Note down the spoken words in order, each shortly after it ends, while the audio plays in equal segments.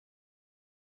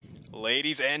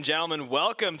Ladies and gentlemen,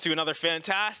 welcome to another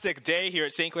fantastic day here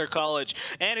at St. Clair College.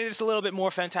 And it is a little bit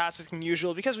more fantastic than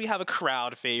usual because we have a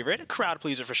crowd favorite, a crowd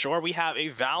pleaser for sure. We have a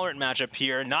VALORANT matchup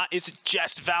here. Not it's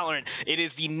just VALORANT, it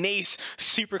is the NACE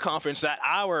Super Conference that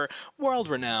our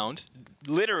world-renowned,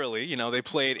 literally, you know, they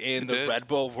played in the Red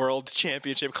Bull World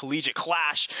Championship Collegiate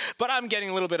Clash. But I'm getting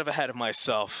a little bit of ahead of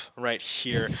myself right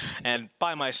here. And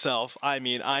by myself, I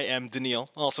mean I am Daniil,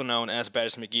 also known as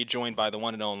Bettis McGee, joined by the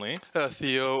one and only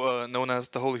Theo, known as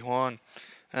the Holy Juan.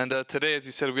 And today, as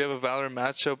you said, we have a VALORANT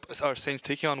matchup. Our Saints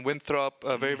taking on Winthrop,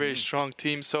 a very, very strong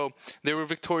team. So they were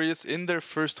victorious in their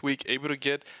first week, able to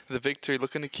get the victory,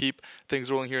 looking to keep things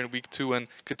rolling here in week 2 and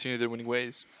continue their winning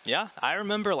ways. Yeah, I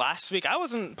remember last week, I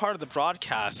wasn't part of the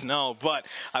broadcast, no, but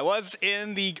I was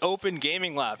in the open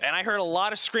gaming lab, and I heard a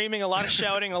lot of screaming, a lot of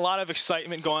shouting, a lot of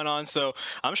excitement going on. So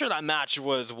I'm sure that match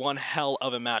was one hell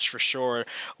of a match for sure,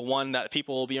 one that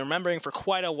people will be remembering for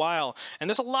quite a while. And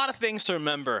there's a lot of things to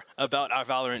remember about our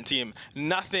VALORANT team.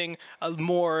 Nothing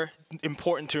more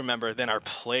important to remember than our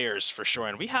players for sure.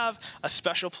 And we have a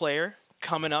special player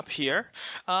coming up here,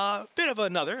 a bit of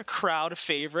another crowd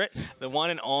favorite, the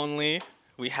one and only.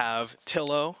 We have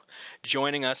Tillo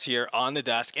joining us here on the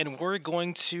desk, and we're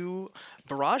going to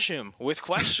barrage him with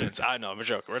questions. I know, I'm a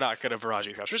joke. We're not going to barrage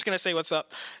you. We're just going to say what's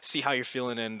up, see how you're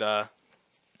feeling, and how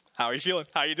are you feeling?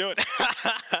 How are you doing?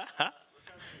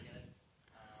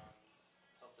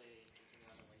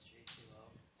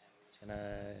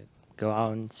 Gonna go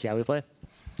out and see how we play.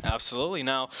 Absolutely.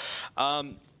 Now,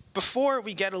 before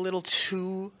we get a little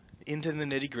too into the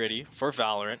nitty-gritty for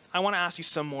VALORANT, I want to ask you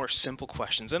some more simple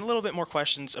questions and a little bit more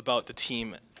questions about the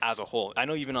team as a whole. I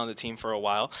know you've been on the team for a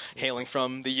while, hailing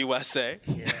from the USA,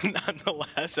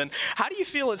 nonetheless. And how do you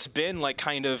feel it's been, like,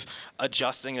 kind of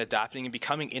adjusting, adapting, and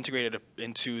becoming integrated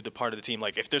into the part of the team?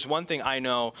 Like, if there's one thing I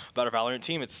know about a VALORANT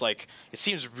team, it's like it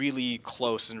seems really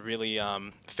close and really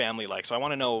family-like. So I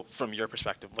want to know from your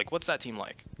perspective, like, what's that team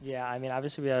like? Yeah, I mean,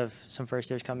 obviously we have some first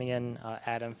years coming in,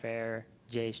 Adam, Fair,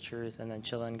 Jay's Truth, and then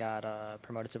Chillin got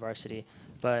promoted to varsity.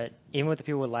 But even with the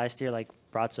people with last year, like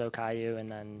Bratzo, Caillou, and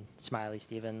then Smiley,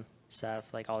 Steven,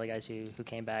 Seth, like all the guys who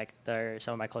came back, they're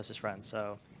some of my closest friends.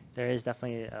 So there is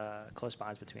definitely close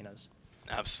bonds between us.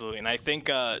 Absolutely. And I think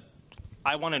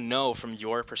I want to know from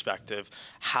your perspective,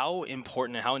 how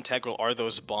important and how integral are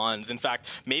those bonds? In fact,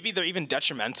 maybe they're even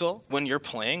detrimental when you're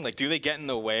playing. Like, do they get in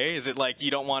the way? Is it like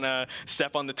you don't want to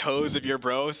step on the toes of your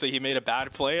bro so he made a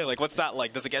bad play? Like, what's that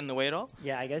like? Does it get in the way at all?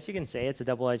 Yeah, I guess you can say it's a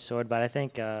double-edged sword, but I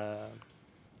think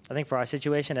for our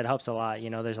situation, it helps a lot.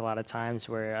 You know, there's a lot of times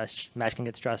where a match can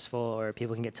get stressful or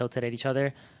people can get tilted at each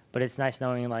other, but it's nice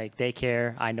knowing, like, they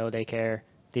care, I know they care,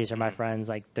 these are my friends,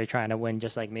 like, they're trying to win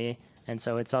just like me. And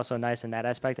so it's also nice in that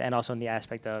aspect, and also in the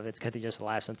aspect of it's good to just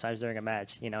laugh sometimes during a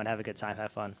match, you know, and have a good time,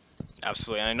 have fun.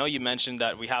 Absolutely. And I know you mentioned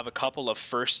that we have a couple of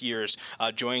first years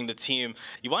joining the team.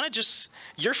 You want to just,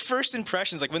 your first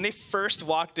impressions, like when they first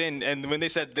walked in and when they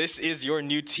said, this is your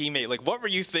new teammate, like what were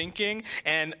you thinking?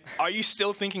 And are you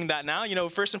still thinking that now? You know,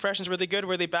 first impressions, were they good,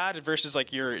 were they bad, versus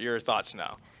like your thoughts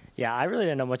now? Yeah, I really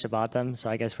didn't know much about them,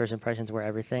 so I guess first impressions were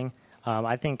everything.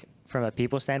 I think from a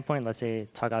people standpoint, let's say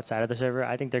talk outside of the server,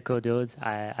 I think they're cool dudes.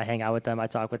 I hang out with them. I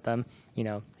talk with them. You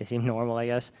know, they seem normal, I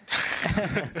guess.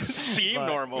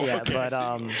 Normal. Yeah, okay,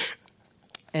 but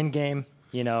in game,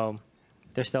 you know,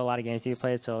 there's still a lot of games to be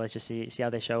played. So let's just see how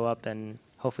they show up, and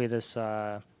hopefully this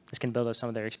can build up some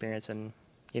of their experience and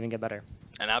even get better.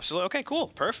 And absolutely. Okay, cool.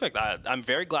 Perfect. I'm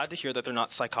very glad to hear that they're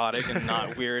not psychotic and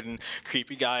not weird and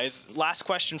creepy guys. Last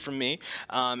question from me,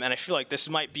 and I feel like this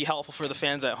might be helpful for the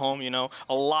fans at home. You know,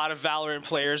 a lot of VALORANT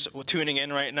players tuning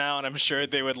in right now, and I'm sure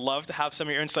they would love to have some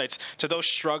of your insights to those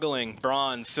struggling,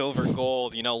 bronze, silver,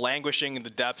 gold, you know, languishing in the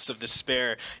depths of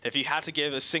despair. If you had to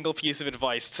give a single piece of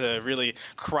advice to really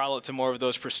crawl up to more of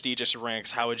those prestigious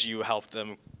ranks, how would you help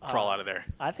them crawl out of there?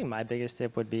 I think my biggest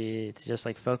tip would be to just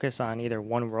like focus on either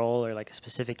one role or like a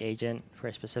specific agent for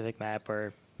a specific map,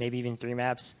 or maybe even 3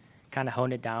 maps. Kind of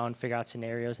hone it down, figure out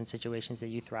scenarios and situations that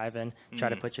you thrive in, try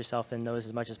to put yourself in those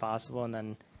as much as possible, and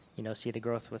then, you know, see the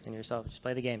growth within yourself. Just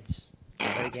play the game. Just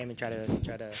play the game and try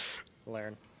to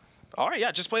learn. All right,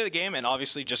 yeah, just play the game and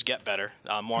obviously just get better,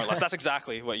 more or less. That's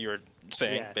exactly what you were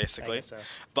saying, yeah, basically. I guess so.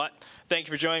 But thank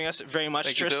you for joining us very much,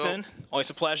 Thank Tristan. You, always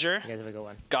a pleasure. You guys have a good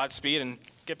one. Godspeed, and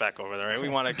get back over there, right? We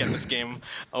want to get this game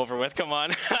over with. Come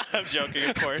on. I'm joking,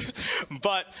 of course.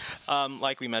 But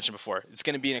like we mentioned before, it's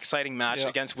going to be an exciting match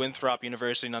against Winthrop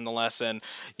University nonetheless. And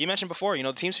you mentioned before, you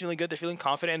know, the team's feeling good, they're feeling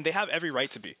confident, and they have every right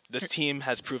to be. This team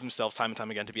has proved themselves time and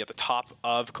time again to be at the top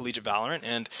of collegiate VALORANT,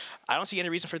 and I don't see any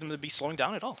reason for them to be slowing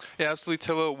down at all. Yeah, absolutely.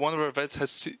 Tillo, one of our vets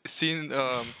has seen,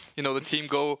 you know, the team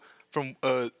go from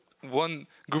one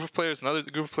group of players, another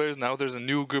group of players. Now there's a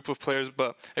new group of players,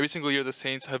 but every single year the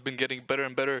Saints have been getting better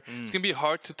and better. It's going to be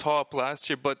hard to top last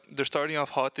year, but they're starting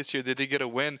off hot this year. They did get a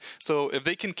win. So if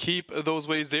they can keep those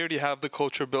ways, they already have the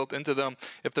culture built into them.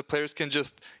 If the players can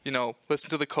just, listen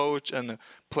to the coach and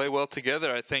play well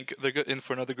together, I think they're in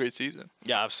for another great season.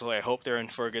 Yeah, absolutely. I hope they're in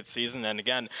for a good season. And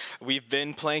again, we've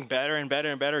been playing better and better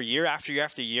and better year after year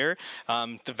after year.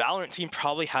 The Valorant team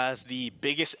probably has the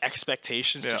biggest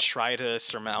expectations to try to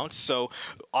surmount. So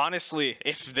honestly,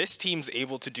 if this team's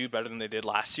able to do better than they did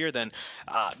last year, then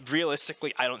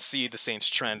realistically, I don't see the Saints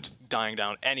trend dying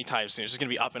down anytime soon. It's just going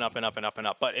to be up and up and up and up and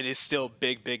up. But it is still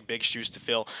big, big, big shoes to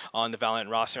fill on the Valorant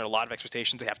roster. A lot of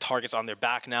expectations. They have targets on their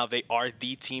back now. They are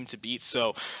the team to beat.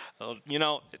 So,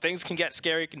 things can get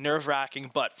scary,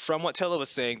 nerve-wracking. But from what Tilla was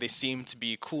saying, they seem to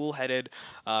be cool-headed,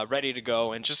 ready to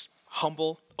go, and just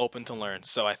humble, open to learn.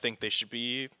 So I think they should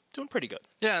be doing pretty good.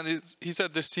 Yeah, and he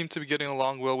said they seem to be getting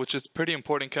along well, which is pretty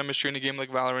important. Chemistry in a game like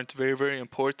Valorant, very, very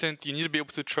important. You need to be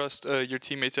able to trust your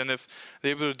teammates, and if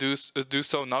they're able to do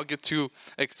so, not get too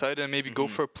excited and maybe go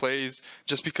for plays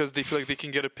just because they feel like they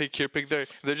can get a pick here, pick there.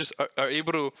 They just are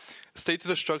able to stay to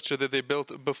the structure that they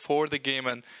built before the game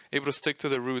and able to stick to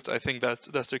the roots. I think that's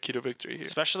their key to victory here.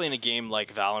 Especially in a game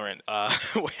like Valorant,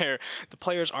 where the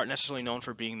players aren't necessarily known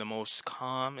for being the most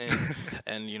calm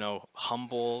and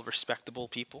humble, respectable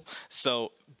people.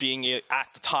 So being at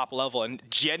the top level and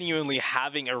genuinely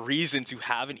having a reason to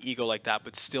have an ego like that,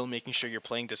 but still making sure you're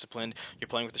playing disciplined, you're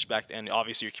playing with respect, and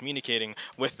obviously you're communicating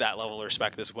with that level of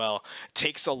respect as well,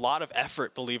 takes a lot of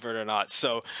effort, believe it or not.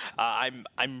 So I'm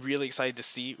really excited to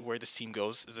see where this team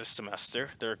goes this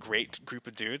semester. They're a great group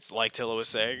of dudes, like Tilla was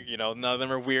saying. None of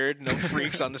them are weird, no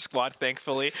freaks on the squad,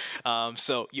 thankfully.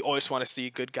 So you always want to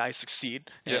see good guys succeed,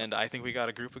 and I think we got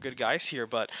a group of good guys here.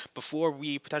 But before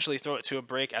we potentially throw it to a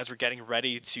break, as we're getting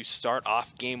ready to start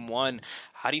off game one,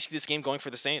 how do you see this game going for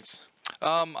the Saints?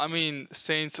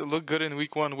 Saints look good in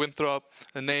week one. Winthrop,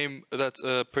 a name that's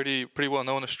pretty well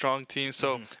known, a strong team.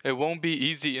 So it won't be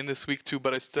easy in this week two,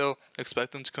 but I still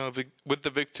expect them to come with the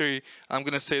victory. I'm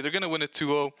going to say they're going to win it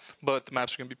 2-0, but the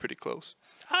maps are going to be pretty close.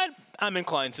 I'm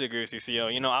inclined to agree with you, Theo.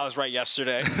 I was right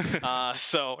yesterday.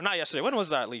 So, not yesterday. When was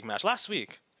that league match? Last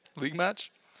week. League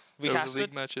match? There was a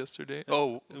league match yesterday.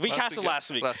 Oh, we casted last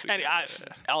week. And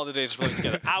all the days are playing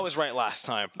together. I was right last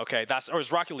time. Okay, or it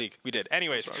was Rocket League. We did.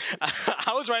 Anyways,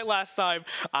 I was right last time.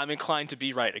 I'm inclined to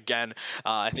be right again.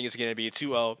 I think it's going to be a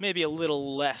 2-0, maybe a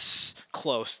little less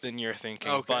close than you're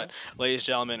thinking. Okay. But, ladies and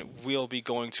gentlemen, we'll be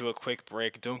going to a quick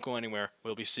break. Don't go anywhere.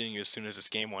 We'll be seeing you as soon as this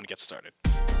game one gets started.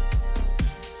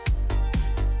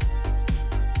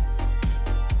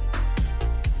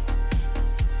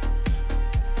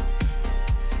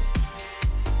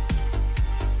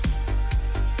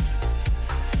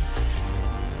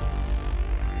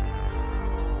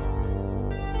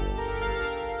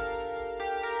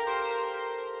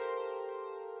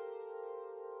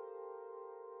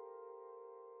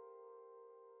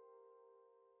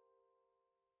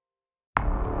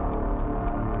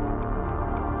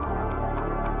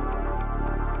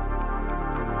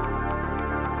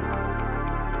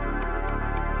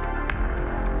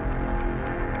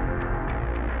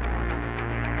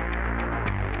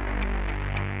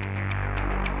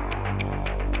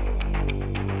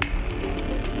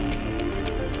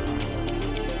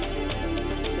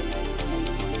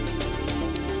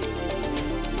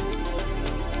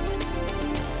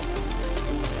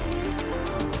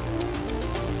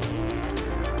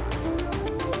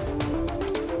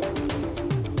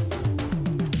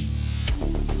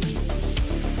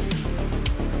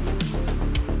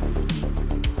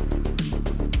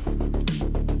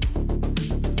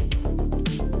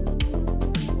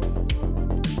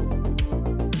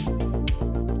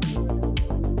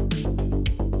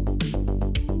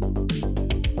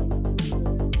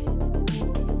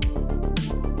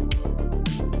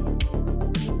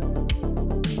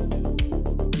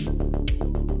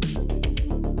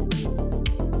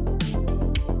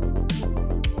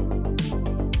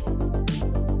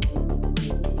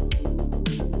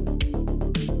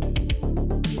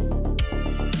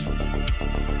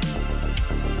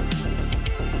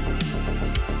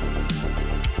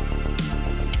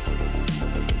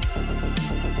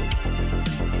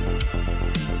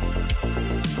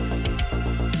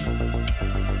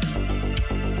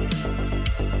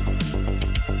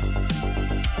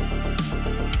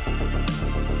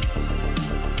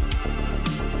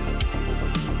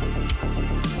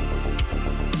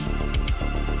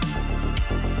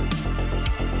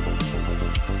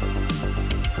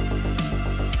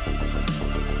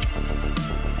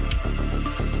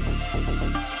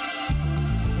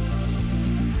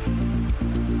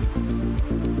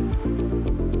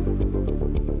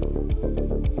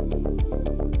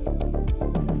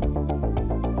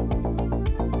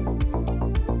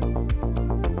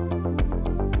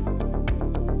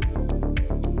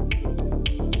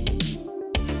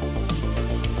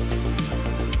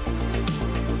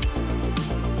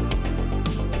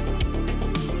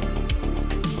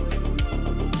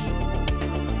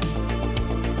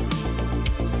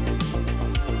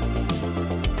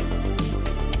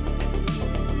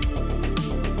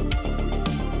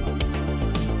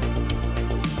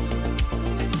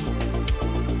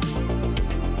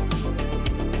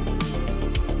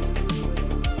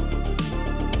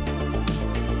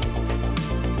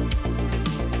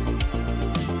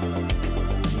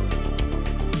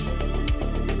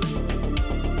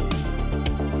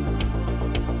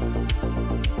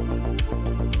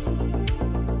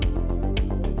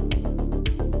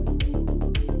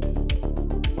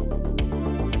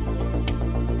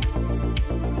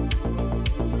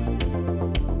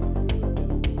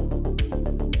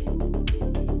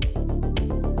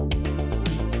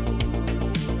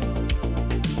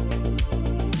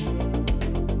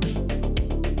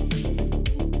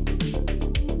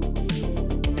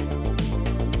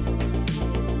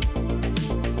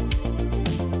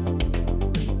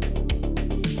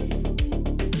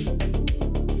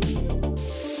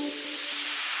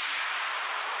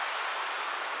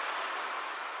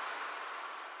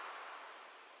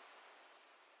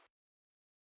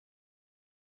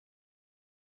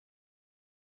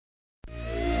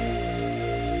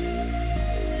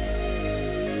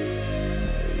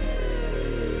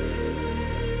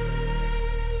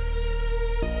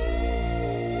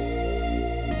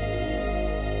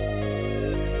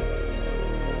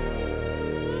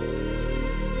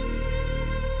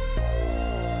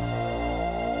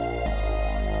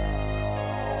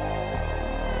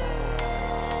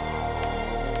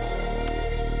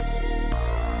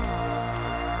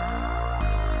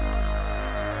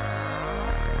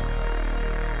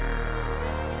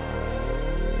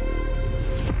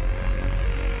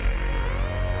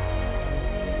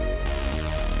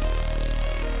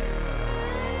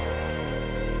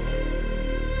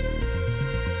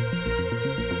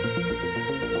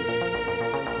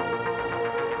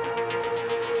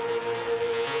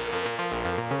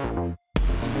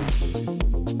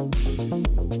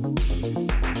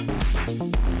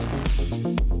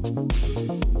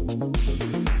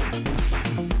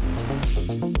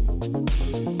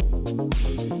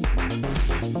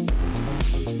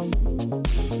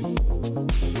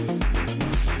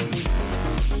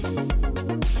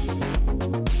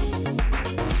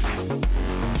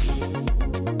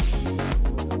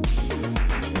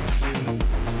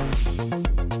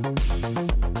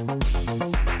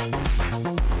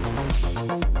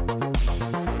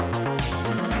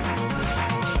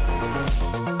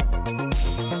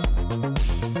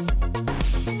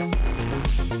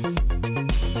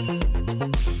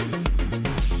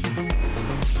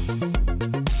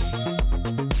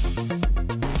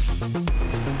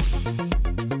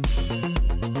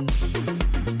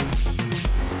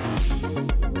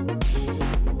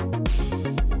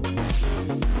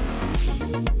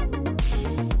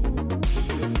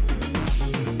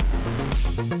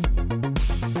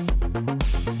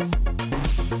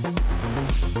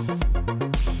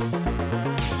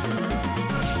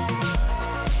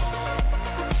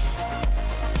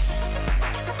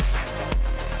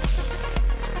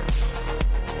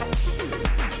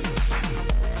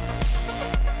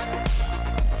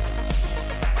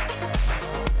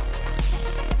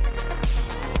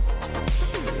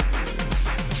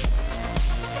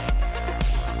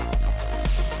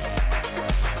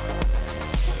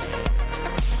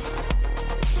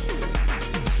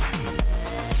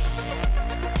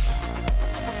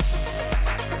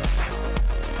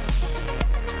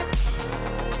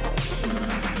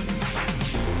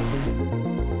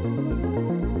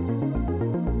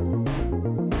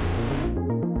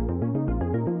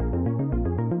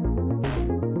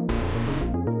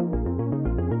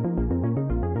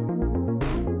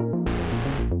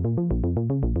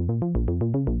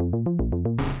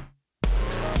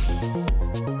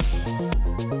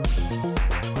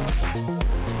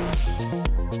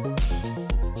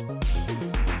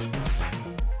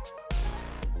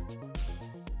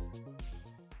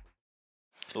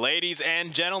 Ladies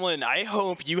and gentlemen, I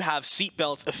hope you have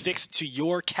seatbelts affixed to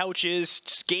your couches,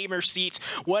 gamer seats,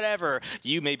 whatever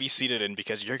you may be seated in,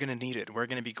 because you're going to need it. We're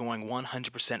going to be going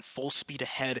 100% full speed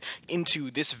ahead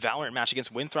into this Valorant match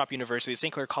against Winthrop University. The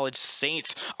St. Clair College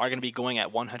Saints are going to be going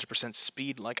at 100%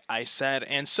 speed, like I said,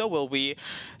 and so will we.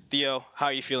 Theo, how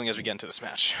are you feeling as we get into this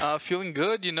match? Feeling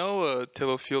good, you know.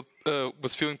 Tilo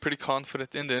was feeling pretty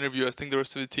confident in the interview. I think the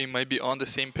rest of the team might be on the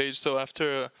same page. So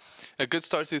after a good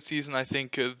start to the season, I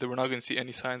think that we're not going to see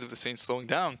any signs of the Saints slowing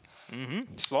down.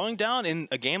 Slowing down in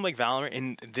a game like Valorant,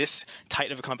 in this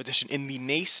tight of a competition, in the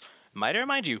NACE, might I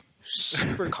remind you,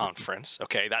 Super Conference.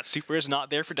 Okay, that super is not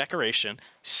there for decoration.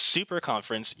 Super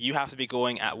Conference, you have to be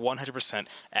going at 100%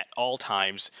 at all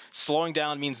times. Slowing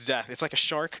down means death. It's like a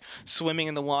shark swimming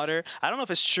in the water. I don't know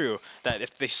if it's true that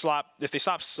if they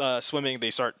stop swimming, they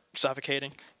start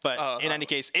suffocating. But in any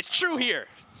case, it's true here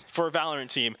for a Valorant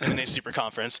team in the Super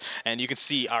Conference, and you can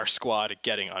see our squad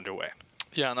getting underway.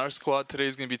 Yeah, and our squad today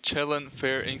is going to be Chillin,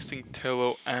 Fair, Instinct,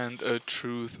 Tillo, and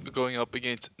Truth going up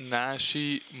against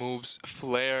Nashi, Moves,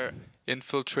 Flair,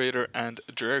 Infiltrator, and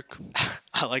Jerk.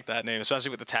 I like that name,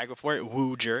 especially with the tag before it,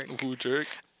 Woo Jerk. Woo Jerk.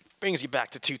 Brings you back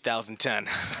to 2010.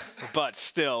 But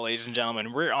still, ladies and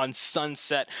gentlemen, we're on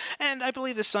sunset, and I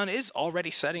believe the sun is already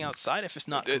setting outside, if it's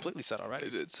not completely set already.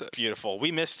 It did set. Beautiful.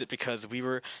 We missed it because we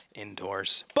were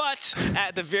indoors. But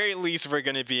at the very least, we're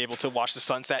going to be able to watch the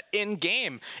sunset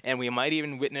in-game, and we might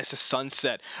even witness a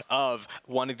sunset of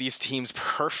one of these teams'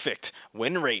 perfect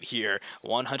win rate here.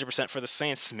 100% for the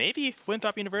Saints. Maybe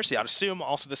Winthrop University, I'd assume,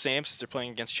 also the same, since they're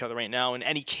playing against each other right now. In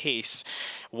any case,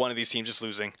 one of these teams is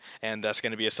losing, and that's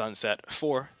going to be a sunset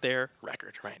for their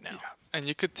record right now. Yeah. And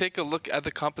you could take a look at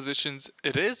the compositions.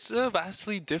 It is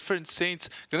vastly different. Saints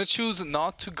gonna choose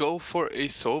not to go for a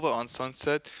Sova on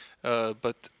Sunset,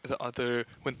 but the other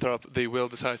Winthrop, they will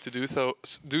decide to do so.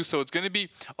 It's gonna be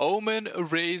Omen,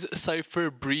 Raze, Cypher,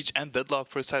 Breach, and Deadlock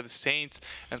for the side of the Saints,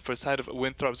 and for the side of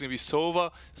Winthrop, it's gonna be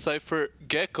Sova, Cypher,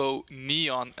 Gecko,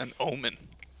 Neon, and Omen.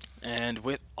 And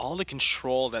with all the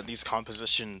control that these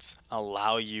compositions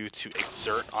allow you to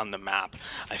exert on the map,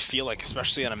 I feel like,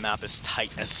 especially on a map as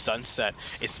tight as Sunset,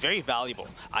 it's very valuable.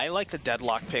 I like the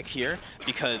Deadlock pick here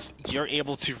because you're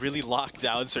able to really lock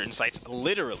down certain sites,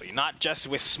 literally, not just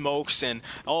with smokes and,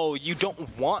 oh, you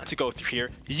don't want to go through here.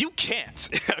 You can't,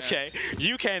 okay?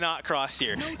 You cannot cross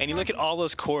here. And you look at all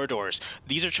those corridors.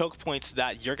 These are choke points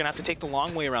that you're going to have to take the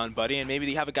long way around, buddy, and maybe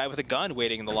you have a guy with a gun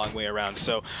waiting in the long way around.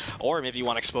 So, or maybe you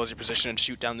want to expose your position and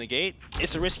shoot down the gate.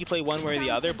 It's a risky play one way or the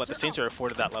other, but the Saints are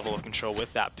afforded that level of control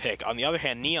with that pick. On the other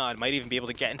hand, Neon might even be able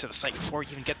to get into the site before you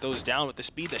even get those down with the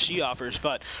speed that she offers.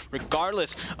 But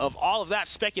regardless of all of that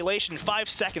speculation, 5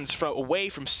 seconds away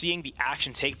from seeing the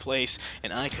action take place,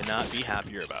 and I could not be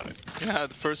happier about it. Yeah,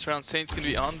 the first round, Saints can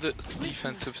be on the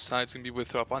defensive side. It's going to be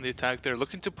Winthrop on the attack. They're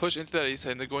looking to push into that A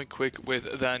side, and they're going quick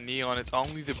with that Neon. It's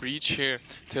only the breach here.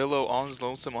 Tillo on his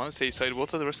lonesome on his A side. We'll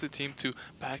tell the rest of the team to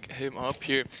back him up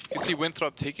here. You can see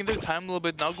Winthrop taking their time a little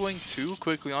bit, not going too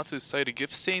quickly onto the side to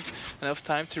give Saints enough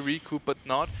time to recoup, but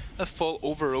not a full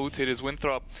over-rotate as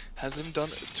Winthrop hasn't done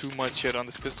too much yet on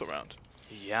this pistol round.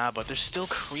 Yeah, but they're still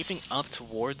creeping up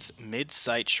towards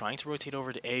mid-site, trying to rotate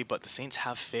over to A, but the Saints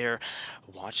have Fair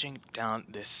watching down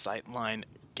this sight line,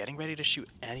 getting ready to shoot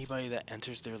anybody that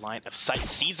enters their line of sight.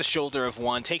 Sees the shoulder of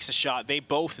one, takes a shot. They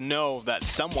both know that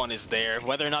someone is there.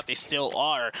 Whether or not they still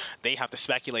are, they have to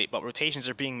speculate, but rotations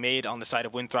are being made on the side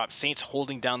of Winthrop. Saints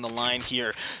holding down the line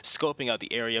here, scoping out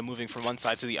the area, moving from one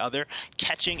side to the other,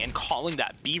 catching and calling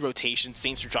that B rotation.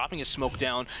 Saints are dropping a smoke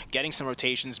down, getting some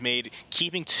rotations made,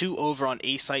 keeping 2 over on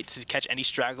A site to catch any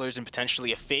stragglers and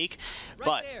potentially a fake.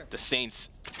 But the Saints,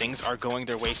 things are going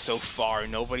their way so far.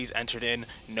 Nobody's entered in.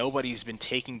 Nobody's been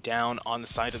taken down on the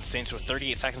side of the Saints with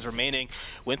 38 seconds remaining.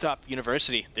 Winthrop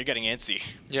University, they're getting antsy.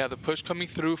 Yeah, the push coming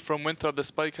through from Winthrop. The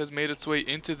spike has made its way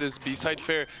into this B-side.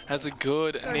 Fair has a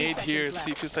good nade here. Let's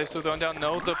see if this side still going down.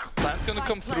 No, the plant's going to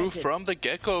come through from the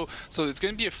Gecko. So it's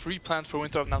going to be a free plant for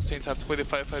Winthrop. Now Saints have to play the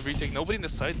 5-5 retake. Nobody in the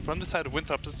side. From the side of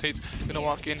Winthrop, the Saints going to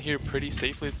walk in here pretty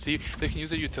safely. Let's see if they can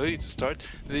use their utility to start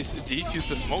this defuse.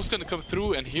 The smoke's going to come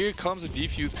through, and here comes the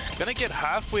defuse. Gonna get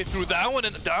halfway through that one,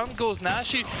 and down goes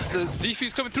Nashi. The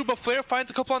defuse coming through, but Flair finds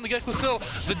a couple on the Gecko still.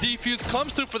 The defuse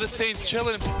comes through for the Saints,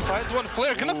 chilling, finds one.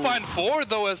 Flair gonna find 4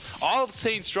 though, as all of the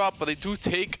Saints drop, but they do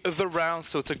take the round,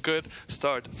 so it's a good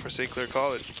start for St. Clair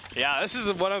College. Yeah, this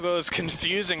is one of those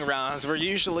confusing rounds where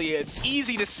usually it's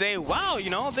easy to say, wow, you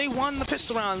know, they won the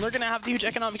pistol round, they're gonna have the huge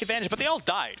economic advantage, but they all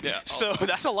died. Yeah. So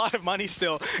that's a lot of money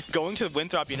still going to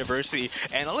Winthrop University,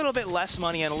 and a little bit less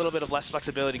money and a little bit of less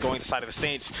flexibility going to the side of the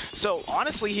Saints. So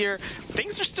honestly here,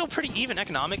 things are still pretty even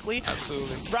economically.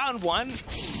 Absolutely. Round 1,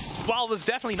 while it was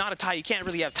definitely not a tie, you can't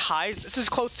really have ties. This is as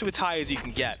close to a tie as you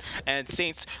can get. And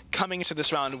Saints coming into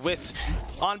this round with,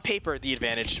 on paper, the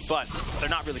advantage, but they're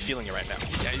not really feeling it right now.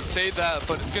 Yeah, you say that,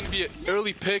 but it's going to be an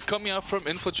early pick coming out from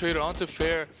Infiltrator onto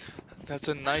Fair. That's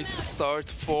a nice start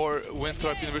for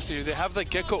Winthrop University. They have the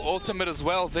Gecko ultimate as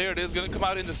well. There it is, going to come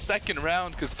out in the second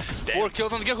round because 4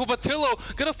 kills on the Gecko. But Tillo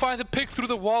going to find the pick through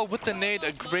the wall with the nade.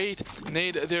 A great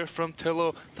nade there from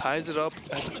Tillo. Ties it up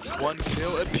at 1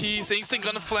 kill apiece. Instinct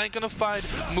going to flank, going to find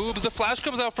moves. The flash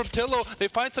comes out from Tillo. They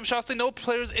find some shots. They know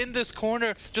players in this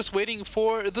corner just waiting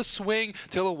for the swing.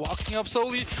 Tillo walking up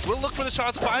slowly. Will look for the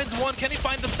shots. Finds one. Can he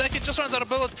find the second? Just runs out of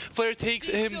bullets. Flair takes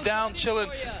him down. Chillin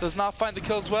does not find the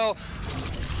kill as well.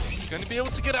 Gonna be able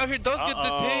to get out here, does get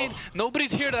detained.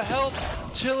 Nobody's here to help.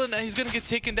 Chillin', and he's gonna get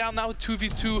taken down now.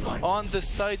 2v2 on the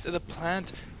site. The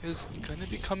plant is gonna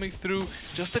be coming through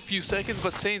just a few seconds,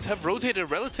 but Saints have rotated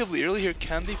relatively early here.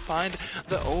 Can they find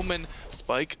the Omen?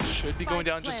 Spike should be going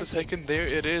down just a second. There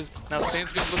it is. Now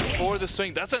Saints gonna look for the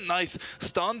swing. That's a nice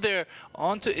stun there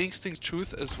onto Instinct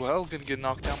Truth as well. Gonna get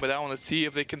knocked down by that one. Let's see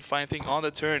if they can find anything on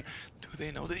the turn. Do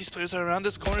they know that these players are around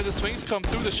this corner? The swings come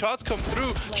through, the shots come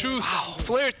through. Truth,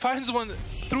 Flair finds one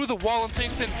through the wall on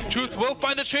Kingston. Truth will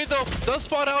find a trade though. Does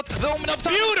spot out the Omen up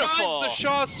top. Beautiful! Finds the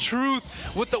shots.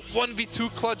 Truth with the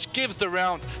 1v2 clutch gives the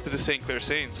round to the St. Clair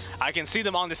Saints. I can see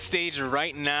them on the stage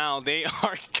right now. They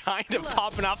are kind of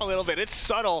popping off a little bit. It's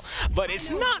subtle, but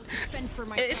it's not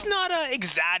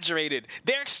exaggerated.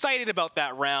 They're excited about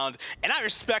that round, and I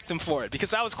respect them for it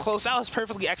because that was close. That was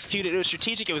perfectly executed. It was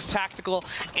strategic. It was tactical,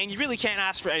 and you really can't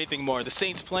ask for anything more. The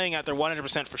Saints playing at their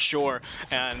 100% for sure,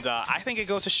 and I think it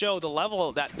goes to show the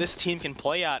level that this team can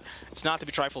play at. It's not to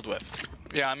be trifled with.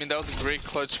 Yeah, I mean, that was a great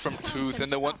clutch from Truth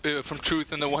and the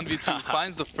 1v2.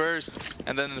 Finds the first,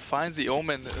 and then finds the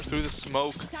Omen through the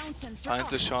smoke. Finds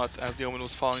the shots as the Omen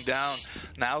was falling down.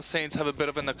 Now Saints have a bit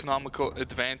of an economical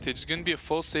advantage. It's going to be a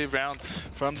full save round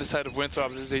from the side of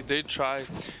Winthrop, as they did try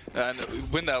and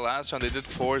win that last round. They did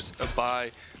force a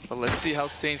buy. But let's see how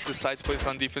Saints decide to play this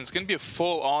on defense. It's going to be a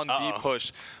full-on B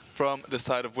push from the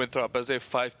side of Winthrop as they have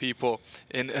 5 people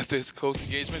in this close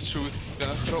engagement. Truth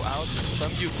gonna throw out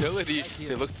some utility.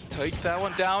 They look to take that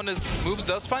one down as Moves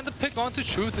does find the pick onto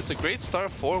Truth. It's a great start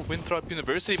for Winthrop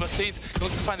University, but Saints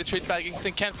look to find the trade bag.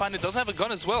 Instinct can't find it, doesn't have a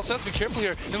gun as well, so has to be careful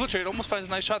here. Infiltrate almost finds a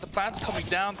nice shot. The plant's coming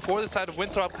down for the side of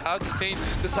Winthrop. How do Saints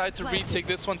decide to retake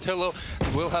this one? Tillo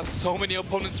will have so many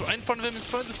opponents right in front of him, in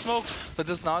front of the smoke, but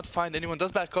does not find anyone.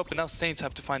 Does back up, and now Saints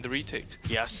have to find the retake.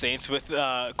 Yeah, Saints with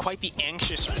quite the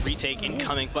anxious retake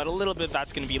incoming, but a little bit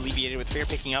that's going to be alleviated with Fair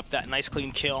picking up that nice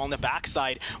clean kill on the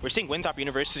backside. We're seeing Winthrop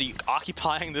University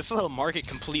occupying this little market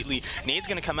completely. Nade's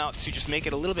going to come out to just make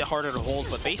it a little bit harder to hold,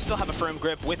 but they still have a firm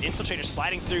grip with Infiltrator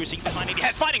sliding through, so you can find it.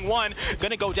 Yes, finding one.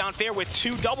 Going to go down Fair with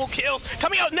 2 double kills.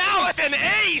 Coming out now with an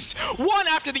ace! One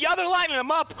after the other, lining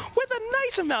them up with a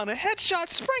nice amount of headshots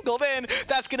sprinkled in.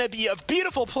 That's going to be a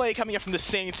beautiful play coming up from the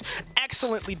Saints.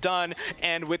 Excellently done,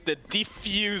 and with the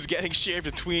defuse getting shared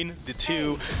between the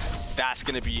two, that's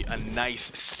going to be a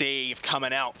nice save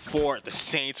coming out for the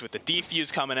Saints with the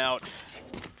defuse coming out.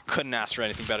 Couldn't ask for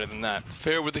anything better than that.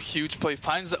 Fair with a huge play,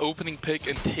 finds the opening pick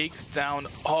and takes down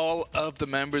all of the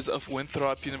members of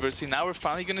Winthrop University. Now we're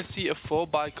finally going to see a full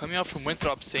buy coming out from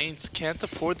Winthrop. Saints can't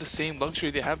afford the same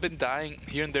luxury. They have been dying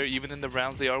here and there, even in the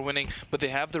rounds they are winning, but they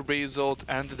have the Raise ult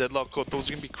and the Deadlock ult. Those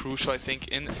are going to be crucial, I think,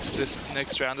 in this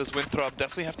next round, as Winthrop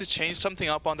definitely have to change something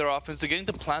up on their offense. They're getting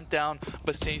the plant down,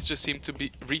 but Saints just seem to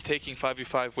be retaking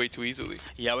 5v5 way too easily.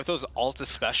 Yeah, with those ults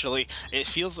especially, it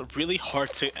feels really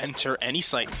hard to enter any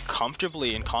site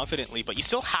comfortably and confidently, but you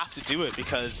still have to do it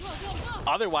because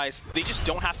otherwise they just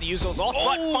don't have to use those ults.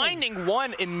 But finding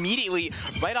one immediately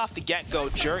right off the get-go,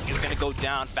 Jerk is going to go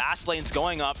down. Fast lane's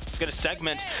going up. It's going to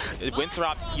segment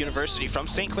Winthrop University from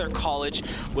St. Clair College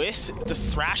with the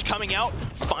Thrash coming out,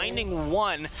 finding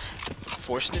one,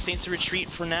 forcing the Saints to retreat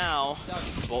for now.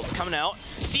 Bolt's coming out,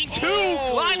 seeing 2,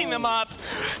 lining them up,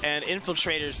 and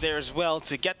Infiltrators there as well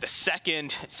to get the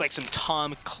second. It's like some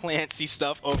Tom Clancy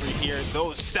stuff over here,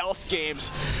 those stealth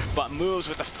games, but Moves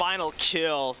with the final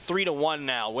kill. 3-1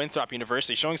 now. Winthrop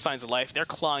University showing signs of life. They're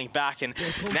clawing back, and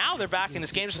now they're back in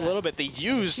this game just a little bit. They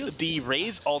used the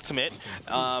Raise ultimate,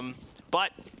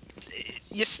 but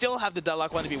you still have the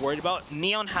Deadlock one to be worried about.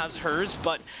 Neon has hers,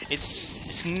 but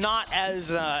it's not as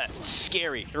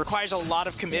scary. It requires a lot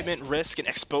of commitment, risk, and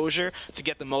exposure to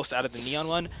get the most out of the Neon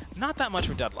one. Not that much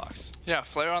for Deadlocks. Yeah,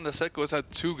 Flair on the set has had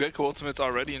 2 Gecko ultimates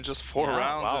already in just 4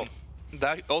 rounds. Wow. And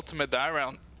that ultimate that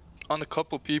round on a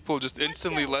couple people just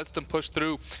instantly lets them push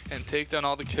through and take down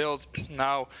all the kills.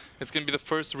 Now it's going to be the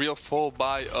first real full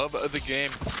buy of the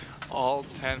game. All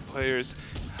 10 players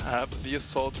have the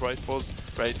assault rifles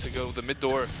ready to go. The mid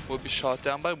door will be shot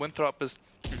down by Winthrop as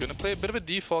you're going to play a bit of a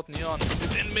default. Neon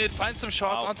is in mid, finds some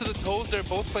shots onto the toes there.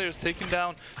 Both players taken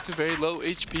down to very low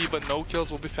HP, but no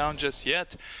kills will be found just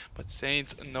yet. But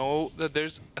Saints know that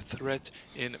there's a threat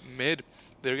in mid.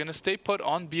 They're going to stay put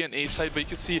on B and A side, but you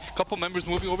can see a couple members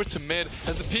moving over to mid.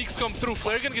 As the peaks come through,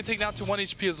 Flair going to get taken down to 1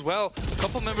 HP as well. A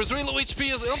couple members really low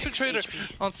HP as the Infiltrator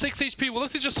on 6 HP will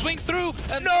look to just swing through.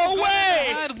 And no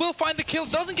way! Will find the kill.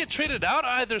 Doesn't get traded out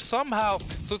either somehow.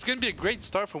 So it's going to be a great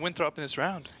start for Winthrop in this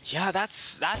round. Yeah,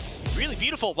 that's really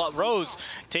beautiful. But Rose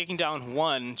taking down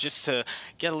 1 just to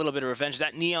get a little bit of revenge.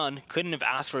 That Neon couldn't have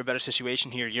asked for a better situation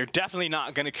here. You're definitely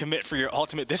not going to commit for your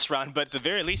ultimate this round, but at the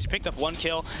very least, you picked up 1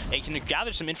 kill and you can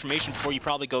gather some information before you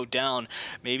probably go down.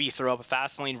 Maybe throw up a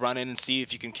fast lane, run in and see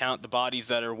if you can count the bodies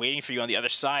that are waiting for you on the other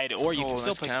side, or you can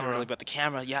still play some early, but the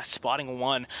camera, yeah, spotting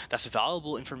 1. That's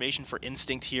valuable information for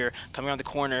Instinct here. Coming around the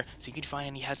corner, see if you can find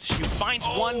any heads to shoot. Finds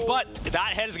 1, but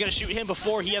that head is going to shoot him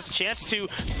before he has a chance to.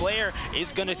 Flair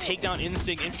is going to take down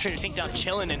Instinct. Infiltrator take down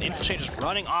Chillin', and Infiltrator's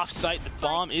running off site. The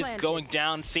bomb is going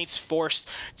down. Saints forced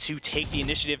to take the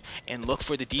initiative and look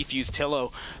for the defuse.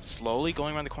 Tillo slowly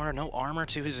going around the corner. No armor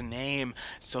to his name,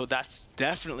 so that's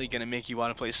definitely going to make you want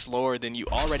to play slower than you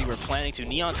already were planning to.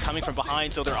 Neon's coming from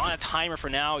behind, so they're on a timer for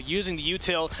now, using the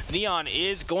util. Neon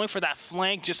is going for that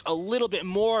flank just a little bit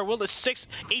more. Will the 6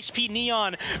 HP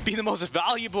Neon be the most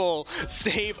valuable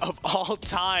save of all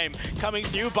time? Coming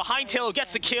through behind Tillo,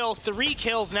 gets the kill. 3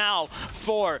 kills now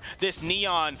for this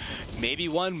Neon. Maybe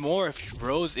 1 more if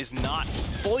Rose is not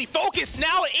fully focused.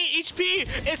 Now at 8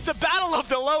 HP, it's the battle of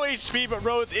the low HP, but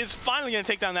Rose is finally going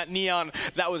to take down that Neon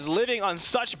that was living on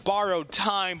such borrowed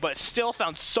time, but still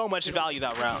found so much value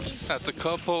that round. That's a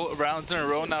couple rounds in a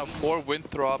row now for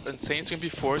Winthrop, and Saints going to be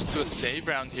forced to a save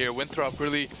round here. Winthrop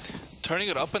really turning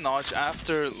it up a notch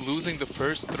after losing the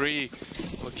first 3.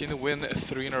 Looking to win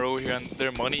 3 in a row here, and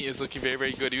their money is looking very,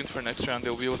 very good. Even for next round,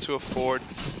 they'll be able to afford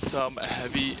some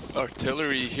heavy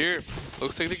artillery here.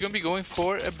 Looks like they're going to be going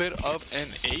for a bit of an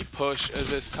A push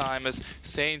this time, as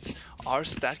Saints are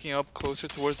stacking up closer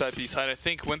towards that B side. I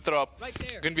think Winthrop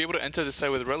going to be able to enter the side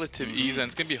with relative ease, and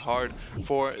it's going to be hard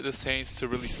for the Saints to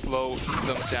really slow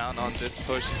them down on this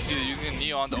push. Using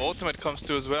Neon, the ultimate comes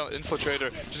through as well.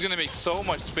 Infiltrator just going to make so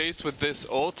much space with this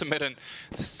ultimate, and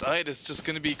the side is just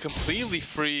going to be completely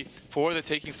free for the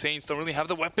taking. Saints don't really have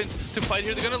the weapons to fight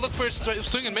here. They're going to look for a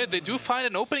swing in mid. They do find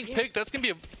an opening pick. That's going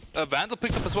to be a Vandal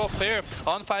picked up as well. Clair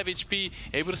on 5 HP,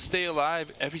 able to stay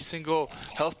alive. Every single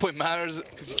health point matters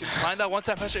because you can find that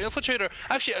one-tap pressure. Infiltrator,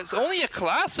 actually, it's only a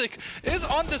classic, is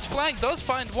on this flank, does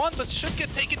find one, but should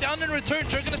get taken down in return.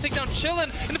 Jerk gonna take down Chillin.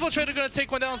 Infiltrator gonna take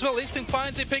one down as well. Instinct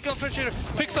finds a pick. Infiltrator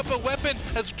picks up a weapon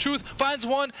as Truth finds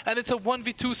one, and it's a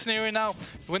 1v2 scenario now.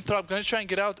 Winthrop gonna try and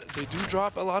get out. They do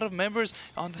drop a lot of members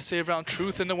on the save round.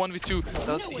 Truth in the 1v2.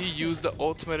 Does he use the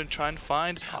ultimate and try and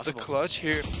find the clutch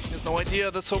here? He has no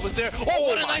idea the soul was there. Oh,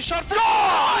 what a nice shot from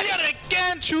yet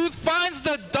again. Truth finds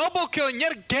the double kill, and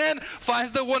yet again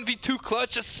finds the 1v2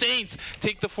 clutch. The Saints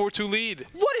take the 4-2 lead.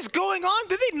 What is going on?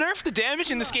 Did they nerf the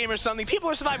damage in this game or something? People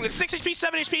are surviving with 6 HP,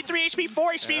 7 HP, 3 HP,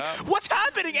 4 HP. Yeah. What's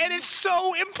happening? And it's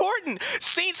so important.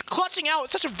 Saints clutching out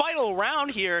such a vital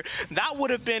round here. That would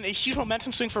have been a huge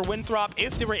momentum swing for Winthrop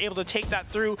if they were able to take that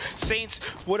through. Saints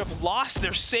would have lost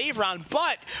their save round,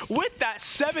 but with that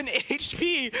 7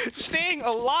 HP staying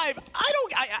alive,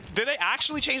 did they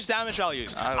actually change damage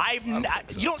values?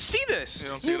 You don't see this.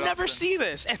 You never see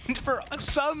this. And for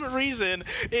some reason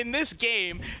in this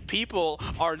game, people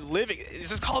are living.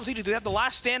 This is Call of Duty. Do they have the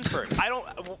last stand perk?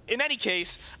 In any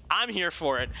case, I'm here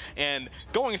for it. And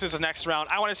going into this next round,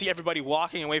 I want to see everybody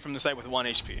walking away from the site with 1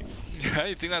 HP. Yeah,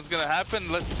 you think that's going to happen?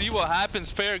 Let's see what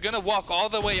happens. Fair going to walk all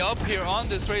the way up here on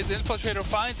this race. Infiltrator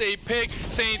finds a pick.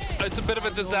 Saints, it's a bit of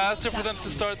a disaster for them to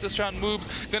start this round. Moves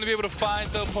going to be able to find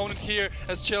the opponent here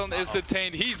as Chillin is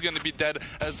detained. He's going to be dead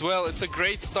as well. It's a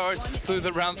great start through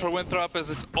the round for Winthrop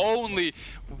as it's only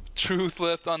Truth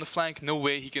left on the flank. No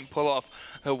way he can pull off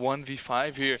a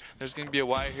 1v5 here. There's going to be a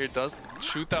wire here. Does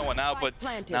shoot that one out, but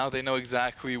now they know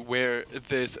exactly where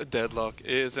this deadlock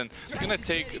is, and they're going to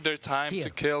take their time to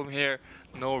kill him here.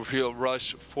 No real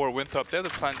rush for Winthrop. They have the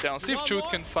plant down. See if Truth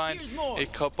can find a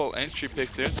couple entry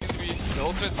picks. There's going to be the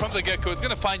ultimate from the Gecko. It's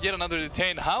going to find yet another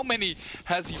detained. How many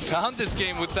has he found this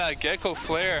game with that Gecko?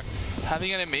 Flair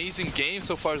having an amazing game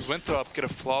so far as Winthrop get a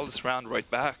flawless round right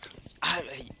back.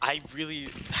 I really,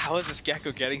 how is this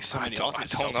Gecko getting so many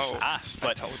ultimates so fast?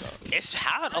 But it's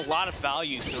had a lot of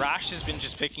value. Thrash has been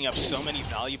just picking up so many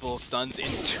valuable stuns in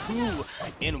 2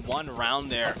 in 1 round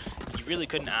there. You really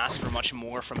couldn't ask for much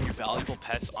more from your valuable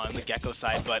pets on the Gecko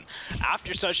side, but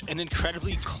after such an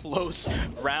incredibly close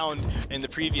round in the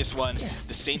previous one,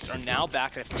 the Saints are now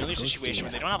back in a familiar situation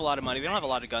where they don't have a lot of money, they don't have a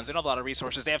lot of guns, they don't have a lot of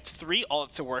resources, they have 3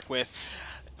 ults to work with.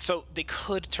 So they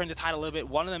could turn the tide a little bit.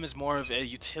 One of them is more of a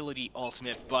utility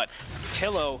ultimate, but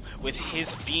Tillo with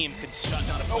his beam could shut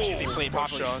down a push if they play it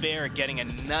properly. Fair getting a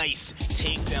nice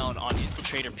takedown on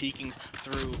Infiltrator, peeking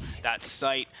through that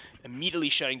site, immediately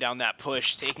shutting down that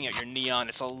push, taking out your Neon.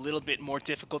 It's a little bit more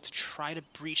difficult to try to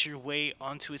breach your way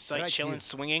onto his site. Chillin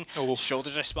swinging.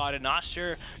 Shoulders are spotted. Not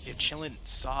sure if Chillin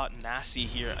saw NACE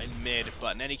here in mid,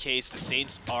 but in any case, the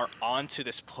Saints are onto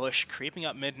this push, creeping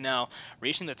up mid now,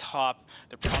 reaching the top.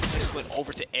 They're probably split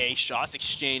over to A. Shots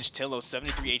exchanged. Tillo,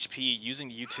 73 HP, using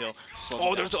the util.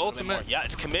 There's the ultimate. Yeah,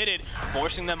 it's committed,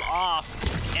 forcing them off.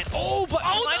 And but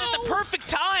at the perfect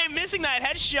time, missing that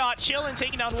headshot. Chillin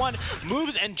taking down one,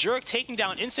 moves and Jerk taking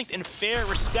down Instinct and Fair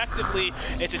respectively.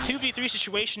 It's a 2v3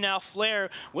 situation now. Flair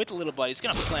with the little buddy is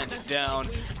gonna plant it down,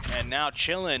 and now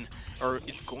Chillin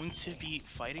is going to be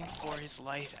fighting for his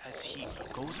life as he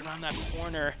goes around that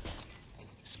corner.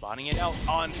 Spotting it out,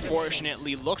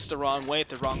 unfortunately, looks the wrong way at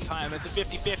the wrong time. It's a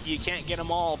 50-50, you can't get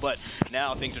them all, but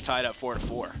now things are tied up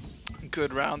 4-4.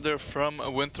 Good round there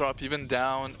from Winthrop, even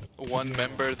down 1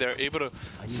 member. They're able to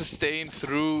sustain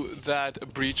through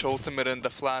that breach ultimate, and the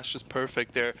flash is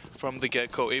perfect there from the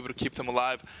get-go, able to keep them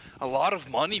alive. A lot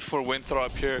of money for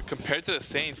Winthrop here compared to the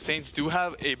Saints. Saints do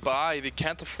have a buy. They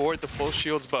can't afford the full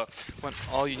shields, but when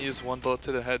all you need is 1 bullet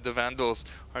to the head, the Vandals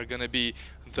are going to be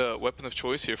the weapon of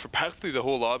choice here for practically the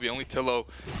whole lobby. Only Tillo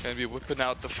going to be whipping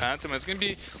out the Phantom. It's going to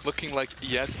be looking like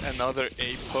yet another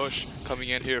A push coming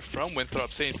in here from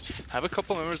Winthrop. Saints have a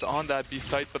couple members on that B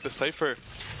site, but the Cypher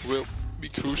will be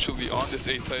crucially on this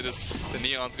A site as the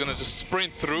Neon's going to just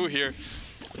sprint through here.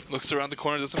 Looks around the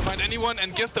corner, doesn't find anyone,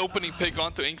 and gets the opening pick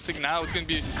onto Instinct. Now it's going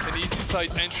to be an easy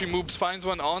site entry. Moves, finds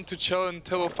one onto Chillin.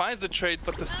 Tillo finds the trade,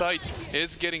 but the site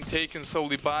is getting taken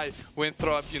slowly by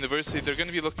Winthrop University. They're going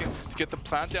to be looking to get the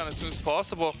plant down as soon as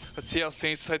possible. Let's see how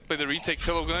Saints decide to play the retake.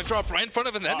 Tillo going to drop right in front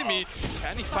of an enemy.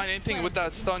 Can he find anything with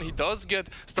that stun? He does get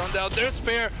stunned out. There's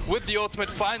Fair with the ultimate,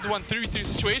 finds one 3v3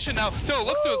 situation now. Tillo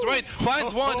looks to his right,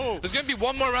 finds one. There's going to be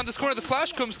one more around this corner. The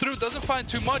flash comes through, doesn't find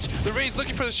too much. The Rays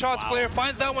looking for the shots. Clair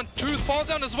finds that one. Truth falls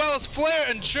down as well as Flair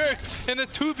and Jerk in a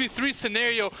 2v3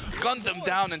 scenario gun them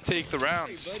down and take the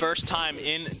round. First time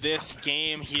in this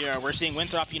game here, we're seeing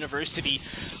Winthrop University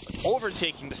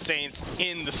overtaking the Saints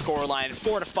in the scoreline.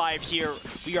 4-5 here.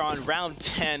 We are on round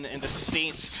 10, and the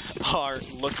Saints are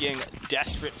looking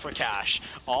desperate for cash.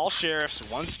 All Sheriffs,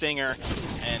 one Stinger,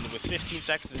 and with 15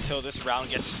 seconds until this round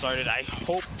gets started, I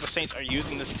hope the Saints are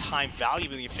using this time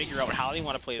valuably to figure out how they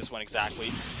want to play this one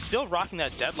exactly. Still rocking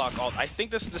that deadlock ult. I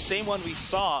think this is the same one we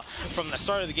saw from the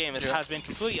start of the game. It has been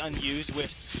completely unused,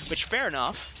 which fair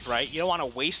enough, right? You don't want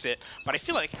to waste it, but I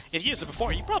feel like if you used it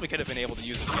before, you probably could have been able to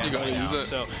use it again right now.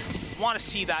 So want to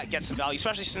see that get some value,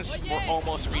 especially since we're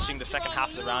almost reaching the second half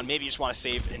of the round. Maybe you just want to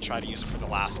save and try to use it for the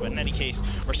last. But in any case,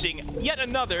 we're seeing yet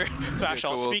another flash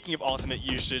ult. Speaking of ultimate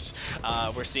usage,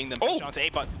 we're seeing them push onto A,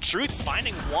 but Truth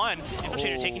finding one.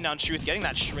 Infiltrator taking down Truth, getting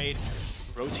that trade.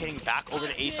 Rotating back over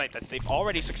to A site that they've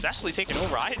already successfully taken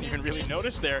over. I didn't even really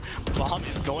notice there. Bomb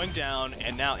is going down,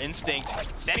 and now Instinct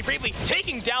standing bravely,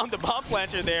 taking down the bomb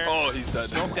planter there. Oh, he's dead.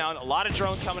 Smoke down. A lot of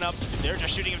drones coming up. They're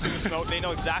just shooting him through the smoke. They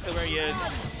know exactly where he is,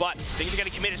 but things are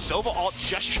getting committed. Sova ult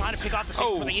just trying to pick off the Saints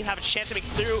before they even have a chance to make it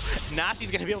through.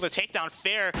 Nasty's going to be able to take down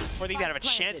Fair before they even have a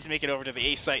chance to make it over to the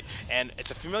A site, and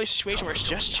it's a familiar situation where it's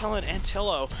just Chillin and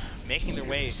Tillo making their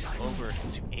way over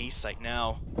to A site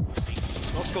now.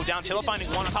 Smokes go down. Tillo finding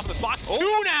one on top of the box.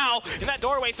 Two now in that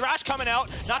doorway. Thrash coming out.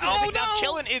 Not going to take down.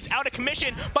 Chillin is out of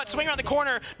commission, but swing around the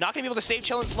corner. Not going to be able to save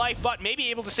Chillin's life, but maybe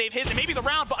able to save his and maybe the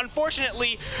round. But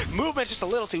unfortunately, movement's just a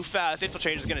little too fast.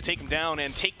 Infiltrator is going to take him down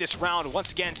and take this round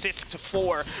once again.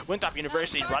 6-4. Winthrop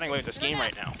University running away with this game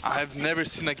right now. I've never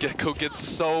seen a Gecko get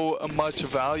so much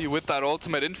value with that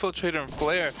ultimate. Infiltrator and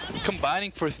Flair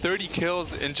combining for 30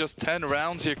 kills in just 10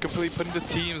 rounds here, completely putting the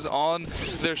teams on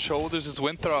their shoulders as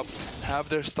Winthrop have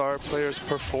their star players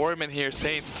perform in here.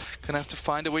 Saints gonna have to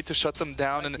find a way to shut them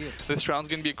down, and this round's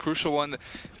gonna be a crucial one.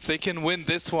 If they can win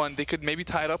this one, they could maybe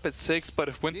tie it up at 6, but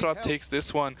if Winthrop takes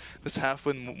this one, this half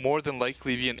would more than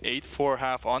likely be an 8-4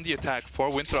 half on the attack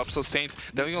for Winthrop. So Saints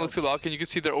definitely gonna look to lock in. You can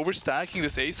see they're overstacking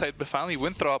this A side, but finally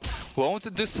Winthrop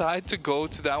won't decide to go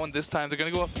to that one this time. They're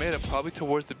gonna go up mid and probably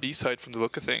towards the B side from the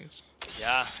look of things.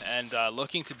 Yeah, and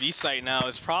looking to B site now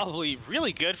is probably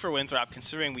really good for Winthrop,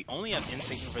 considering we only have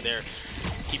Instinct over there.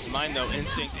 Keep in mind, though,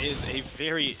 Instinct is a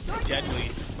very deadly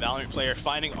Valorant player,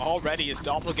 finding already his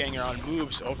doppelganger on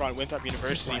moves over on Winthrop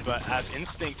University, but as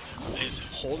Instinct is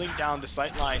holding down the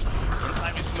sight line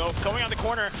inside the smoke, going on the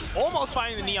corner, almost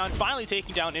finding the Neon, finally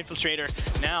taking down Infiltrator.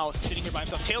 Now sitting here by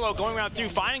himself. Tillo going around through,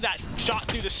 finding that shot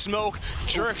through the smoke.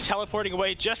 Jerk teleporting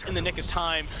away just in the nick of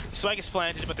time. The spike is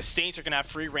planted, but the Saints are going to have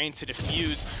free reign to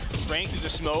defuse. Spraying through the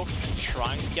smoke,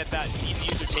 trying to get that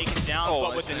defuser taken down,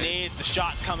 but with the nades, the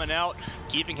shots coming out,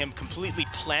 keeping him completely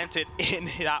planted in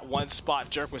that one spot.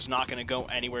 Jerk was not going to go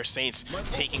anywhere. Saints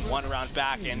taking one round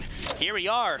back, and here we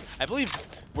are. I believe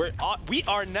we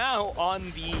are now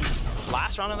on the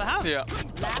last round of the half. Yeah,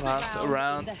 last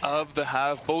round of the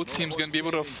half. Both teams going to be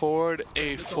able to afford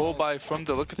a full buy from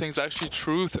the look of things. Actually,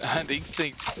 Truth and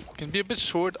Instinct can be a bit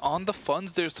short on the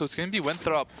funds there, so it's going to be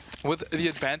Winthrop with the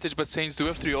advantage, but Saints do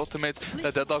have 3 ultimates.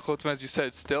 The Deadlock ultimate, as you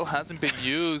said, still hasn't been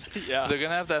used. They're going to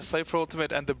have that Cypher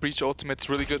ultimate, and the Breach ultimate's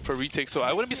really good for retake, so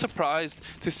I wouldn't be surprised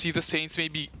to see the Saints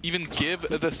maybe even give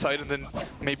the side and then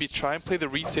maybe try and play the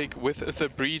retake with the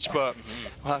Breach, but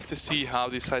we'll have to see how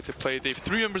they decide to play. They have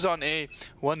 3 members on A,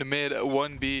 1 mid,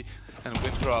 1 B, and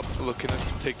Winthrop looking to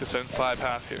take the 7-5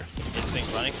 half here.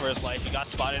 Instinct running for his life. He got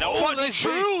spotted. Oh, what nice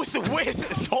Truth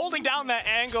with holding down that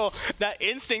angle that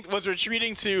Instinct was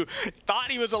retreating to.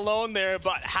 Thought he was alone there,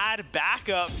 but had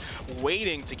backup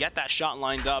waiting to get that shot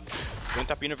lined up.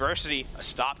 Winthrop University, a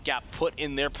stopgap put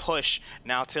in their push.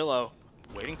 Now Tillo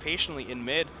waiting patiently in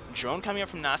mid. Drone coming up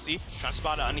from Nasi, trying to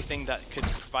spot out anything that could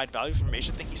provide value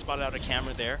information. I think he spotted out a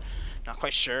camera there. Not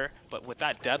quite sure, but with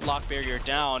that deadlock barrier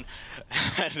down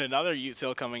and another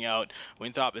util coming out,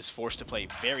 Winthrop is forced to play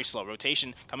very slow.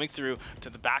 Rotation coming through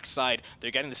to the backside. They're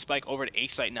getting the spike over to A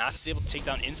site. Nasty's able to take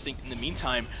down Instinct in the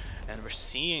meantime, and we're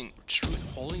seeing Truth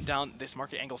holding down this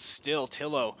market angle still.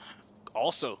 Tillo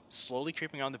also slowly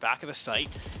creeping on the back of the site.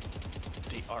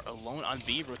 they are alone on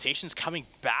B. Rotations coming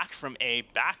back from A,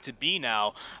 back to B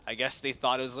now. I guess they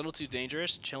thought it was a little too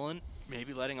dangerous. Chillin',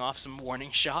 maybe letting off some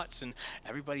warning shots, and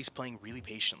everybody's playing really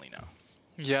patiently now.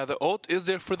 Yeah, the ult is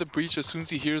there for the breach as soon as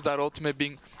he hears that ultimate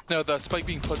being, the spike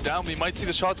being put down. We might see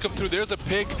the shots come through. There's a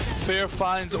pick. Fair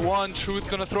finds one. Truth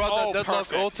gonna throw out that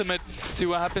deadlock ultimate. See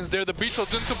what happens there. The breach was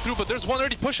gonna come through, but there's one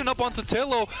already pushing up onto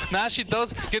Tillo. Nashi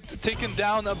does get taken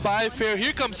down by Fair.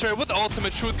 Here comes Fair with the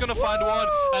ultimate. Truth gonna find one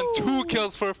and 2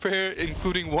 kills for Fair,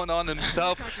 including one on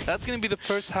himself. That's gonna be the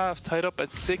first half, tied up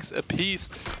at 6 apiece.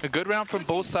 A good round from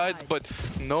both sides, but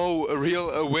no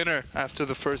real winner after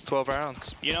the first 12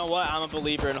 rounds. You know what? I'm a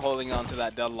believer in holding on to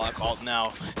that deadlock ult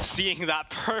now. Seeing that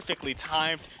perfectly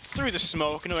timed through the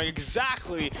smoke, knowing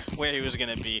exactly where he was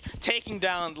going to be. Taking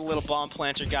down the little bomb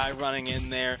planter guy running in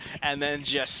there, and then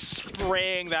just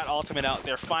spraying that ultimate out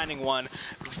there, finding one.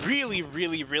 Really,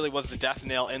 really, really was the death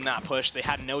nail in that push. They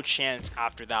had no chance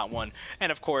after that one.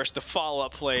 And of course, the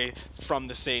follow-up play from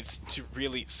the Saints to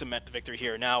really cement the victory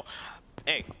here. Now,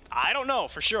 hey, I don't know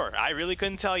for sure. I really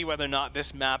couldn't tell you whether or not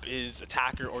this map is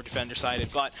attacker or defender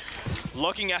sided, but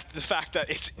looking at the fact that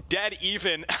it's dead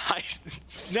even, I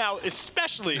now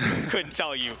especially couldn't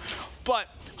tell you. But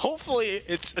hopefully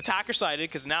it's attacker sided,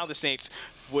 because now the Saints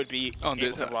would be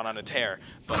able to run on a tear.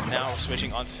 But now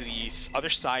switching onto the other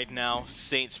side now,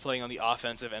 Saints playing on the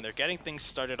offensive, and they're getting things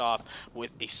started off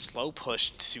with a slow push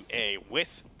to A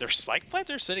with their spike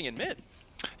planter sitting in mid.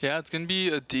 Yeah, it's going to be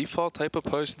a default type of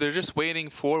push. They're just waiting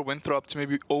for Winthrop to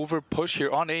maybe over push here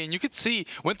on A. And you could see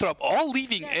Winthrop all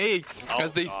leaving A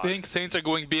as they think Saints are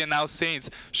going B. And now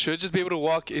Saints should just be able to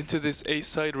walk into this A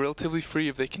side relatively free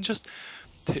if they can just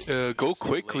go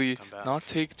quickly, not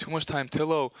take too much time.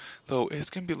 Tillo, though,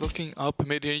 is going to be looking up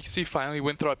mid here. You can see finally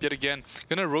Winthrop yet again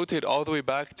going to rotate all the way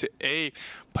back to A.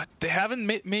 But they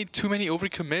haven't made too many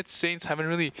overcommits. Saints haven't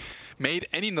really made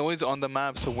any noise on the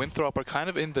map, so Winthrop are kind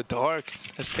of in the dark.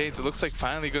 As Saints, it looks like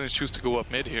finally going to choose to go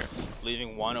up mid here.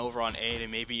 Leaving one over on A to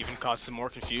maybe even cause some more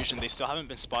confusion. They still haven't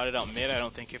been spotted out mid, I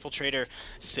don't think. Infiltrator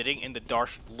sitting in the dark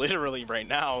literally right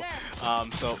now.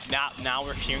 So now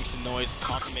we're hearing some noise,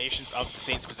 confirmations of the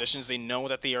Saints' positions. They know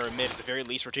that they are mid. At the very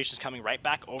least, rotations coming right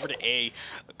back over to A.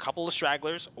 A couple of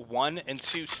stragglers, 1 and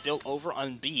 2 still over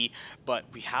on B, but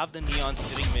we have the Neon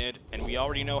sitting mid, and we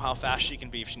already know how fast she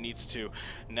can be if she needs to.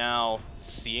 Now,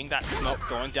 seeing that smoke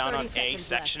going down on A,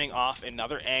 sectioning off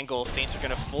another angle, Saints are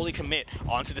going to fully commit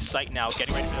onto the site now,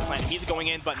 getting ready for the plan. Immediately going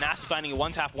in, but NACE finding a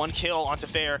 1-tap, 1 kill onto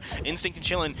Fair. Instinct and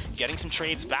Chillin getting some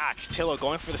trades back. Tillo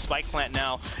going for the spike plant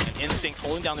now, and Instinct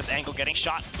holding down this angle, getting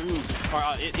shot through, or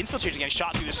Infiltrator's getting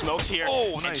shot through the smokes here.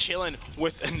 Oh, nice. And Chillin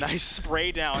with a nice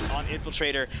spray down on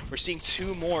Infiltrator. We're seeing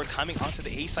 2 more coming onto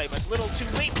the A site, but it's a little too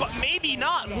late, but maybe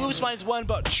not. Moves finds 1,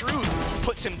 but Truth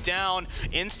puts him down.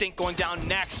 Instinct going down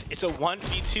next. It's a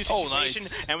 1v2 situation.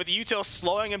 Nice. And with the util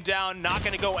slowing him down, not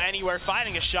going to go anywhere,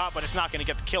 finding a shot, but it's not going to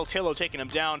get the kill. Tillo taking him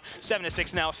down.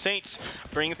 7-6 now. Saints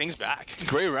bringing things back.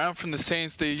 Great round from the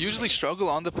Saints. They usually struggle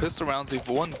on the pistol rounds. They've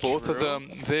won both of them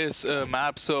this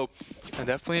map, so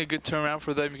definitely a good turnaround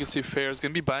for them. You can see Fair is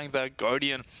going to be buying that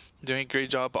Guardian. Doing a great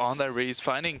job on that raise,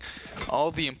 finding all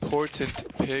the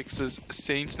important picks as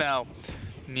Saints now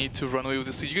need to run away with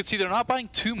this. You can see they're not buying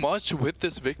too much with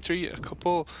this victory. A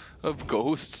couple of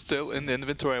ghosts still in the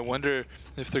inventory. I wonder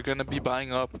if they're going to be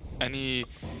buying up any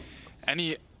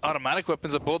automatic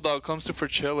weapons. A Bulldog comes to for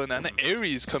Chillin, and the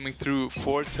Ares coming through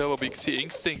for Tillo. But you can see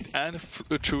Instinct and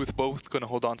Truth both going to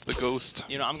hold on to the Ghost.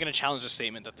 You know, I'm going to challenge the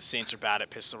statement that the Saints are bad at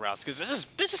pistol routes, because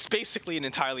this is basically an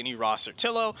entirely new roster.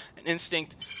 Tillo and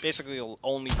Instinct, basically the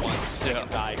only ones that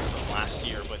died from last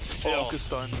year, but still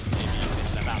focused on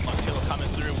that much. Tillo coming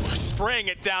through, spraying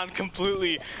it down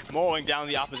completely, mowing down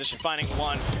the opposition, finding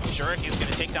one. Jurek is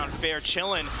going to take down Fair.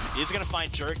 Chillin is going to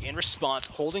find Jurek in response,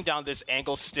 holding down this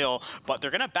angle still, but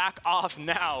they're going to back off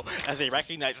now as they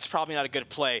recognize it's probably not a good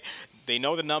play. They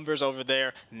know the numbers over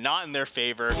there, not in their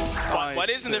favor. But what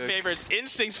is in their favor is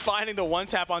Instinct finding the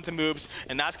 1-tap onto moves,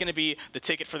 and that's going to be the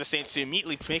ticket for the Saints to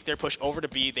immediately make their push over to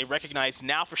B. They recognize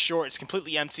now for sure it's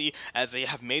completely empty as they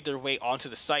have made their way onto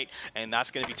the site, and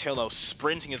that's going to be Tillo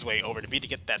sprinting his way over to B to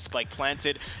get that spike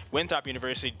planted. Winthrop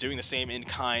University doing the same in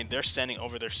kind. They're sending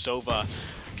over their Sova.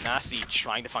 NACE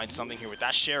trying to find something here with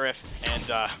that Sheriff,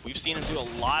 and we've seen him do a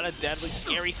lot of deadly,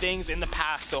 scary things in the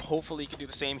past, so hopefully he can do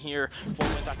the same here for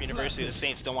Winthrop University. The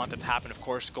Saints don't want that to happen, of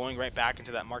course, going right back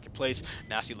into that marketplace.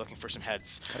 NACE looking for some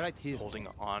heads, right here, holding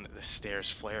on the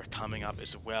stairs. Flare coming up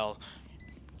as well.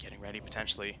 getting ready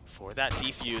potentially for that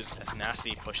defuse as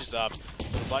Nasty pushes up.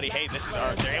 Little buddy, hey, this is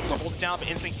our, they're able to hold it down, but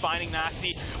Instinct finding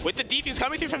Nasty with the defuse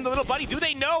coming through from the little buddy. Do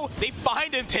they know? They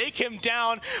find him, take him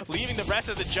down, leaving the rest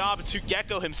of the job to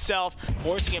Gecko himself,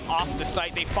 forcing him off the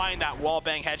site. They find that wall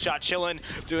bang headshot. Chillin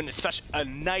doing such a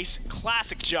nice,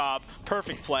 classic job.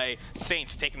 Perfect play.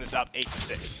 Saints taking this up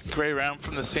 8-6. Great round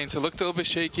from the Saints. It looked a little bit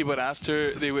shaky, but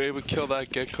after they were able to kill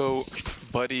that Gecko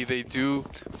buddy, they do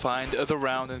find the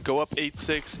round and go up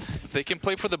 8-6. They can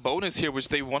play for the bonus here, which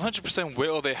they 100%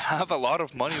 will. They have a lot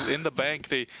of money in the bank.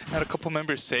 They had a couple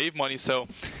members save money, so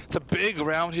it's a big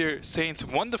round here. Saints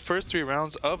won the first 3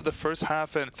 rounds of the first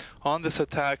half, and on this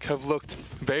attack have looked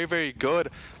very, very good.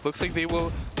 Looks like they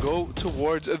will go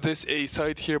towards this A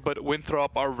site here, but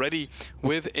Winthrop are ready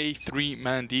with a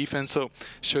 3-man defense, so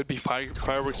should be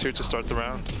fireworks here to start the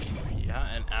round.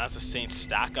 Yeah, and as the Saints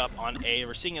stack up on A,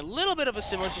 we're seeing a little bit of a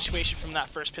similar situation from that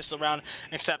first pistol round,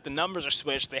 except the numbers are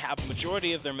switched. They have a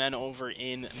majority of their men over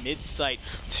in mid-site,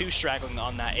 2 straggling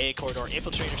on that A corridor.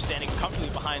 Infiltrator standing comfortably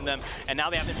behind them, and now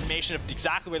they have information of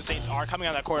exactly where the Saints are coming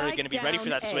out of that corridor. They're going to be ready for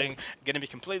that swing, going to be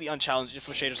completely unchallenged.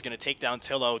 Infiltrator's going to take down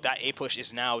Tillo. That A push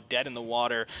is now dead in the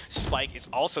water. Spike is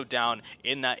also down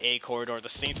in that A corridor. The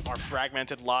Saints are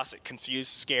fragmented, lost,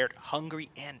 confused, scared, hungry,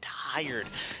 and tired.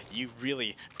 You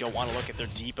really don't want to look at their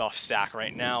debuff stack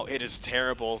right now. It is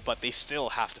terrible, but they still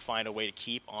have to find a way to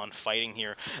keep on fighting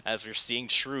here as we're seeing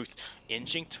Truth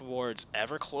inching towards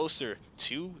ever closer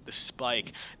to the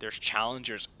spike. There's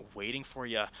challengers waiting for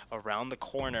you around the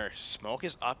corner. Smoke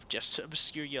is up just to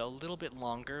obscure you a little bit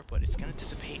longer, but it's going to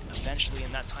dissipate eventually,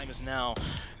 and that time is now.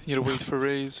 You gotta wait for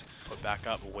Raze. Put back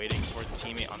up, waiting for the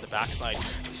teammate on the backside.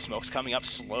 The smoke's coming up,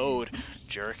 slowed.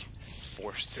 Jerk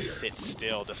forced to sit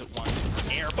still, doesn't want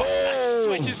to air, but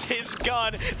switches his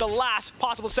gun. The last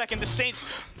possible second, the Saints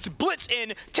blitz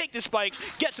in, take the spike,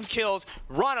 get some kills,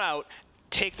 run out,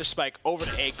 take the spike over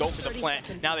to A, go for the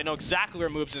plant. Now they know exactly where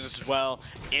Moobs is as well.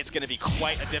 It's going to be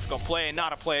quite a difficult play, and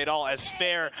not a play at all, as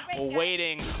Fair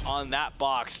waiting on that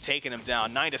box, taking him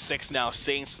down. 9-6 now.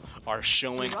 Saints are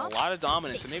showing a lot of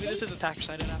dominance, and maybe this is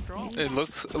attacker-sided after all. It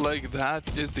looks like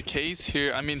that is the case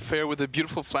here. I mean, Fair with a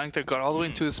beautiful flank that got all the way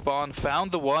into the spawn,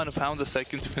 found the one, found the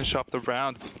second to finish off the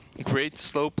round. Great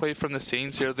slow play from the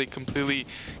Saints here as they completely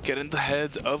get in the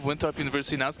head of Winthrop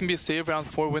University. Now it's going to be a save round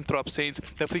for Winthrop Saints.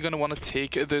 Definitely going to want to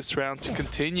take this round to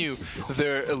continue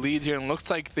their lead here. And looks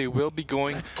like they will be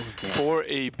going for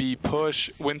a B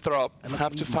push. Winthrop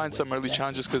have to find some early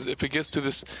challenges, because if it gets to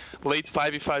this late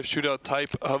 5v5 shootout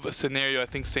type of scenario, I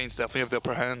think Saints definitely have the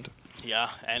upper hand.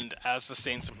 Yeah, and as the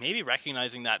Saints maybe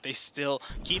recognizing that, they still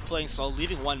keep playing slow,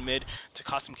 leaving one mid to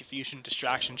cause some confusion,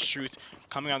 distraction. Truth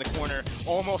coming on the corner,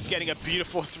 almost getting a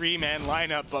beautiful 3-man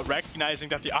lineup, but recognizing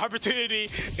that the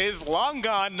opportunity is long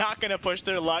gone, not going to push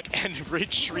their luck, and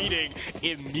retreating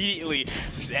immediately.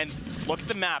 And look at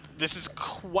the map. This is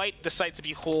quite the sight to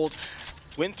behold.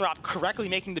 Winthrop correctly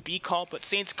making the B call, but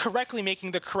Saints correctly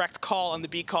making the correct call on the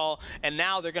B call, and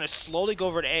now they're going to slowly go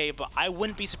over to A, but I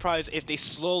wouldn't be surprised if they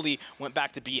slowly went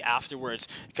back to B afterwards,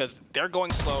 because they're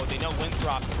going slow. They know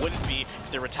Winthrop wouldn't be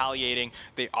if they're retaliating.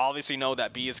 They obviously know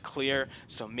that B is clear,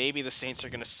 so maybe the Saints are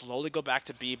going to slowly go back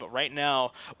to B, but right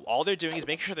now, all they're doing is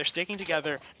making sure they're sticking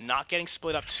together, not getting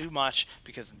split up too much,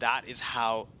 because that is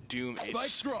how doom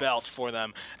is spelt for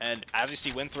them. And as you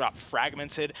see, Winthrop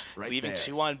fragmented, leaving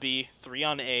 2 on B, 3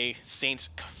 on A. Saints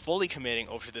fully committing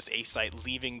over to this A site,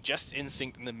 leaving just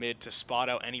Instinct in the mid to spot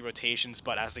out any rotations.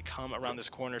 But as they come around this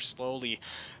corner slowly,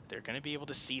 they're going to be able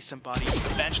to see somebody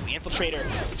eventually. Infiltrator,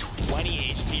 20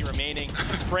 HP remaining,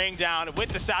 spraying down with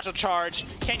the satchel charge.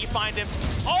 Can you find him?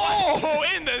 Oh,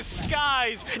 in the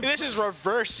skies! This is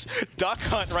reverse duck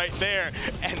hunt right there.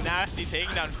 And Nasty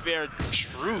taking down Fair.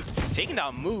 Truth taking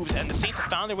down Moves, and the Saints have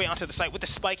found their way onto the site with the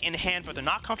spike in hand, but they're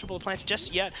not comfortable to plant it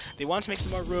just yet. They want to make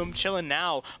some more room. Chillin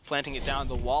now, planting it down.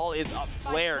 The wall is up.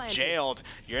 Clair jailed.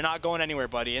 You're not going anywhere,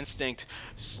 buddy. Instinct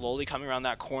slowly coming around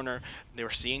that corner. They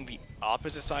were seeing the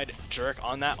opposite side. Jerk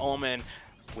on that Omen,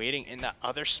 waiting in that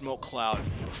other smoke cloud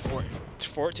for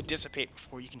it to dissipate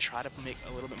before you can try to make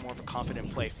a little bit more of a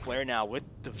confident play. Flare now with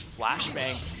the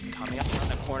flashbang coming up around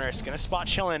the corner. It's going to spot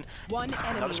Chillin.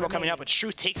 Another smoke coming up, but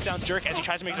Truth takes down Jerk as he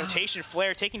tries to make a rotation.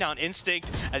 Flare taking down Instinct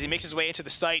as he makes his way into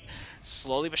the site.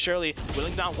 Slowly but surely,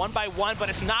 whittling down one by one, but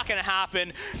it's not going to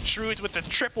happen. Truth with the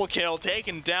triple kill,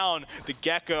 taking down the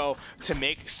Gecko to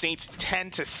make Saints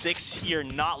 10-6 here,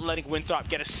 not letting Winthrop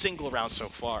get a single round so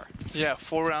far. Yeah,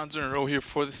 4 rounds in a row here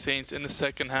for the Saints in the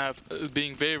second half,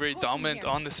 being very, very dominant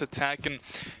on this attack and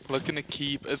looking to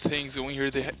keep things going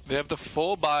here. They have the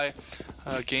full buy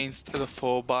against the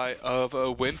full buy of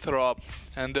Winthrop,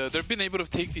 and they've been able to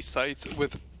take these sites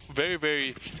with very,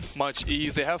 very much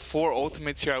ease. They have 4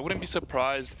 ultimates here. I wouldn't be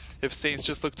surprised if Saints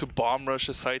just look to bomb rush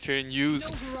a site here and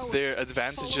use their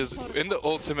advantages in the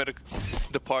ultimate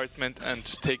department and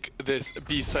just take this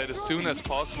B site as soon as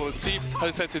possible. Let's see how they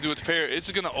decide to do it. Fair is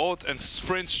just gonna ult and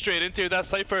sprint straight into here. That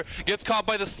Cypher gets caught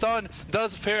by the stun.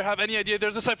 Does Fair have any idea?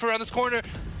 There's a Cypher around this corner.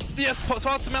 Yes,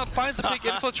 spots him out, finds the big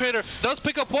infiltrator, does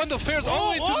pick up one, though Fair's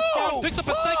all the way to the spawn, picks up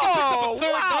a second, picks up a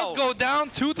third, does go down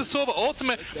to the Sova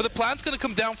ultimate, but the plan's gonna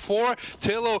come down for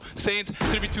Tillo. Saints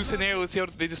 3v2 scenario. Let's see how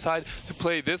they decide to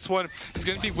play this one. It's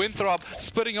gonna be Winthrop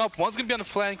splitting up. One's gonna be on the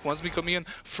flank, one's gonna be coming in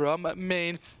from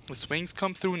main. The swings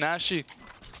come through. Nashi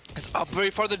is up very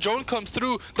far. The drone comes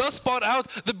through, does spot out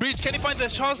the breach. Can he find the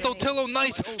shots though? Tillo,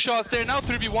 nice shots there. Now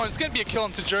 3v1. It's gonna be a kill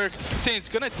onto Jerk. Saints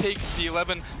gonna take the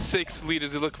 11-6 lead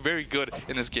as they look very good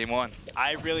in this game 1.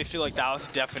 I really feel like that was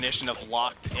the definition of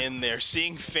locked in there.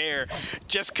 Seeing Fair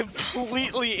just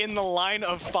completely in the line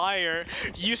of fire.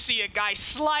 You see a guy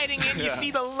sliding in, you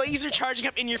see the laser charging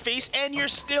up in your face, and you're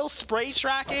still spray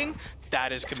tracking.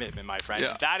 That is commitment, my friend.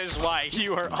 Yeah. That is why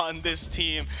you are on this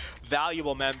team.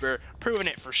 Valuable member, proving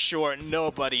it for sure.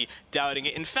 Nobody doubting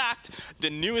it. In fact, the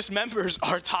newest members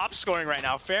are top scoring right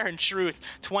now. Fair and Truth,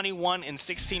 21 and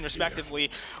 16 respectively,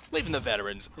 leaving the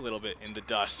veterans a little bit in the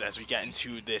dust as we get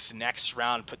into this next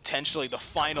round, potentially the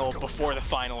final before the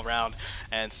final round.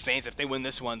 And Saints, if they win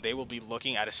this one, they will be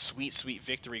looking at a sweet, sweet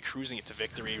victory, cruising it to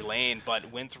victory lane.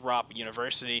 But Winthrop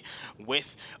University,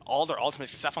 with all their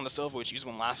ultimates except on the Silva, which used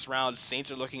one last round,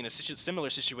 Saints are looking in a similar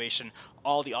situation.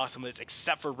 All the ultimates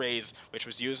except for Raze, which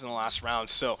was used in the last round.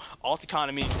 So alt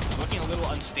economy looking a little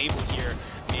unstable here.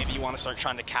 Maybe you want to start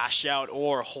trying to cash out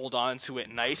or hold on to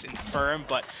it nice and firm,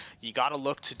 but you got to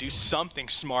look to do something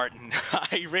smart. And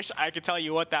I wish I could tell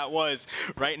you what that was.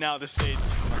 Right now, the Saints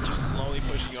are just slowly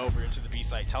pushing over into the B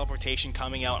site. Teleportation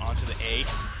coming out onto the A,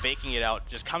 faking it out,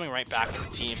 just coming right back to the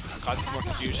team, causing some more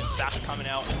confusion. Sasha coming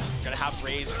out, gonna have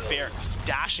Raze Fair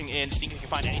dashing in, seeing if he can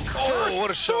find anything. Oh, what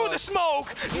a shot! Through the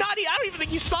smoke! I don't even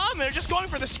think you saw him. They're just going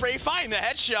for the spray, find the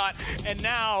headshot, and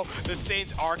now the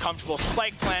Saints are comfortable.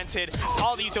 Spike planted,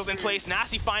 all the utils in place.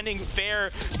 Nasty finding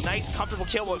Fair, nice comfortable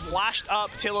kill, but flashed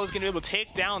up. Tillo's gonna be able to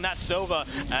take down that Sova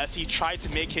as he tried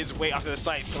to make his way onto the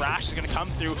site. Thrash is gonna come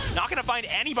through, not gonna find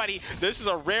anybody. This is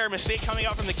a rare mistake coming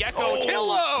out from the get-go.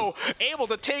 Tillo able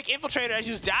to take Infiltrator as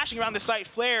he was dashing around the site.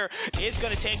 Flare is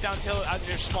gonna take down Tillo as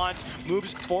he responds.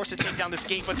 Moves forced to take down this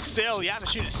gate, but still, you have to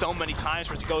shoot it so many times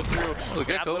for it to go through.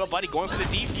 That little buddy going for the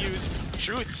defuse.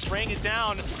 Truth spraying it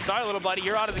down. Sorry, little buddy,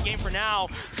 you're out of the game for now.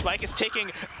 Spike is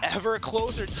ticking ever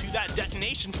closer to that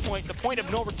detonation point, the point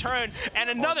of no return, and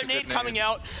another nade coming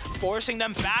out, forcing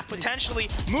them back potentially.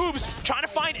 Moves, trying to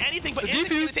find anything, but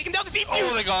Instinct's gonna take him down. The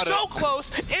defuse, oh, they got so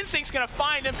close. Instinct's gonna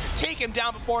find him, take him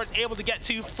down before it's able to get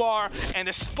too far, and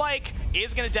the Spike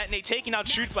is gonna detonate, taking out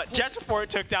Truth, but just before it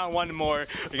took down one more,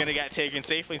 they're gonna get taken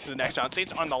safely into the next round.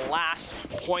 Saints on the last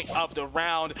point of the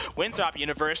round. Winthrop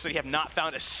University have not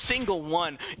found a single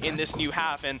one in this new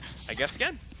half, and I guess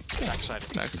again,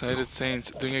 Backsided Saints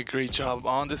doing a great job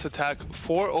on this attack.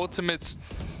 4 ultimates,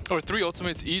 or 3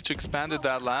 ultimates each expanded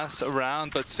that last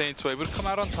round, but Saints were able to come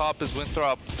out on top as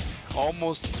Winthrop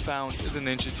almost found the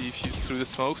Ninja defuse through the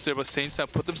smokes there, but Saints now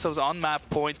put themselves on map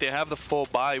point. They have the full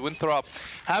buy. Winthrop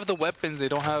have the weapons, they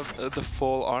don't have the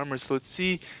full armor, so let's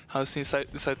see how Saints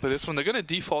decide to play this one. They're gonna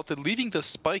default it, leaving the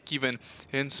Spike even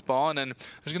in spawn, and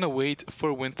they're just gonna wait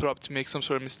for Winthrop to make some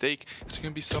sort of mistake. It's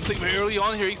gonna be something very early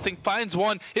on here. Instinct finds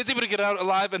one, is able to get out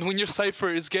alive, and when your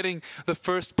Cypher is getting the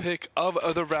first pick of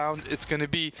the round, it's gonna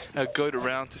be a good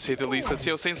round to say the least. Let's see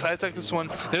how Saints side attack this one.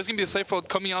 There's gonna be a Cypher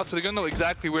coming out, so they're gonna know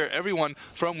exactly where everyone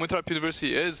from Winthrop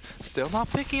University is. Still not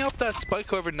picking up that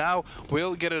Spike, however, now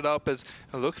will get it up, as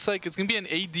it looks like it's gonna be an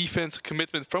A defense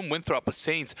commitment from Winthrop, but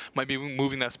Saints might be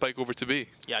moving that Spike over to B.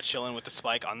 Yeah, chilling with the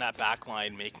Spike on that back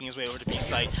line, making his way over to B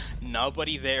site.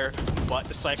 Nobody there but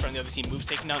the Cypher on the other team. Moves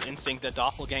taking down Instinct, the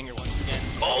doppelganger once again.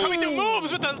 Coming through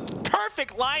moves with a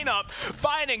perfect lineup,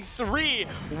 finding 3,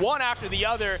 one after the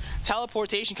other.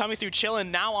 Teleportation coming through,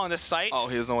 chilling now on the site. Oh,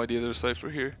 he has no idea there's a Cypher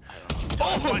here.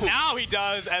 But now he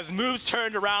does, as moves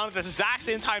turned around at the exact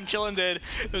same time Chillin did.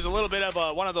 There's a little bit of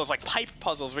one of those like pipe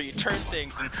puzzles where you turn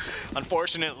things, and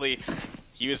unfortunately,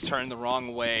 he was turned the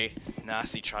wrong way.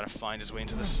 Nasty trying to find his way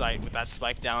into the site with that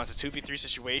Spike down. It's a 2v3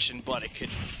 situation, but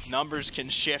numbers can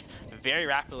shift very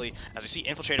rapidly as we see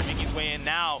Infiltrator making his way in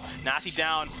now. Nasty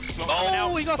down.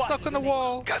 Oh, he got stuck on the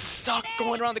wall. Got stuck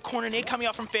going around the corner. Nade coming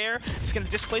out from Fair. It's going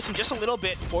to displace him just a little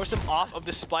bit, force him off of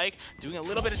the Spike, doing a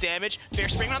little bit of damage. Fair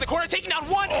spraying around the corner, taking down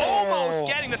one, almost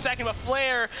getting the second, but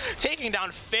Flare taking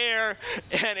down Fair,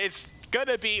 and it's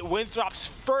gonna be Winthrop's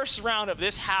first round of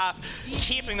this half,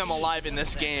 keeping them alive in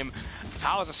this game. if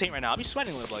I was a Saint right now, I'd be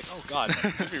sweating a little, like, oh god,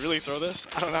 did we really throw this?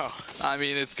 I don't know. I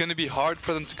mean, it's going to be hard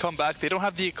for them to come back. They don't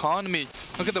have the economy.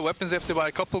 Look at the weapons. They have to buy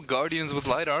a couple Guardians with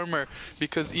light armor,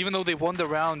 because even though they won the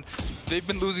round, they've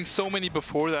been losing so many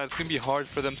before that. It's going to be hard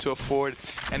for them to afford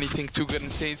anything too good.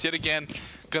 And Saints, yet again,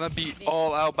 going to be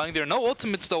all out buying there. No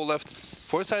ultimates though left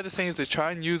for side of the Saints. They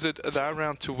try and use it that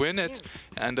round to win it,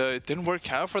 and it didn't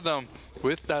work out for them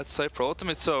with that Cypher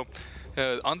ultimate. So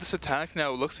on this attack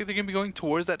now, it looks like they're going to be going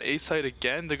towards that A side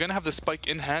again. They're going to have the spike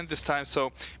in hand this time,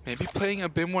 so maybe playing a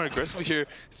bit more aggressively here.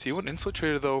 See what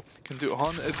Infiltrator, though, can do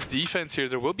on the defense here.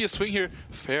 There will be a swing here.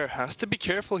 Fair has to be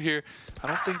careful here. I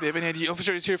don't think they have any idea.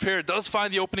 Infiltrators here. Fair does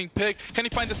find the opening pick. Can he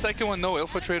find the second one? No,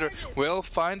 Infiltrator will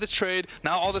find the trade.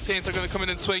 Now all the Saints are going to come in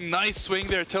and swing. Nice swing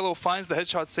there. Tillo finds the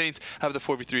headshot. Saints have the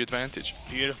 4v3 advantage.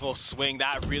 Beautiful swing.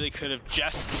 That really could have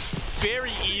just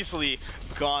very easily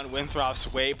gone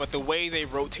Winthrop's way, but the way they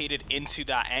rotated into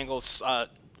that angle,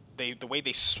 the way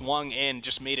they swung in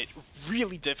just made it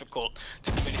really difficult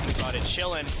to do anything about it.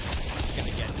 Chillin is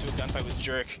going to get into a gunfight with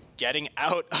Jerk, getting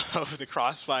out of the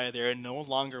crossfire there and no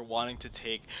longer wanting to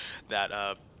take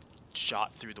that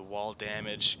shot through the wall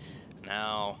damage.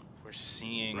 Now we're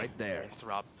seeing right there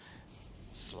Winthrop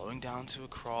slowing down to a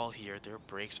crawl here. Their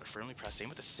brakes are firmly pressed. Same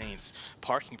with the Saints.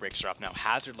 Parking brakes are up now.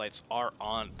 Hazard lights are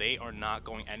on. They are not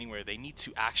going anywhere. They need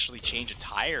to actually change a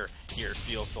tire here. It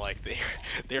feels like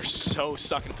they're so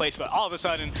stuck in place. But all of a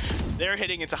sudden, they're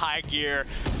hitting into high gear,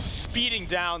 speeding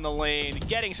down the lane,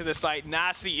 getting to the site.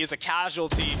 NACE is a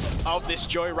casualty of this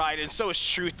joyride, and so is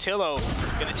Truth. Tillo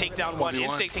going to take down one.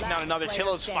 Instinct taking down another.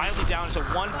 Tillo's finally down. It's a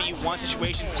 1v1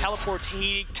 situation.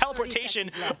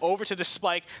 Teleportation over to the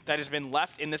spike that has been left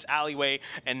in this alleyway,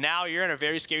 and now you're in a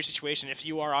very scary situation if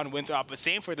you are on Winthrop. But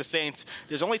same for the Saints.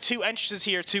 There's only 2 entrances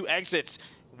here, 2 exits.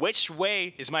 Which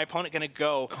way is my opponent going to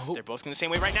go? They're both going the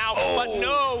same way right now, but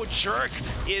no, Jerk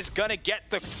is going to get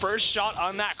the first shot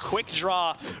on that quick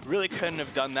draw. Really couldn't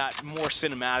have done that more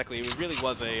cinematically. It really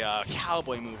was a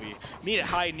cowboy movie. Meet at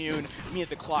high noon, meet at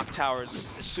the clock towers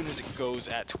as soon as it goes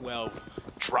at 12.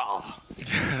 Draw.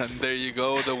 And there you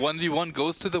go. The 1v1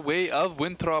 goes to the way of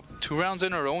Winthrop. 2 rounds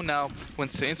in a row now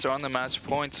when Saints are on the match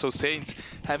point. So Saints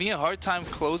having a hard time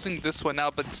closing this one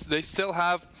out, but they still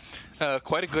have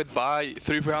quite a good buy.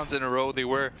 3 rounds in a row. They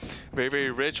were very, very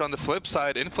rich. On the flip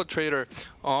side, Infiltrator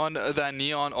on that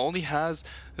Neon only has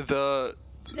the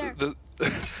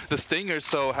Stinger,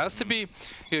 so has to be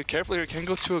careful here. Can't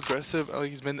go too aggressive like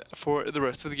he's been for the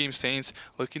rest of the game. Saints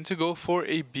looking to go for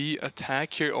a B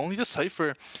attack here. Only the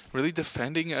Cypher really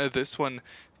defending this one.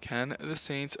 Can the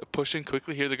Saints push in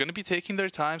quickly here? They're going to be taking their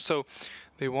time, so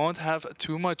they won't have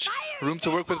too much room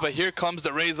to work with. But here comes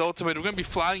the Raze ultimate. We're going to be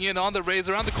flying in on the Raze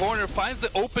around the corner. Finds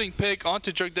the opening pick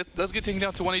onto Jerk. That does get taken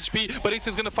down to 1 HP. But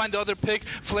Instin's going to find the other pick.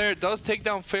 Flair does take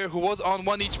down Fair, who was on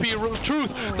 1 HP.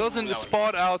 Truth doesn't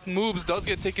spot out. Moves, does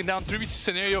get taken down. 3v2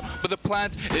 scenario, but the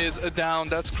plant is down.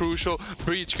 That's crucial.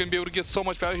 Breach going to be able to get so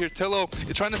much value here. Tillo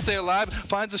is trying to stay alive.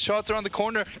 Finds the shots around the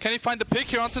corner. Can he find the pick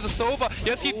here onto the Sova?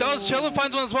 Yes, he does. Chillin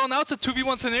finds one as well. Now it's a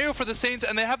 2v1 scenario for the Saints,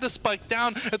 and they have the spike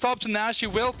down. It's up to Nash. He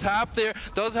will tap there.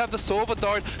 Does have the Sova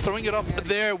dart. Throwing it up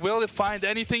there. Will it find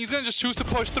anything? He's going to just choose to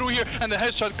push through here, and the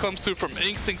headshot comes through from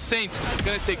Instinct. Saints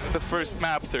going to take the first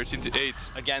map, 13-8.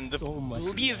 Again,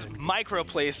 these micro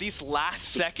plays, these last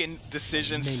second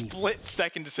decisions, split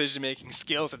second decision making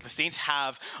skills that the Saints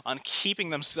have on keeping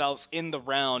themselves in the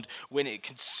round when it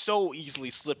can so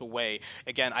easily slip away.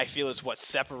 Again, I feel is what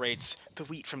separates the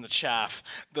wheat from the chaff.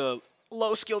 The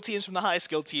low skill teams from the high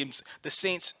skill teams, the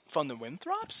Saints from the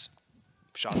Winthrops.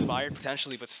 Shots fired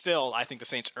potentially, but still, I think the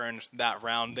Saints earned that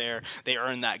round there. They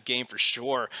earned that game for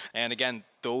sure. And again,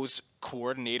 those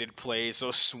coordinated plays,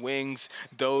 those swings,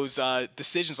 those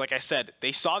decisions, like I said,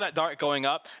 they saw that dart going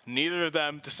up. Neither of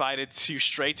them decided to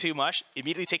stray too much,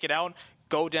 immediately take it out,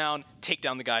 go down, take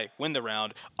down the guy, win the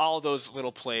round. All those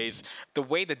little plays. The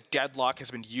way the Deadlock has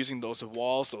been using those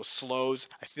walls, those slows,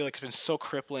 I feel like it's been so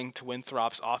crippling to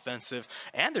Winthrop's offensive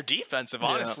and their defensive,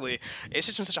 honestly. Yeah. It's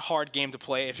just been such a hard game to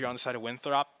play if you're on the side of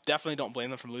Winthrop. Definitely don't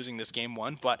blame them for losing this game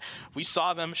 1, but we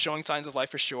saw them showing signs of life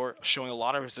for sure, showing a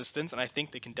lot of resistance, and I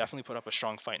think they can definitely put up a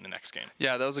strong fight in the next game.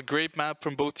 Yeah, that was a great map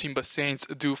from both teams, but Saints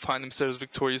do find themselves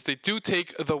victorious. They do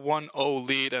take the 1-0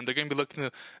 lead, and they're going to be looking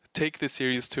to take this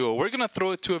series 2-0. We're going to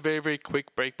throw it to a very, very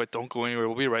quick break, but don't go anywhere.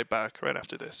 We'll be right back right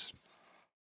after this.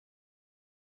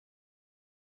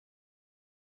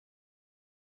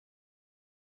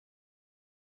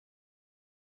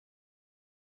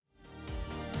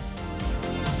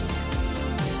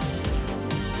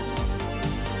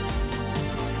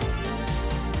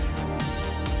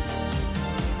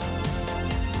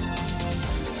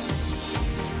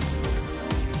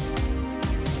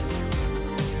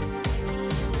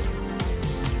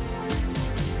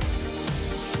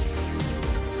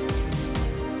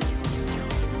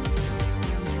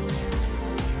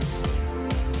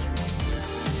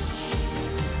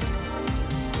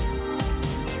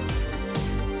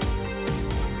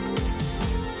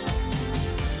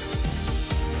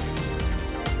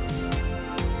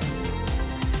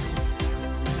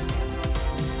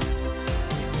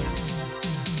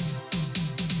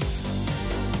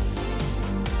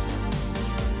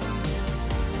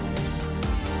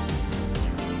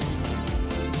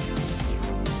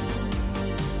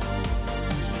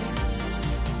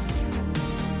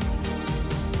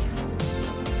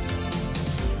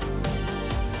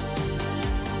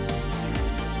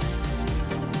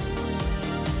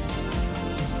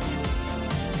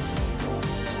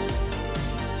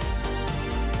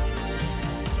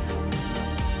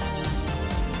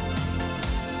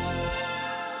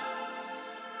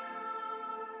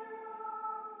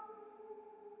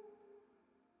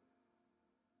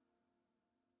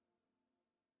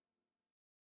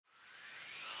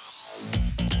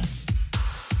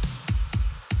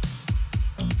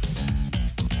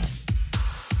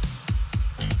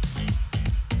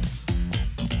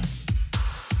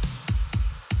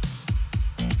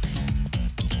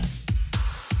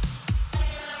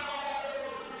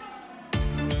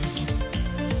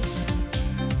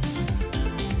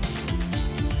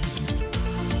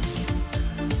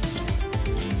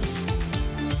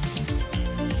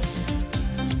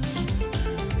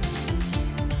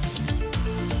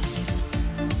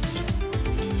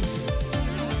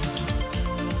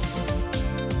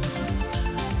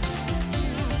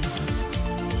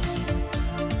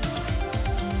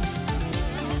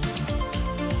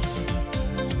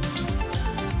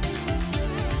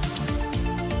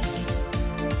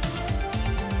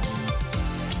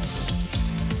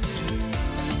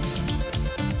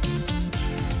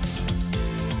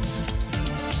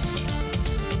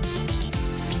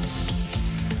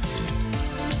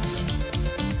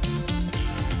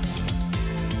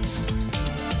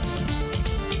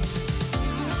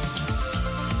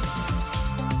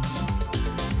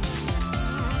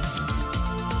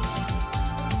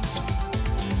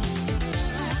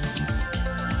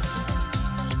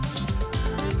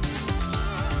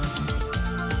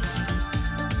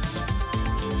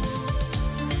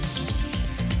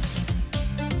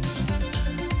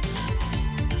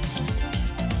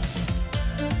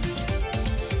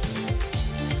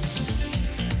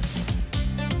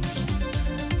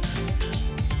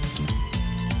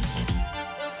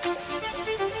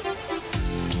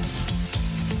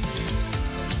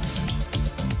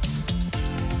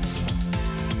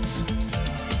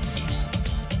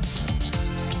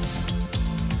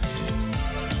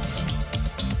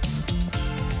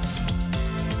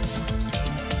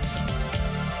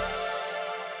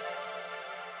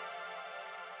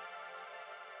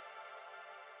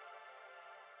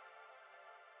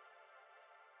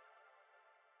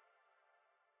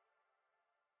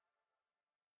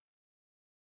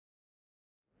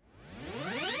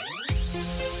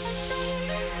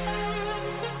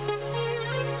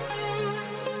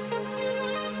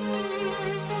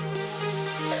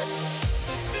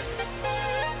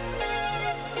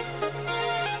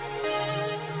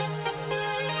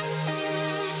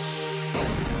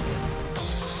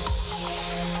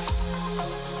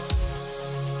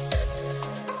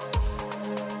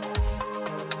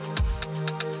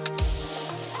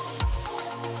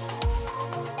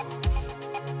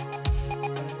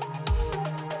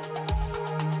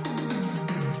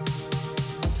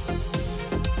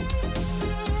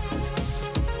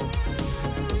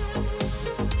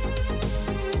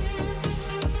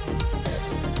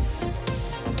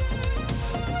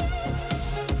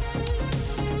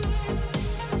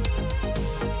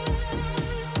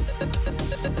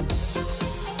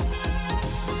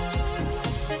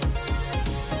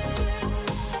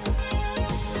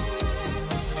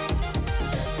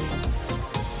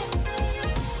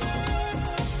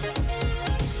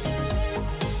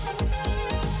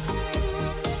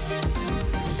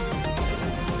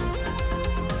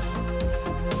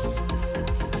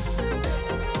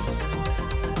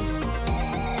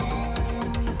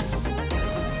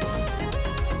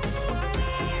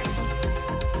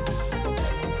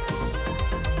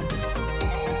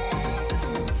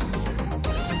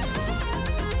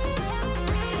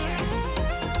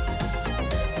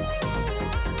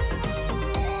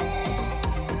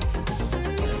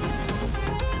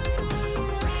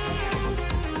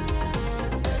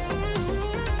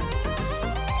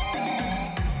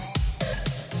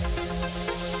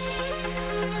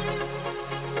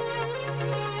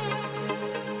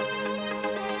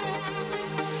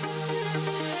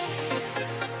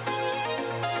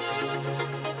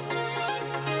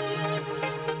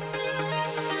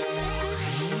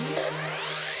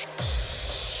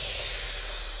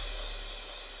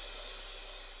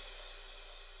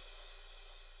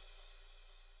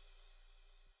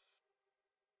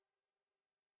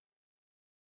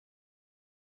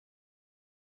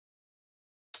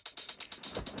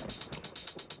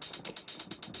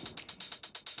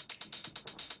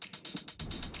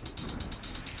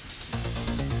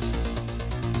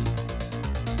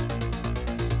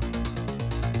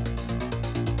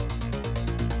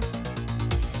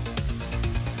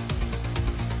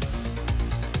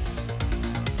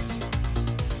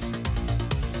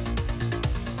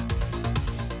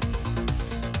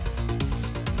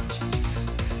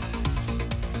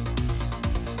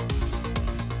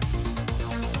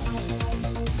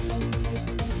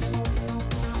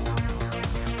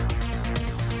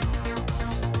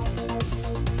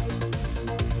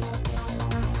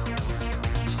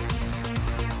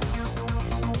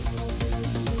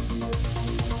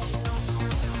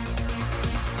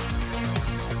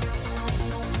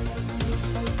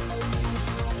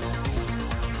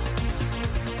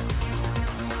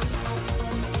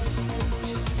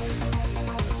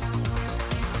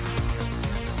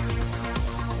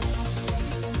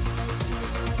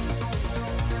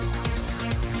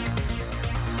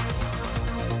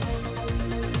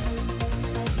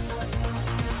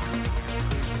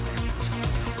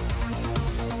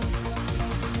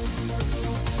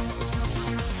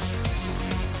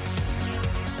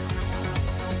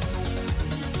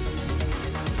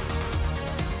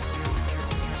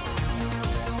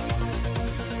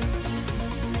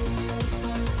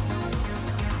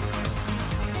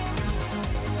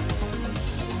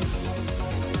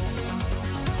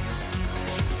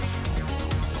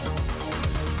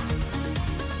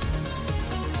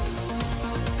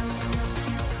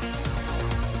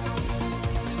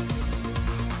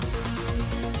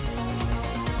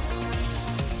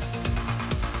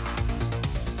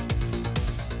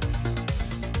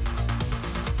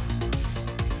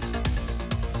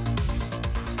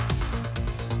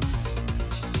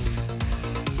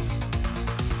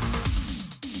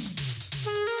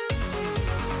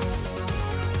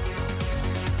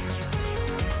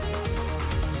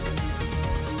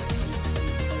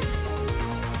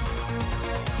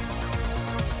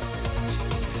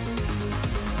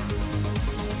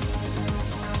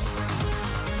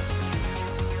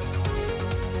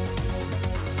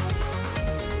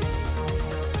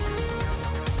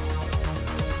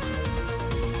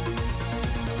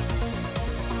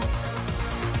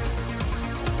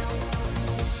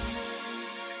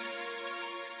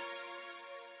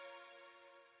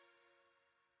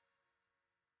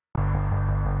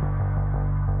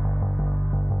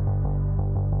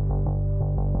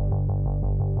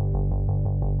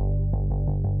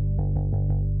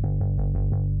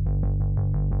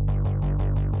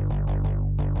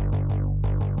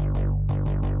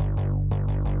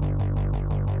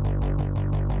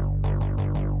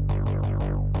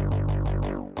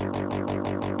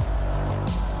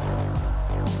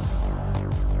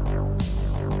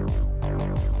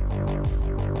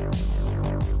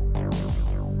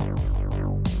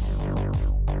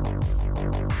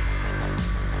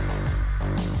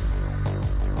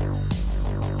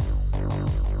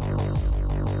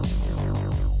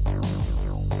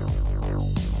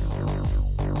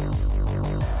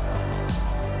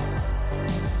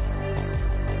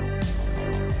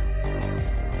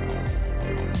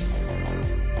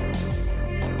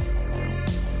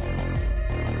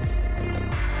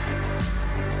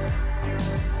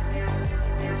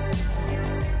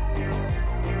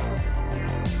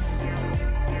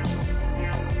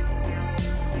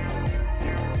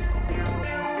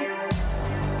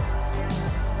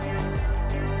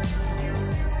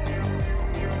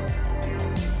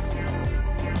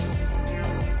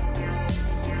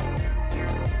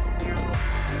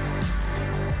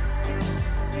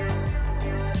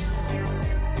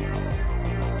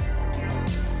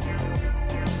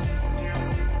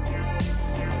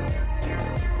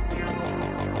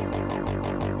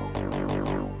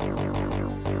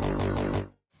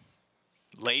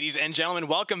 Ladies and gentlemen,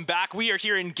 welcome back. We are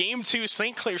here in Game 2,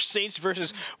 St. Clair Saints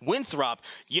versus Winthrop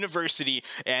University.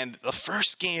 And the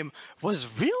first game was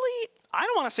really, I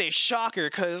don't want to say a shocker,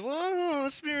 because,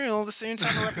 let's be real, the Saints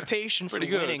have a reputation for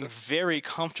winning very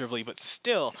comfortably, but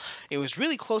still, it was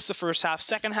really close the first half.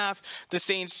 Second half, the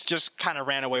Saints just kind of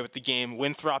ran away with the game.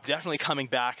 Winthrop definitely coming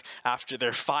back after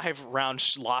their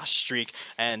 5-round loss streak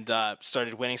and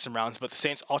started winning some rounds, but the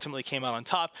Saints ultimately came out on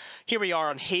top. Here we are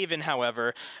on Haven,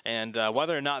 however, and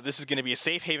whether or not this is going to be a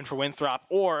safe haven for Winthrop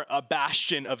or a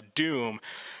bastion of doom,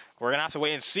 we're going to have to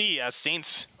wait and see, as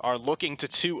Saints are looking to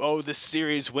 2-0 this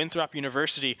series. Winthrop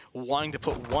University wanting to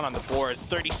put one on the board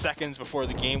 30 seconds before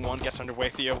the game one gets underway.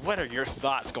 Theo, what are your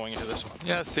thoughts going into this one?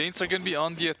 Yeah, Saints are going to be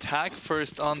on the attack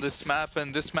first on this map,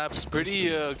 and this map's pretty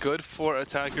good for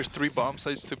attackers. 3 bomb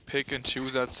sites to pick and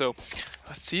choose at, so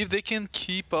let's see if they can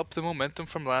keep up the momentum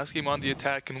from last game on the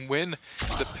attack and win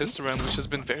the pistol round, which has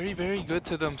been very, very good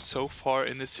to them so far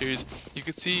in this series. You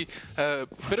could see a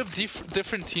bit of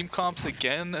different team comps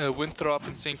again. Winthrop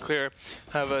and St. Clair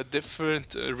have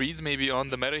different reads maybe on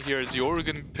the meta here, as Yoru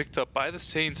going to be picked up by the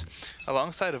Saints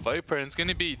alongside a Viper, and it's going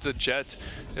to be the Jet,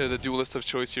 the duelist of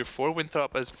choice here for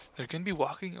Winthrop, as they're going to be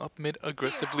walking up mid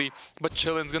aggressively, but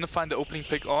Chillin's going to find the opening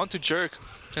pick onto Jerk.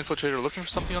 Infiltrator looking for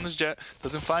something on this Jet,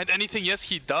 doesn't find anything. Yes,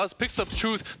 he does, picks up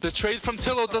Truth. The trade from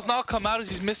Tillo does not come out, as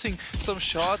he's missing some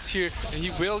shots here, and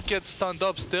he will get stunned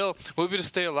up still. Will be able to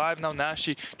stay alive now.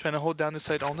 Nashi trying to hold down the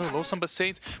side on their low sun, but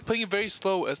Saints playing it very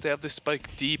slow as they have this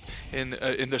spike deep in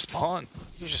their spawn.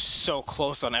 He was just so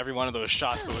close on every one of those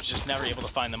shots, but was just never able to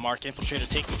find the mark. Infiltrator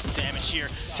taking some damage here.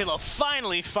 Tillo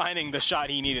finally finding the shot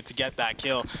he needed to get that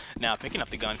kill. Now picking up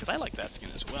the gun, because I like that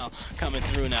skin as well. Coming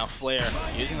through now, Flair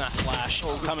using that flash.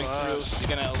 Coming through, he's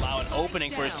going to allow an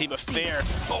opening for his team, but Fair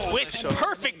with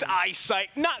perfect eyesight,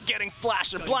 not getting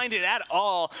flashed or blinded at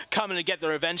all. Coming to get the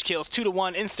revenge kills.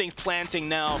 2-1, Instinct planting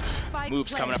now.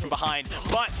 Moves coming up from behind,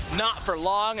 but not for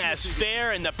long, as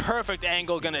Fair in the perfect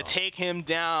angle going to take him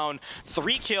down.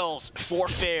 3 kills for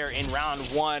Fair in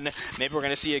round 1. Maybe we're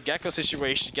going to see a Gecko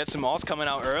situation, get some ults coming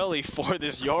out early for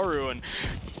this Yoru, and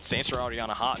Saints are already on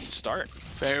a hot start.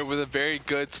 Fair with a very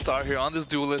good start here on this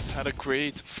duelist, had a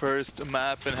great first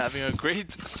map and having a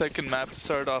great second map to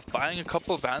start off. Buying a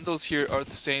couple of Vandals here are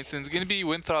the Saints, and it's going to be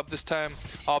Winthrop this time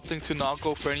opting to not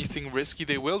go for anything risky.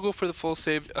 They will go for the full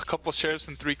save, a couple Sheriffs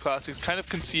and 3 Classics, kind of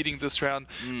conceding this round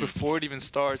before it even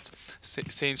starts.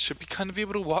 Saints should be kind of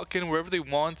able to walk in wherever they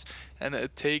want and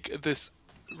take this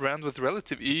round with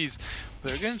relative ease.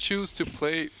 They're going to choose to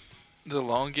play the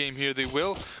long game here. They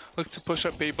will look to push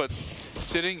up A, but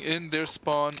sitting in their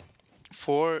spawn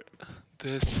for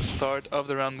this start of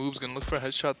the round. Move's gonna look for a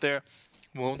headshot there,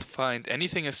 won't find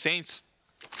anything, as Saints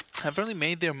haven't really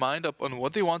made their mind up on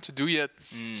what they want to do yet.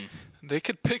 They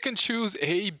could pick and choose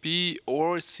A, B,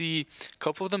 or C. A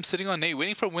couple of them sitting on A,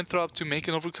 waiting for Winthrop to make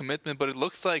an overcommitment, but it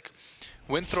looks like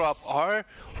Winthrop are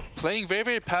playing very,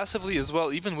 very passively as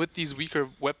well, even with these weaker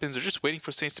weapons. They're just waiting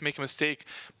for Saints to make a mistake,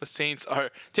 but Saints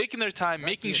are taking their time,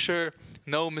 making sure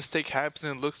no mistake happens,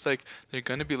 and it looks like they're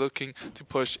going to be looking to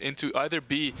push into either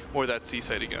B or that C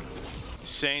side again.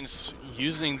 Saints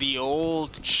using the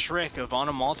old trick of on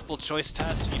a multiple choice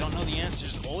test, if you don't know the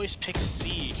answers, always pick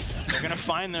C. They're going to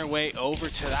find their way over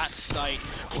to that site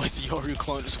with the Yoru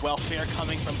clone as well. Fair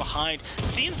coming from behind.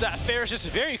 Seems that Fair is just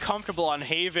very comfortable on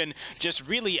Haven, just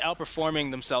really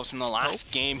outperforming themselves from the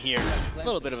last game here. A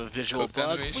little bit of a visual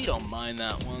bug. We don't mind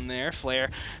that one there.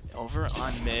 Flair over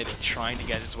on mid, trying to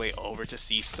get his way over to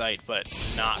C site, but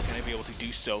not going to be able to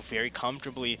do so very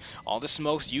comfortably. All the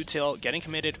smokes, util getting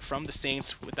committed from the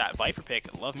Saints with that Viper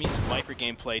pick. Love me some Viper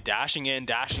gameplay. Dashing in,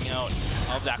 dashing out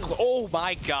of that. Oh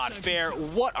my god, Fair,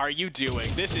 what are you doing?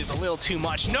 This is a little too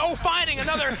much. No, finding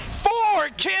another 4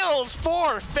 kills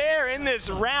for Fair in this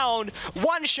round.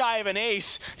 1 shy of an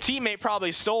ace. Teammate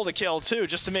probably stole the kill too,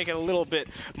 just to make it a little bit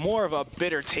more of a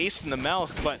bitter taste in the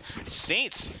mouth. But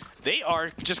Saints, they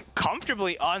are just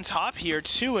comfortably on top here,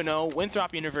 2-0.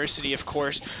 Winthrop University, of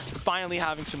course, finally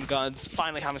having some guns,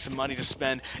 finally having some money to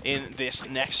spend in this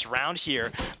next round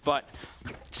here. But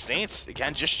Saints,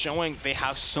 again, just showing they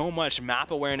have so much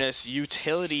map awareness,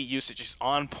 utility usage is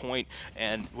on point,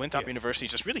 and Winthrop University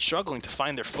is just really struggling to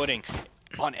find their footing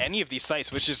on any of these sites,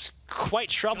 which is quite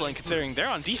troubling considering they're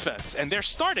on defense and they're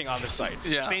starting on the sites.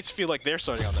 Yeah. Saints feel like they're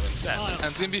starting on them instead. And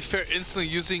it's going to be Fair instantly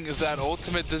using that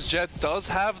ultimate. This Jet does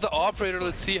have the operator.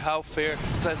 Let's see how Fair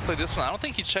decides to play this one. I don't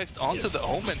think he checked onto the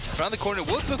Omen. Around the corner,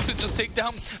 will look to just take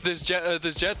down this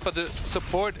Jet, but the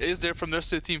support is there from the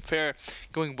rest of the team. Fair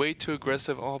going way too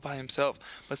aggressive all by himself.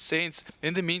 But Saints,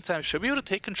 in the meantime, should be able to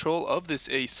take control of this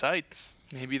A site.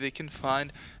 Maybe they can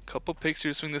find a couple picks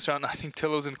here to swing this round. I think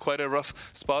Tillo's in quite a rough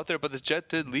spot there, but the Jet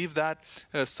did leave that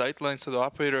sight line, so the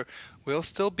operator will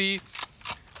still be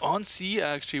on C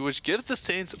actually, which gives the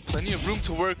Saints plenty of room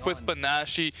to work with. But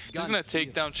Nashi is going to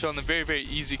take down Chill, and a very, very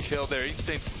easy kill there.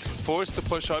 Instinct forced to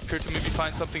push up here to maybe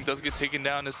find something, does get taken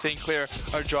down as St. Clair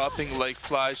are dropping like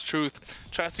flies. Truth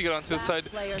tries to get onto the side,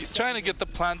 trying to get the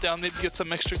plant down, maybe get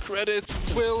some extra credits.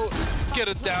 Will get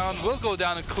it down, will go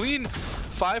down a clean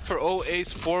 5 for 0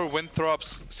 ace for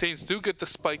Winthrop's. Saints do get the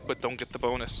spike, but don't get the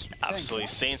bonus. Absolutely.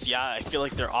 Saints, yeah, I feel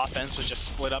like their offense was just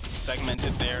split up and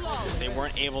segmented there. They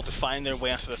weren't able to find their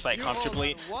way onto the site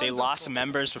comfortably. They lost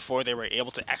members before they were able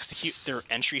to execute their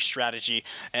entry strategy,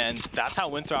 and that's how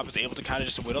Winthrop was able to kind of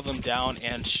just whittle them down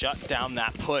and shut down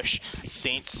that push.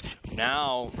 Saints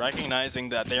now recognizing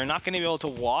that they're not going to be able to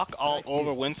walk all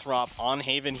over Winthrop on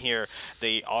Haven here.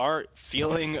 They are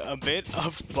feeling a bit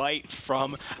of bite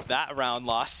from that round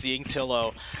loss, seeing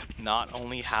Tillo not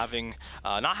having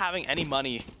any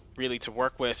money really to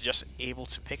work with, just able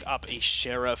to pick up a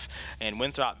Sheriff, and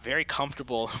Winthrop very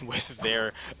comfortable with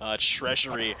their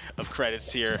treasury of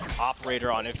credits here.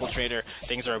 Operator on Infiltrator,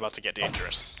 things are about to get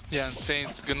dangerous. Yeah, and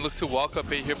Saints gonna look to walk up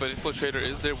A here, but Infiltrator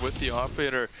is there with the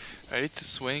Operator, ready to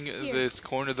swing this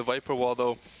corner. The Viper wall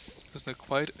though is in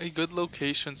quite a good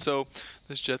location, so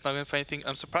this Jet not gonna find anything.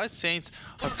 I'm surprised Saints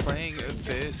are playing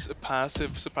this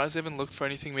passive. Surprised they haven't looked for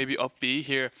anything maybe up B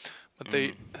here, but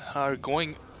they are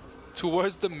going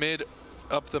towards the mid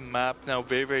up the map now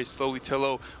very, very slowly.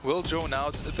 Tillo will drone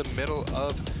out at the middle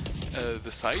of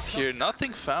the site here.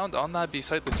 Nothing found on that B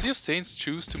site. Let's see if Saints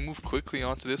choose to move quickly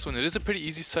onto this one. It is a pretty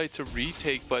easy site to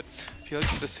retake, but I feel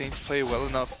like if the Saints play well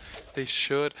enough, they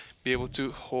should be able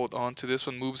to hold on to this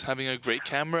one. Moves having a great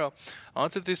camera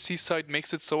onto this C side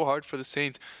makes it so hard for the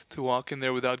Saints to walk in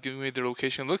there without giving away their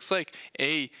location. Looks like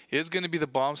A is going to be the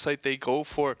bomb site they go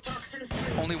for.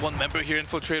 Only one member here.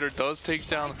 Infiltrator does take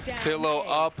down Tillo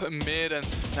up mid, and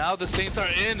now the Saints are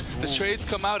in. The trades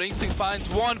come out. Instinct finds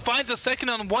one, finds a second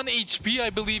on 1 HP. I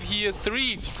believe he is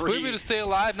 3. Will be able to stay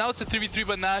alive. Now it's a 3v3,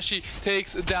 but Nashi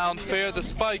takes down Fair. The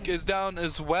spike is down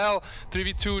as well.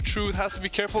 3v2. Truth has to be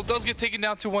careful. Does get taken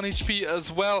down to 1 HP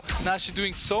as well. Nashi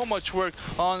doing so much work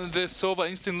on this Sova.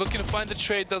 Instinct looking to find the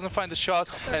trade, doesn't find the shot,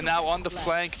 and now on the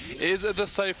flank is the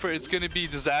Cypher. It's going to be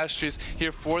disastrous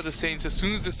here for the Saints. As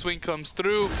soon as the swing comes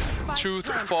through, Truth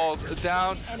falls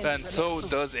down, and so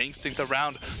does Instinct. The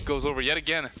round goes over yet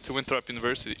again to Winthrop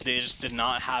University. They just did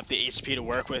not have the HP to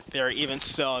work with there. Even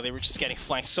so, they were just getting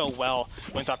flanked so well.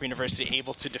 Winthrop University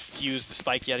able to defuse the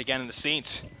spike yet again, and the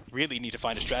Saints really need to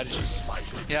find a strategy.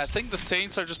 Yeah, I think the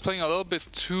Saints are just playing a little bit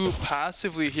too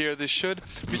passively here. They should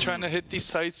be trying to hit these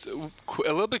sites a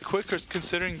little bit quicker,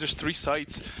 considering there's 3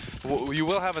 sites. You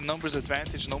will have a numbers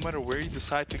advantage no matter where you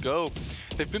decide to go.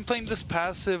 They've been playing this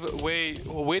passive way,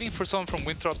 waiting for someone from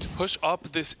Winthrop to push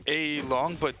up this A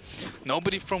long, but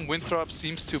nobody from Winthrop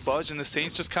seems to budge, and the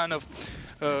Saints just kind of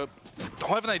don't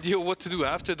have an idea what to do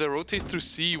after. The rotates through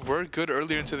C were good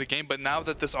earlier into the game, but now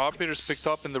that this operator's picked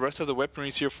up and the rest of the weaponry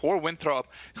is here for Winthrop,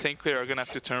 St. Clair are going to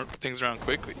have to turn things around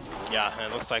quickly. Yeah,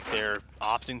 and it looks like they're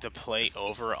opting to play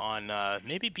over on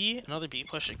maybe B, another B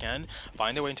push again,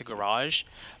 find their way into garage,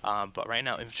 but right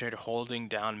now Infiltrator holding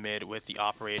down mid with the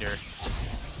operator.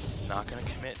 Not going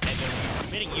to commit, and they're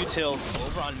committing utils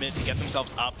over on mid to get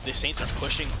themselves up. The Saints are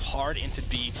pushing hard into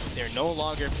B. They're no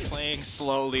longer playing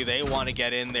slowly. They want to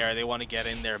get in there. They want to get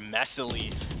in there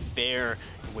messily. Fair,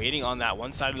 waiting on that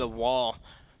one side of the wall,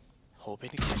 hoping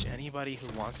to catch anybody who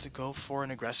wants to go for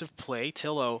an aggressive play.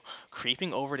 Tillo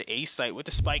creeping over to A site with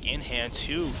the spike in hand.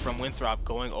 2 from Winthrop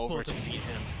going over to beat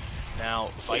him.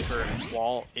 Now, Viper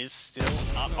wall is still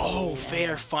up. Oh,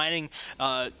 Fair finding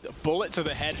a bullet to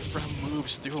the head from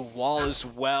moves through a wall as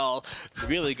well.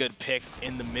 Really good pick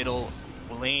in the middle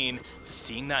lane.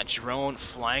 Seeing that drone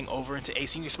flying over into A,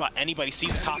 seeing you spot anybody,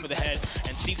 sees the top of the head,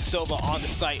 and sees Sova on the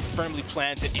site, firmly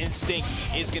planted. Instinct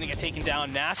is going to get taken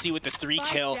down. Nasty with the 3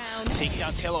 kill, taking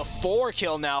down Taylor. 4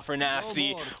 kill now for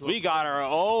Nasty. We got our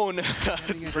own,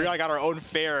 we got our own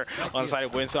Fair on the side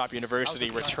of Winthrop University,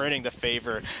 returning the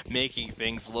favor, making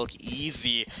things look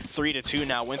easy. 3-2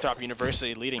 now. Winthrop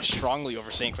University leading strongly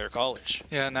over St. Clair College.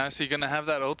 Yeah, Nasty gonna have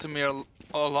that ultimate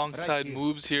alongside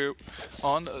moves here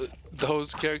on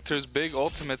those characters, big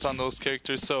ultimates on those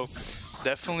characters, so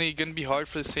definitely gonna be hard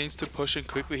for the Saints to push in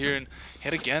quickly here. And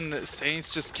yet again, the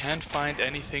Saints just can't find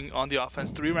anything on the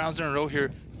offense. 3 rounds in a row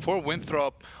here for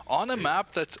Winthrop on a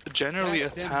map that's generally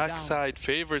attack side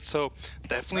favored. So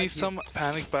definitely some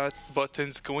panic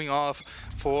buttons going off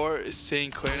for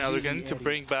St. Clair. Now they're going to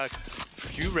bring back a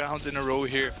few rounds in a row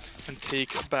here and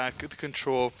take back the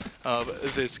control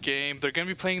of this game. They're going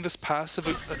to be playing this passive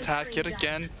attack yet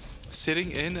again,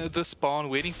 sitting in the spawn,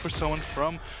 waiting for someone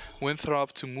from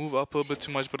Winthrop to move up a little bit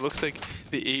too much, but it looks like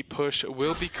the A push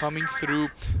will be coming through.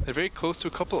 They're very close to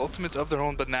a couple ultimates of their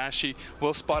own, but NACE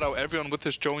will spot out everyone with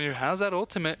this drone here. Has that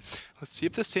ultimate. Let's see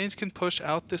if the Saints can push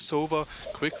out the Sova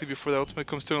quickly before the ultimate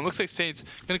comes through. And it looks like Saints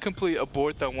going to completely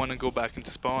abort that one and go back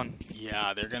into spawn.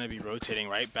 Yeah, they're going to be rotating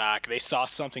right back. They saw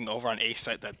something over on A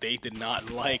site that they did not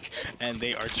like, and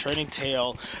they are turning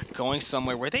tail, going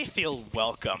somewhere where they feel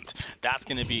welcomed. That's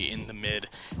going to be in the mid.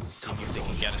 See if they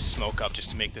can get a smoke up just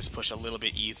to make this push a little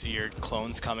bit easier.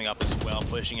 Clones coming up as well,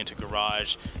 pushing into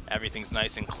garage. Everything's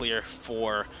nice and clear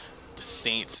for the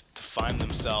Saints to find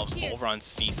themselves over on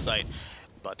C site.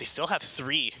 But they still have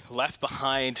 3 left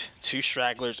behind, 2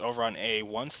 stragglers over on A,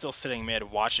 1 still sitting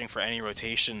mid, watching for any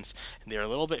rotations. They're a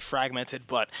little bit fragmented,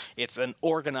 but it's an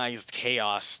organized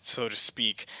chaos, so to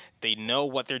speak. They know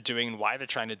what they're doing and why they're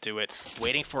trying to do it,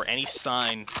 waiting for any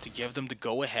sign to give them the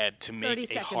go-ahead to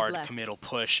make a hard committal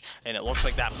push. And it looks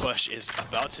like that push is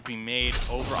about to be made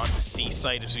over on the C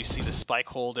site as we see the spike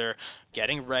holder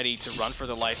getting ready to run for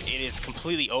their life. It is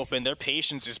completely open. Their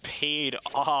patience is paid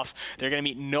off. They're going to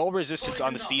meet no resistance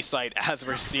on the C site as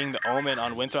we're seeing the Omen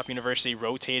on Winthrop University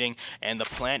rotating, and the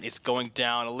plant is going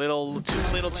down. A little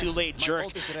too late.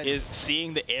 Jerk is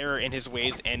seeing the error in his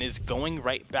ways and is going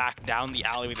right back down the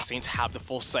alleyway. The Saints have the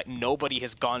full site. Nobody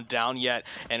has gone down yet,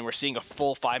 and we're seeing a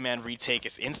full 5-man retake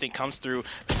as Instinct comes through,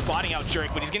 spotting out Jerk,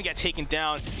 but he's going to get taken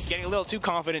down. Getting a little too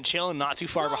confident, chilling not too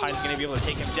far behind. He's going to be able to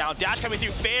take him down. Dash coming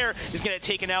through. Fair is going to get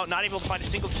taken out, not able to find a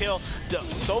single kill. The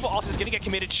Sova also is going to get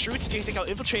committed. Shroot is going to take out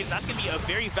Infiltrate. That's going to be a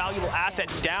very valuable asset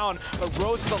down, but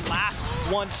Rose is the last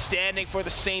one standing for the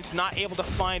Saints, not able to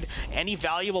find any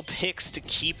valuable picks to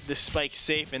keep the spike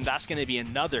safe, and that's going to be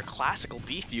another classical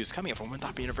defuse coming up from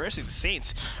Winthrop University. The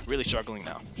Saints really struggling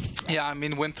now. Yeah, I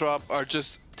mean, Winthrop are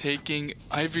just taking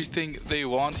everything they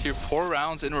want here. 4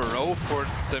 rounds in a row for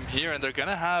them here, and they're going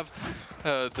to have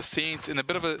the Saints in a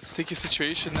bit of a sticky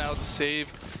situation now. The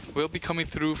save will be coming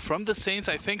through from the Saints,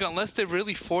 I think, unless they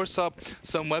really force up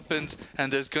some weapons,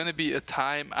 and there's going to be a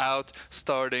timeout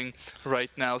starting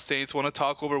right now. Saints want to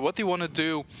talk over what they want to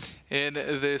do in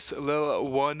this little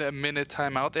 1-minute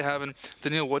timeout they have. And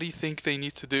Daniil, what do you think they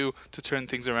need to do to turn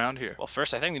things around here? Well,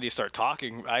 first, I think they need to start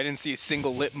talking. I didn't see a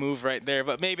single lip move right there,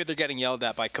 but maybe they're getting yelled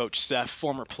at by Coach Seth,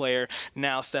 former player,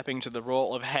 now stepping into the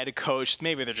role of head coach.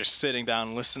 Maybe they're just sitting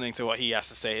down listening to what he has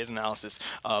to say, his analysis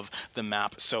of the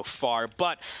map so far.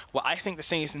 But what I think the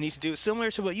Saints need to do is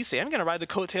similar to what you say. I'm going to ride the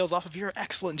coattails off of your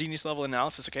excellent genius level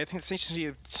analysis. Okay, I think the Saints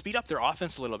need to speed up their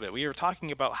offense a little bit. We were talking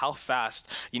about how fast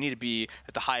you need to be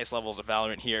at the highest levels of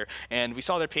Valorant here, and we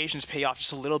saw their patience pay off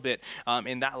just a little bit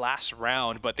in that last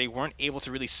round, but they weren't able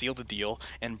to really seal the deal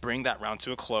and bring that round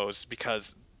to a close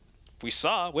because we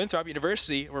saw Winthrop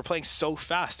University were playing so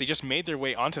fast. They just made their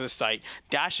way onto the site,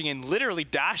 dashing in, literally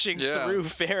dashing through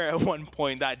Fair at one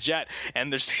point, that jet,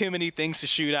 and there's too many things to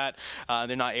shoot at.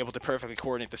 They're not able to perfectly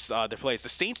coordinate this, their plays. The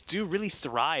Saints do really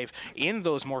thrive in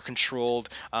those more controlled,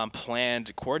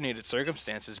 planned, coordinated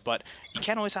circumstances, but you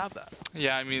can't always have that.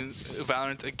 Yeah, I mean,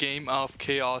 Valorant, a game of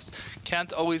chaos.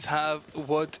 Can't always have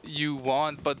what you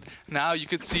want, but now you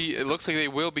can see it looks like they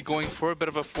will be going for a bit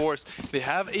of a force. They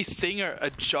have a Stinger, a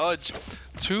Judge,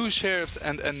 2 Sheriffs,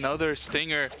 and another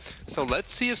Stinger. So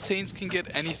let's see if Saints can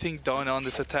get anything done on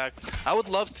this attack. I would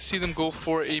love to see them go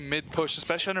for a mid push,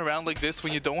 especially on a round like this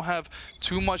when you don't have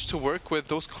too much to work with.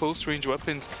 Those close range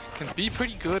weapons can be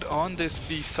pretty good on this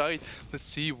B site. Let's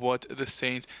see what the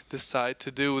Saints decide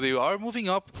to do. They are moving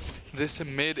up this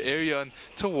mid area and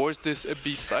towards this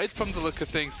B site from the look of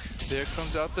things. There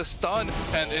comes out the stun,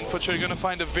 and Infiltrator going to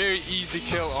find a very easy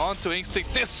kill onto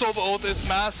Instinct. This Sova ult is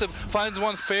massive. Finds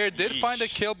one Fair. Did find a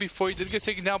kill before he did get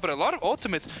taken down, but a lot of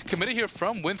ultimates committed here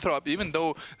from Winthrop, even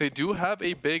though they do have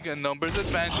a big numbers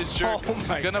advantage. Jerk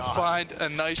gonna find a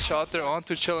nice shot there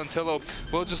onto Chill, and Tillo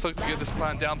will just look to get this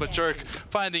plan down, but Jerk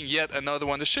finding yet another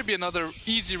one. This should be another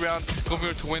easy round going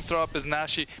over to Winthrop as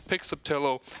NACE picks up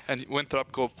Tillo and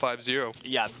Winthrop go 5-0.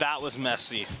 Yeah, that was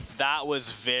messy. That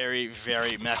was very,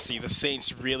 very messy. The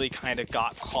Saints really kind of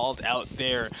got called out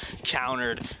there,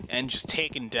 countered, and just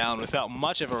taken down without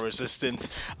much of a resistance.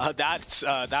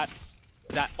 That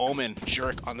that Omen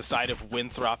Jerk on the side of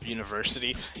Winthrop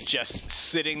University, just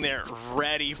sitting there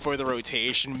ready for the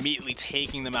rotation, immediately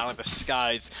taking them out of the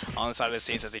skies on the side of the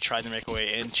Saints as they tried to make a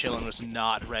way in. Chillin was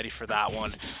not ready for that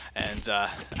one. And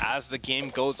as the game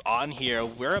goes on here,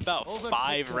 we're about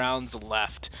 5 rounds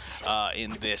left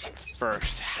in this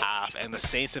first half, and the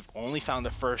Saints have only found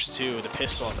the first 2, the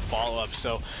pistol and the follow-up,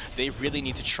 so they really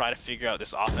need to try to figure out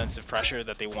this offensive pressure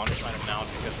that they want to try to mount,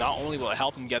 because not only will it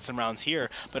help them get some rounds here,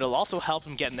 but it'll also help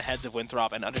them get in the heads of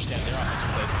Winthrop and understand their offensive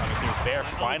plays coming through. Fair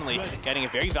finally getting a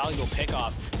very valuable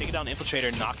pick-off, taking down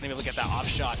Infiltrator, not going to be able to get that off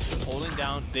shot, holding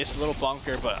down this little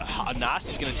bunker, but NACE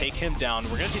is going to take him down.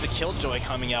 We're going to see the Killjoy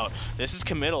coming out. This is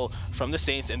committal from the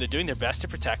Saints, and they're doing their best to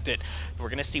protect it. We're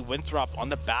going to see Winthrop on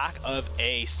the back of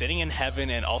A, sitting in heaven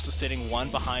and also sitting one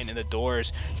behind in the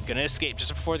doors. Going to escape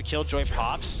just before the Killjoy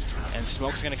pops, and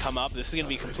smoke's going to come up. This is going to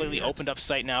be a completely opened up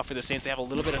site now for the Saints. They have a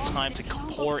little bit of time to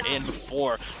pour in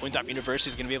before Winthrop University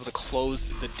is going to be able to close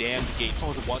the damned gates.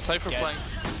 Cypher playing.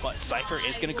 But Cypher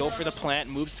is going to go for the plant.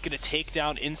 Moves is going to take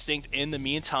down Instinct in the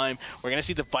meantime. We're going to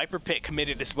see the Viper Pit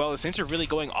committed as well. The Saints are really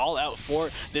going all out for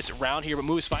this round here, but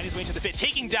Moves finding his way into the pit,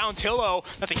 taking down Tillo.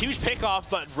 That's a huge pickoff,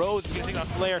 but Rose is going to take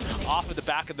off Clair off of the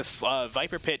back of the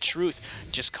Viper Pit. Truth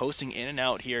just coasting in and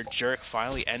out here. Jerk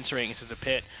finally entering into the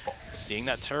pit, seeing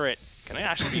that turret. Can I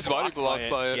actually He's body blocked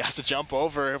by it. He has to jump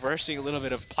over. We're seeing a little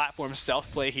bit of platform stealth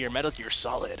play here. Metal Gear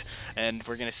Solid. And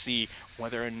we're going to see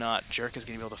whether or not Jerk is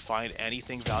going to be able to find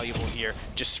anything valuable here.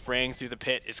 Just spraying through the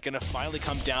pit. It's going to finally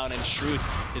come down, and Truth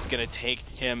is going to take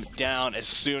him down as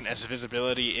soon as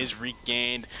visibility is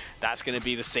regained. That's going to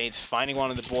be the Saints finding one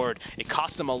on the board. It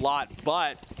cost them a lot,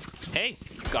 but hey,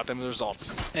 got them the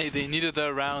results. Hey, they needed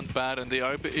that round bad, and they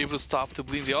are able to stop the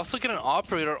bleeding. They also get an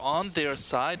operator on their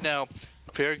side now.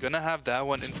 Fair gonna have that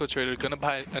one. Infiltrator gonna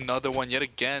buy another one yet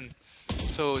again.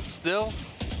 So it's still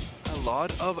a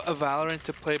lot of a Valorant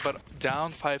to play, but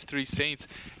down 5-3 Saints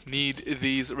need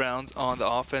these rounds on the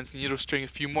offense. Need to string a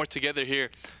few more together here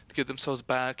to get themselves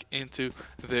back into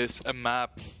this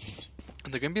map.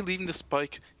 And they're going to be leaving the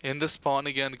spike in the spawn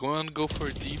again, going to go for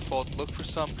a default, look for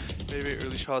some very, very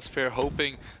early shots. Fair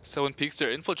hoping someone peeks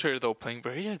their Infiltrator though, playing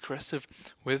very aggressive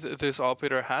with this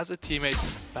operator, has a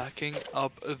teammate backing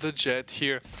up the jet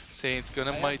here. Saints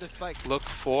gonna might look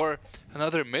for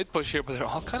another mid push here, but they're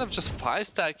all kind of just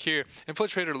 5-stack here.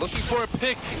 Infiltrator looking for a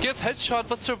pick, gets headshot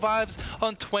but survives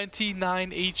on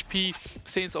 29 HP.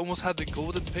 Saints almost had the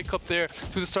golden pick up there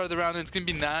to the start of the round, and it's gonna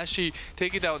be Nashi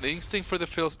taking down Instinct for the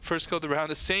first kill of the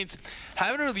round. The Saints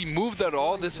haven't really moved at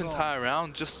all this entire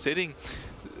round, just sitting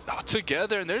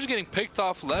together, and they're just getting picked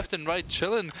off left and right.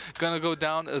 Chillin gonna go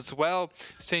down as well.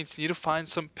 Saints need to find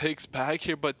some picks back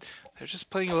here, but they're just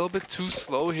playing a little bit too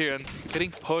slow here and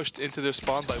getting pushed into their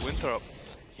spawn by Winthrop.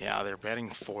 Yeah, they're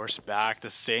getting forced back. The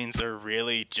Saints are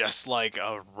really just like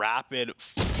a rapid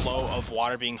flow of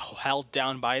water being held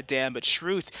down by a dam, but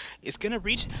Truth is going to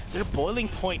reach their boiling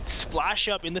point, splash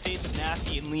up in the face of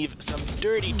Nasty, and leave some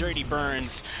dirty, dirty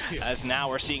burns, as now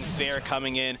we're seeing Fair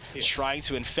coming in, trying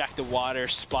to infect the water,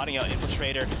 spotting out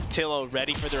Infiltrator. Tillo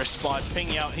ready for the response,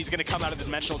 pinging out. He's going to come out of the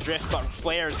dimensional drift, but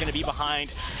Flare is going to be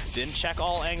behind. Didn't check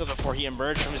all angles before he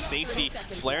emerged from his safety.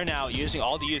 Flare now using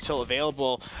all the util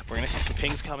available. We're going to see some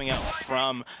pings coming out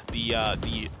from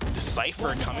the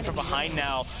Cypher coming from behind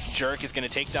now. Jerk is going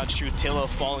to take down Truth. Tillo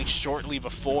falling shortly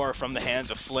before from the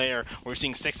hands of Flare. We're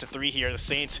seeing 6-3 here. The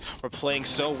Saints were playing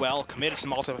so well, committed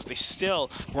some ultimates. They still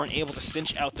weren't able to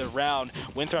cinch out the round.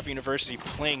 Winthrop University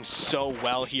playing so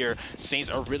well here. Saints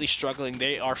are really struggling.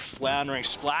 They are floundering,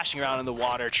 splashing around in the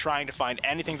water, trying to find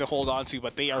anything to hold on to,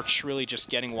 but they are truly just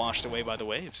getting washed away by the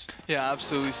waves. Yeah,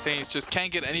 absolutely. Saints just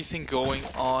can't get anything going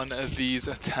on these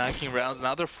attacking rounds.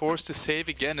 Now they're forced to save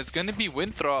again. It's going to be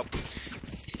Winthrop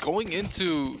going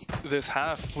into this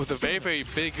half with a very, very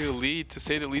big lead, to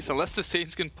say the least, unless the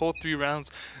Saints can pull 3 rounds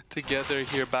together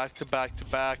here back to back to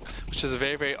back, which is a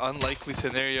very, very unlikely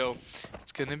scenario.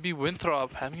 It's going to be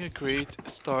Winthrop having a great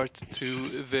start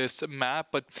to this map,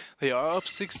 but they are up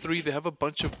 6-3. They have a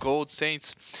bunch of gold.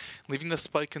 Saints leaving the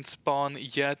spike and spawn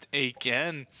yet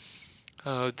again.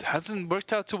 It hasn't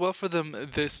worked out too well for them,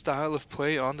 this style of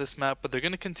play on this map, but they're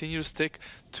going to continue to stick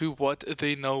to what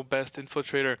they know best.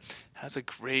 Infiltrator has a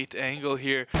great angle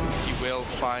here. He will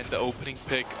find the opening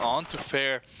pick onto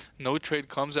Fair. No trade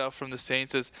comes out from the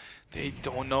Saints as they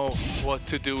don't know what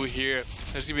to do here.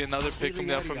 There's going to be another pick coming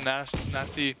down from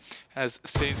Nazi as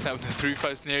Saints now in the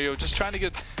 3-5 scenario, just trying to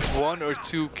get 1 or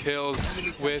 2 kills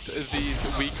with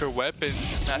these weaker weapons.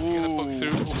 Nazi going to poke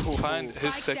through, find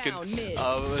his second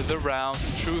of the round.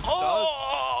 Truth does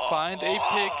find a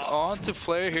pick onto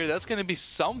Flare here. That's going to be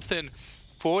something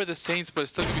for the Saints, but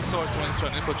it's still going to be so hard to win this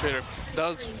one. Infiltrator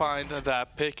does find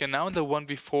that pick, and now in the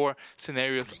 1v4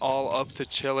 scenario, it's all up to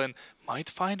Chillin. Might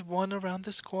find one around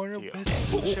this corner.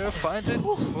 Sheriff finds it.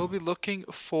 We'll be looking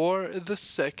for the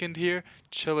second here.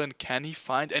 Chillin, can he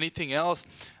find anything else?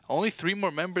 Only 3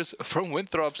 more members from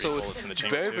Winthrop, so it's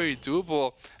very, very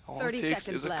doable. All it takes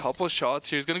is a couple shots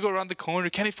here. He's going to go around the corner.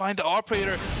 Can he find the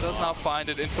operator? Does not find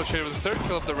it. Infiltrator with the 3rd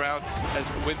kill of the round as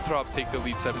Winthrop take the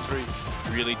lead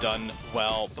 7-3. Really done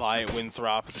well by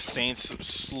Winthrop. The Saints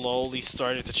slowly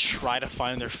started to try to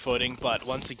find their footing, but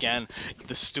once again,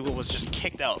 the stool was just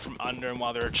kicked out from under them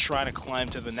while they were trying to climb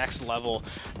to the next level,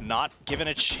 not given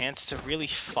a chance to really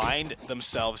find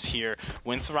themselves here.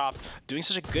 Winthrop doing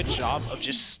such a good job of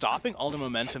just stopping all the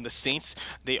momentum. The Saints,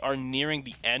 they are nearing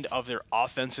the end of their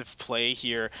offensive play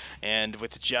here, and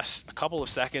with just a couple of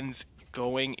seconds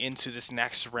going into this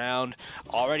next round,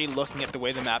 already looking at the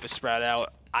way the map is spread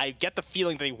out, I get the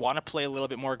feeling they want to play a little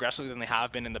bit more aggressively than they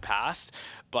have been in the past,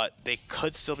 but they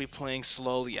could still be playing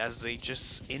slowly as they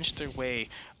just inch their way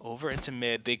over into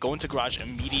mid. They go into garage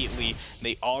immediately.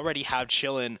 They already have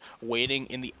Chillin waiting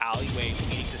in the alleyway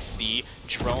leading to C.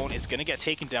 Drone is going to get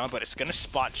taken down, but it's going to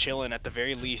spot Chillin at the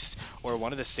very least, or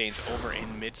one of the Saints over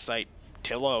in mid-site.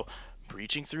 Tillo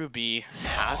breaching through B,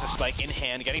 has a spike in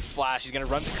hand, getting flash. He's going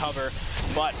to run to cover,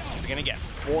 but he's going to get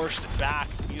forced back.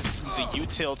 Using the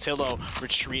util. Tillo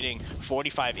retreating,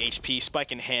 45 HP,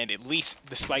 spike in hand. At least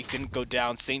the spike didn't go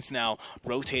down. Saints now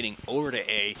rotating over to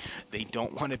A. They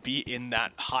don't want to be in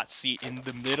that hot seat in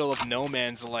the middle of no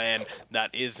man's land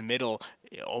that is middle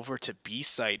over to B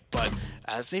site, but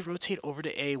as they rotate over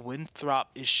to A, Winthrop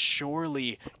is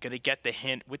surely going to get the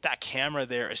hint with that camera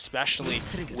there, especially.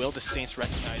 Will the Saints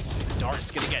recognize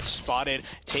Dart's going to get spotted,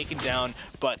 taken down,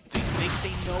 but they think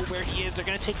they know where he is. They're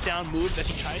going to take down moves as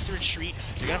he tries to retreat.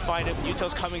 They're going to find him.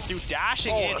 Util's coming through,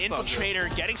 dashing in.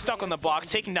 Infiltrator getting stuck on the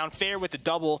box, taking down Fair with the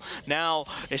double. Now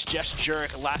it's just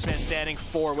Jerk, last man standing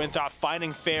for Winthrop,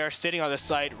 finding Fair, sitting on the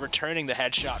site, returning the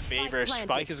headshot favor.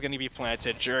 Spike is going to be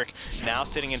planted. Jerk now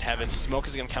sitting in heaven. Smoke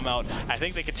is going to come out. I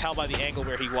think they could tell by the angle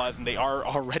where he was, and they are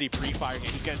already pre-firing it.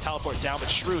 He's going to teleport down, but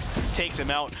Truth takes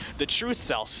him out. The Truth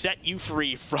Cell set you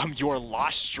free from your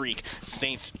lost streak.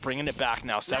 Saints bringing it back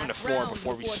now, 7-4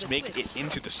 before we make it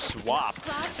into the swap.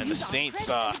 And the Saints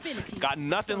got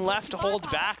nothing left to hold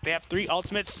back. They have 3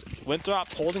 ultimates.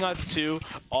 Winthrop holding on to 2.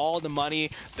 All the money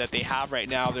that they have right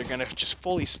now, they're going to just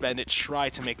fully spend it, try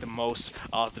to make the most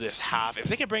of this half. If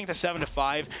they can bring it to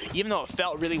 7-5, even though it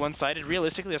felt really one-sided,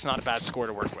 realistically, that's not a bad score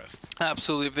to work with.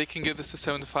 Absolutely. If they can get this to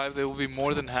 7-5, they will be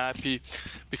more than happy,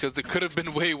 because they could have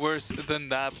been way worse than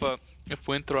that. But if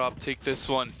Winthrop take this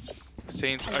one,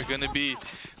 Saints are going to be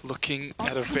looking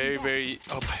at a very, very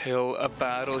uphill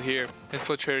battle here.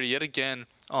 Infiltrator yet again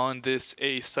on this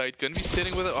A site. Going to be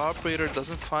sitting with an operator,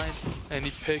 doesn't find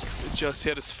any picks just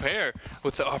yet. Is Fair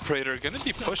with the operator. Going to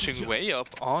be pushing way up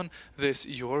on this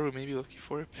Yoru, maybe looking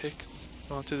for a pick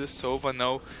onto the Sova.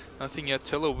 No, nothing yet.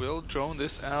 Tillo will drone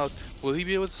this out. Will he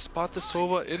be able to spot the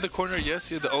Sova in the corner? Yes,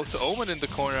 the Omen in the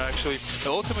corner actually.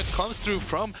 The ultimate comes through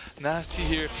from NACE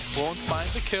here. Won't find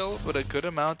the kill, but a good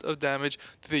amount of damage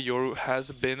to the Yoru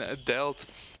has been dealt.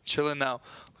 Chillin now.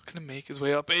 Gonna make his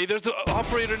way up. Hey, there's the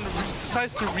operator and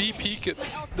decides to re-peek it.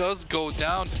 Does go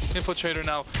down. Infiltrator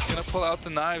now gonna pull out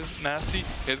the knives.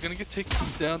 NACE is gonna get taken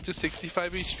down to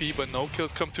 65 HP, but no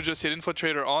kills come through just yet.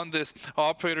 Infiltrator on this.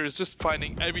 Operator is just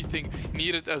finding everything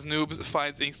needed as Noob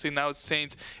finds Inksley. Now it's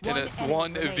Saints in a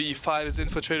 1v5 as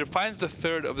Infiltrator finds the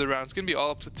 3rd of the round. It's gonna be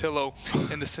all up to Tillo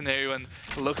in the scenario, and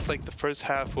it looks like the first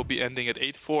half will be ending at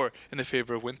 8-4 in the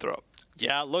favor of Winthrop.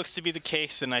 Yeah, it looks to be the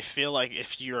case, and I feel like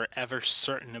if you're ever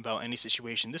certain about any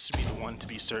situation, this would be the one to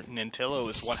be certain. And Tillo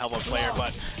is one hell of a player,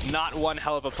 but not one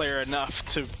hell of a player enough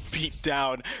to beat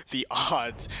down the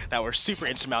odds that were super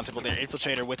insurmountable there.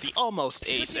 Infiltrator with the almost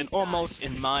ace, and almost,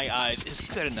 in my eyes, is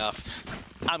good enough.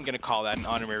 I'm going to call that an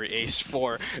honorary ace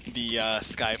for the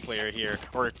Sky player here,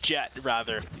 or Jet,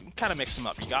 rather. Kind of mix them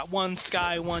up. You got one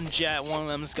Sky, one Jet, one of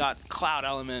them's got Cloud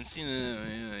elements. You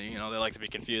know, they like to be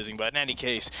confusing, but in any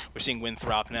case, we're seeing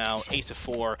Winthrop now,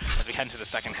 8-4, as we head into the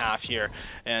second half here.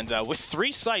 And with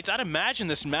 3 sites, I'd imagine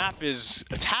this map is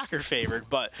attacker favored,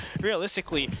 but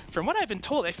realistically, from what I've been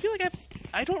told, I feel like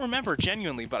I don't remember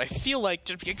genuinely, but I feel like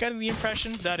just getting the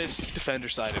impression that it's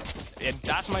defender-sided, and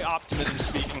that's my optimism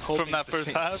speaking. From that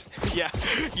first half?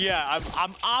 Yeah.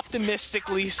 I'm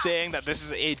optimistically saying that this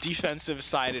is a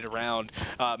defensive-sided round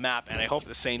map, and I hope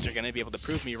the Saints are going to be able to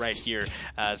prove me right here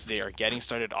as they are getting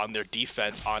started on their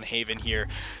defense on Haven here.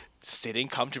 sitting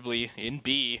comfortably in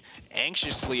B,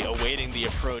 anxiously awaiting the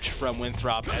approach from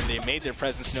Winthrop, and they made their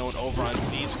presence known over on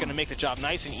C. It's going to make the job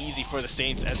nice and easy for the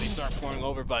Saints as they start pouring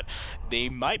over, but they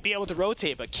might be able to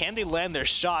rotate, but can they land their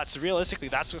shots? Realistically,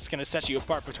 that's what's going to set you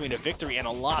apart between a victory and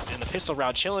a loss in the pistol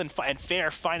round. Chillin and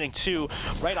Fair finding 2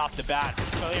 right off the bat.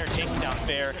 Clair taking down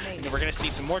Fair, and we're going to see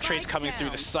some more trades coming through.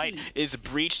 The site is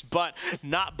breached, but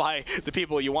not by the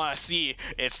people you want to see.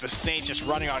 It's the Saints just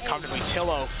running on comfortably.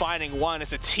 Tillo finding 1.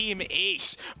 It's a team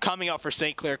ace coming out for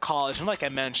St. Clair College. And like I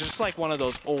mentioned, just like one of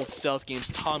those old stealth games,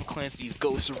 Tom Clancy's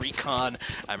Ghost Recon.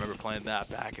 I remember playing that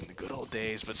back in the good old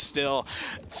days, but still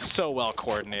so well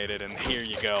coordinated. And here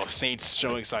you go, Saints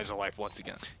showing signs of life once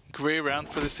again. Great round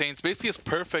for the Saints. Basically as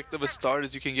perfect of a start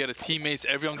as you can get. A teammates,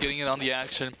 everyone getting in on the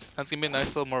action. That's going to be a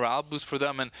nice little morale boost for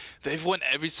them. And they've won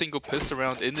every single pistol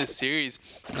round in this series.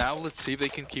 Now let's see if they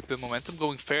can keep the momentum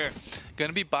going. Fair going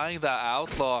to be buying that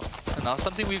Outlaw. And not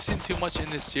something we've seen too much in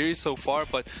this series so far.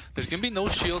 But there's going to be no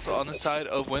shields on the side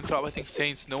of Winthrop. I think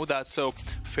Saints know that. So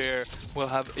Fair will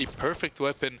have a perfect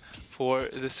weapon for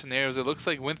the scenarios. It looks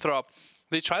like Winthrop,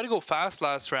 they tried to go fast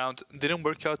last round. Didn't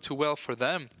work out too well for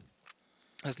them,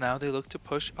 as now they look to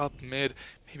push up mid,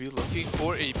 maybe looking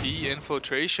for a B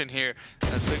infiltration here,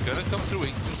 as they're gonna come through.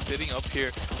 Instant sitting up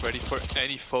here, ready for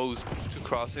any foes to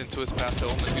cross into his path. The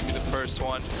Omen is gonna be the first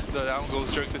one. The down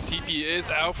goes Jerk. The TP is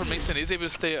out for Mason, is able to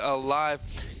stay alive.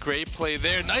 Great play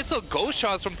there. Nice little ghost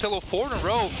shots from Tillo, 4 in a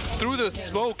row through the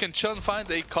smoke, and Chun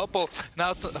finds a couple.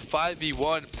 Now it's a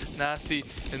 5v1. NACE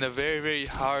in a very, very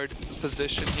hard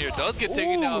position here. Does get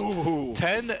taken down.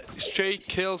 10 straight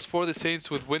kills for the Saints,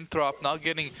 with Winthrop not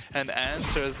getting an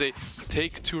answer as they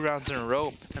take 2 rounds in a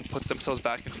row and put themselves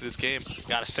back into this game.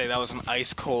 Gotta say, that was an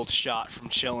ice cold shot from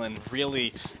Chillin.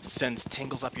 Really sends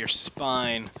tingles up your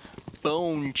spine.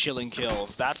 Bone chilling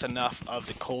kills. That's enough of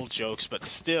the cold jokes, but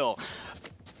still,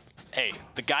 hey,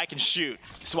 the guy can shoot.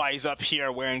 That's why he's up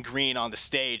here wearing green on the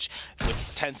stage.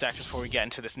 With 10 seconds before we get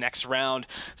into this next round,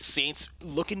 Saints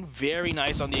looking very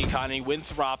nice on the economy.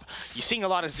 Winthrop, you're seeing a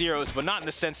lot of zeros, but not in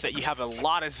the sense that you have a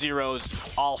lot of zeros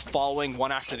all following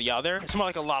one after the other. It's more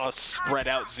like a lot of spread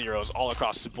out zeros all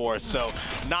across the board. So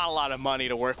not a lot of money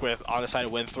to work with on the side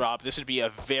of Winthrop. This would be a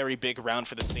very big round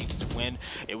for the Saints to win.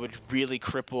 It would really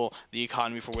cripple the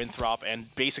economy for Winthrop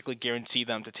and basically guarantee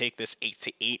them to take this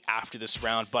 8-8 after this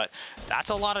round. But that's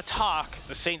a lot of talk.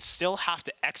 The Saints still have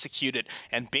to execute it,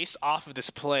 and based off of this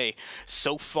play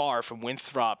so far from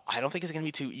Winthrop, I don't think it's going to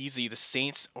be too easy. The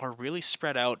Saints are really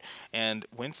spread out, and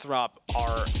Winthrop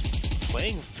are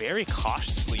playing very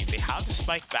cautiously. They have the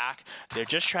spike back. They're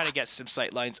just trying to get some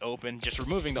sight lines open, just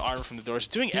removing the armor from the doors,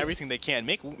 doing everything they can,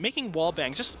 making wall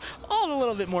bangs just all a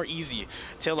little bit more easy.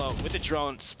 Tillo with the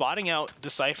drone, spotting out the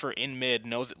Cypher in mid,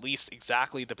 knows at least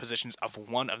exactly the positions of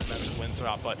one of the members of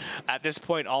Winthrop, but at this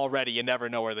point already, you never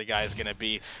know where the guy is going to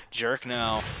be. Jerk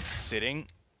now sitting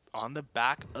on the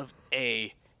back of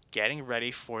A, getting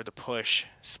ready for the push.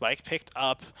 Spike picked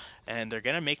up, and they're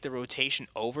going to make the rotation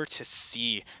over to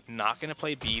C. Not going to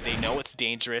play B. They know it's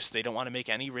dangerous. They don't want to make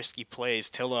any risky plays.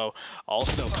 Tillo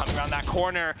also coming around that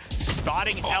corner,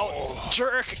 spotting out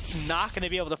Jerk. Not going to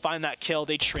be able to find that kill.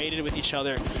 They traded with each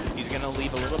other. He's going to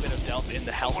leave a little bit of delta in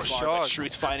the health bar, but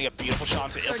Shroot's finding a beautiful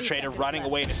shot to Infiltrator, running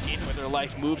away and escaping with their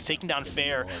life. Moves, taking down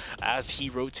Fair as he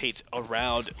rotates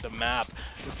around the map.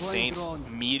 Saints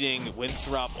meeting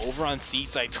Winthrop over on C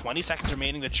side. 20 seconds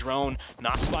remaining. The drone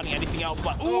not spotting anything out,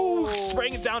 but ooh,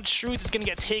 spraying it down. Shroot is going to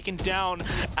get taken down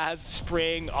as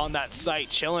spraying on that site.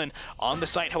 Chillin on the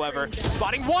site, however,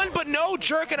 spotting 1, but no,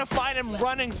 Jerk gonna find him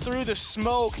running through the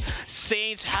smoke.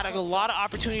 Saints had a lot of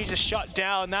opportunities to shut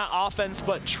down that offense,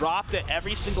 but dropped it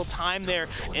every single time there.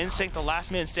 Instinct, the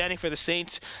last man standing for the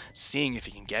Saints, seeing if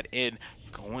he can get in,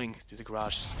 going through the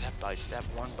garage step by step,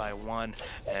 one by one,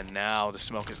 and now the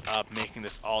smoke is up, making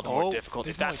this all the more difficult.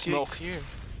 If that smoke here,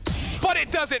 but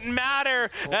it doesn't matter,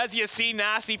 as you see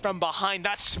NACE from behind.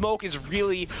 That smoke is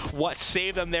really what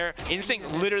saved them there.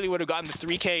 Instinct literally would have gotten the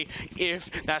 3K if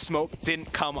that smoke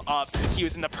didn't come up. He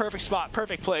was in the perfect spot,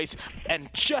 perfect place,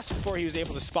 and just before he was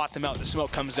able to spot them out, the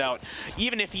smoke comes out.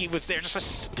 Even if he was there just a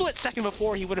split second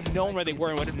before, he would have known where they were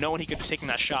and would have known he could have taken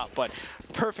that shot, but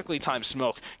perfectly timed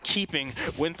smoke, keeping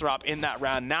Winthrop in that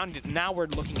round. Now we're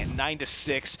looking at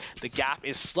 9-6. The gap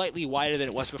is slightly wider than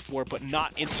it was before, but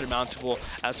not insurmountable,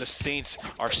 as the Saints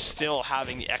are still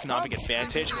having the economic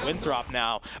advantage. Winthrop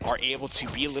now are able to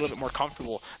be a little bit more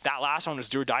comfortable. That last one was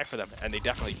do or die for them, and they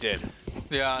definitely did.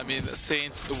 Yeah, I mean, the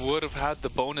Saints would have had the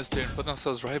bonus there and put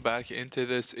themselves right back into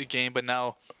this game, but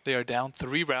now they are down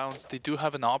 3 rounds. They do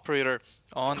have an operator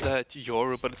on that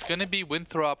Yoru, but it's going to be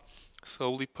Winthrop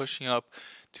slowly pushing up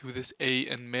to this A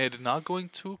and mid. Not going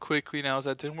too quickly now, as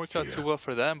that didn't work out too well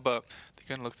for them, but they're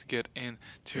going to look to get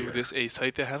into this A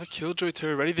site. They have a Killjoy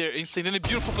turret ready there. Instinct in a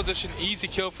beautiful position. Easy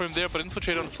kill from there, but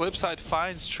Infiltrate on the flip side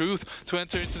finds Truth to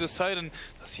enter into the site. And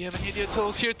does he have any idea?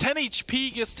 Tillo's here. 10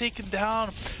 HP gets taken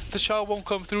down. The shot won't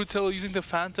come through. Tillo using the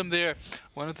Phantom there.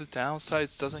 One of the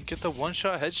downsides, doesn't get the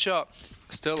one-shot headshot.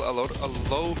 Still a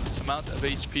low amount of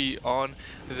HP on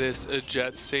this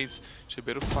Jet. Saints should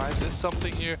be able to find this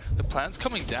something here. The plan's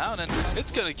coming down, and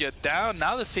it's going to get down.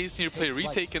 Now the Saints need to play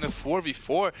retake in a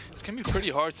 4v4. It's going to be pretty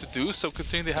hard to do so,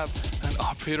 considering they have an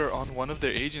operator on one of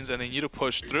their agents, and they need to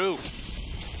push through.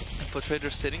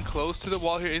 Infiltrator sitting close to the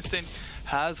wall here. Instinct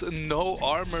has no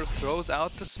armor, throws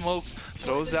out the smokes,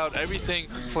 throws out everything.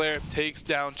 Clair takes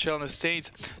down Chill, and the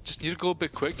Saints just need to go a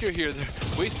bit quicker here. They're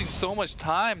wasting so much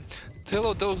time.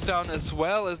 Tillo goes down as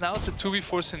well, as now it's a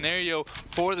 2v4 scenario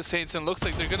for the Saints, and looks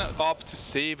like they're gonna opt to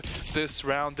save this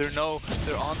round. They're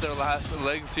on their last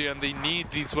legs here, and they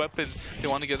need these weapons. They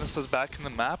want to get themselves back in the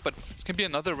map, but it's gonna be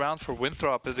another round for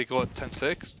Winthrop as they go at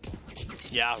 10-6.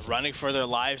 Yeah, running for their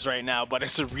lives right now, but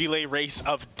it's a relay race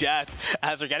of death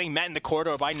as they're getting met in the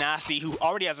corridor by NACE, who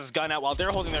already has his gun out while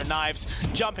they're holding their knives,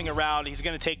 jumping around. He's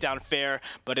going to take down Fair,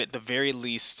 but at the very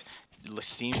least, it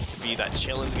seems to be that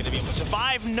Chillin's going to be able to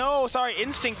survive. No, sorry,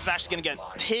 Instinct is actually going to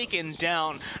get taken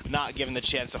down, not given the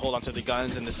chance to hold onto the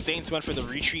guns, and the Saints went for the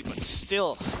retreat, but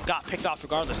still got picked off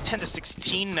regardless.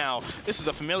 10-16 now. This is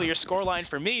a familiar scoreline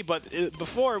for me, but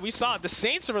before we saw it, the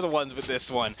Saints were the ones with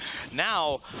this one.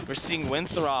 Now we're seeing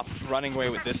Winthrop running away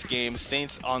with this game.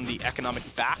 Saints on the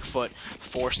economic back foot,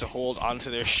 forced to hold onto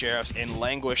their sheriffs and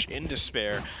languish in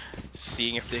despair,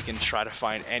 seeing if they can try to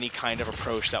find any kind of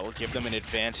approach that will give them an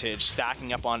advantage.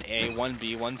 Stacking up on A,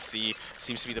 1B, 1C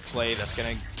seems to be the play that's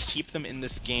going to keep them in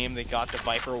this game. They got the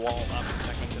Viper wall up and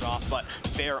segmented off, but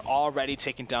Fair already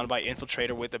taken down by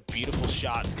Infiltrator with the beautiful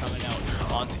shots coming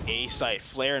out onto A site.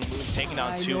 Flare and Moon taking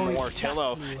down two more.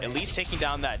 Tillo at least taking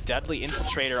down that deadly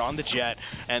Infiltrator on the Jet,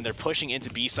 and they're pushing into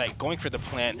B site, going for the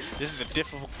plant. This is a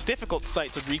difficult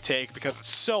site to retake because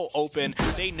it's so open.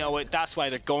 They know it. That's why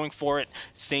they're going for it.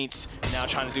 Saints now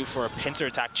trying to do for a pincer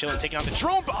attack. Chillin taking out the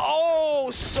drone.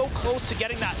 Oh, so close to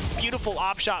getting that beautiful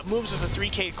op shot. Moves with a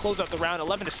 3K to close out the round.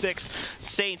 11-6.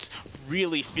 Saints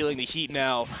really feeling the heat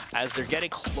now as they're getting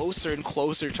closer and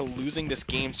closer to losing this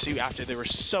game too, after they were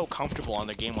so comfortable on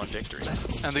their game 1 victory.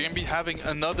 And they're going to be having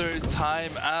another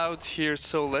time out here,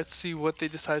 so let's see what they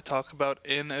decide to talk about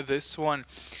in this one.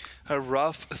 A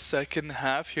rough second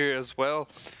half here as well.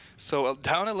 So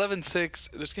down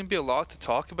 11-6, there's going to be a lot to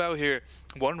talk about here.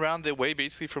 One round away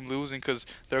basically from losing because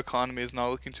their economy is not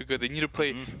looking too good. They need to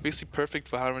play basically perfect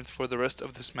Valorant for the rest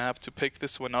of this map to pick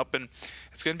this one up, and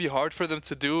it's going to be hard for them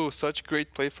to do such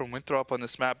great play from Winthrop on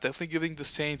this map. Definitely giving the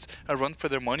Saints a run for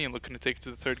their money and looking to take it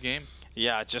to the 3rd game.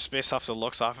 Yeah, just based off the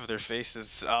looks off of their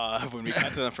faces, when we cut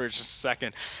to them for just a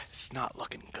second, it's not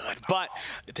looking good. But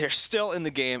they're still in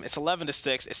the game. It's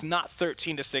 11-6. It's not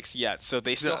 13-6 yet, so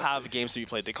they still have games to be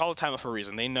played. They call it time up for a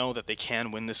reason. They know that they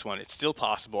can win this one. It's still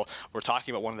possible. We're talking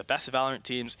about one of the best Valorant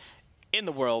teams in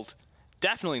the world,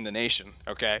 definitely in the nation,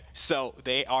 okay? So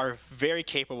they are very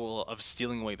capable of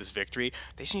stealing away this victory.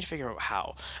 They just need to figure out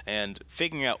how, and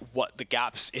figuring out what the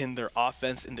gaps in their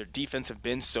offense and their defense have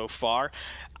been so far.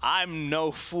 I'm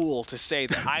no fool to say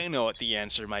that I know what the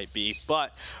answer might be,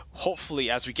 but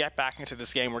hopefully as we get back into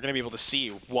this game, we're going to be able to see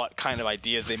what kind of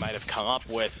ideas they might have come up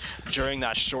with during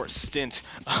that short stint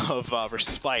of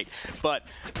respite. But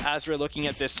as we're looking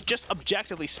at this, just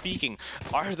objectively speaking,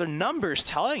 are the numbers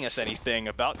telling us anything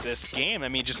about this game? I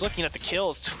mean, just looking at the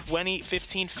kills, 20,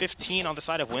 15, 15 on the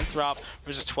side of Winthrop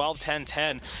versus 12, 10,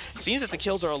 10. It seems that the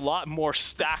kills are a lot more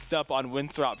stacked up on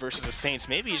Winthrop versus the Saints.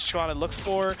 Maybe he's trying to look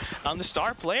for the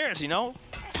star players, you know?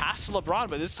 Pass to LeBron,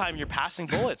 but this time you're passing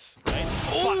bullets, right?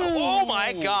 Oh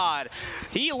my God.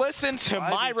 He listened to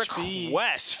my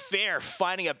request. Fair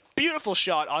finding a beautiful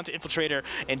shot onto Infiltrator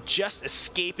and just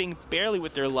escaping barely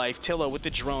with their life. Tillo with the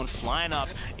drone flying up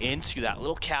into that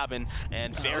little cabin,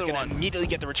 and Fair gonna immediately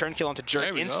get the return kill onto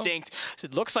Jerk. Instinct.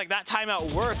 It looks like that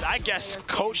timeout worked. I guess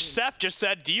Coach Seth just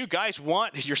said, do you guys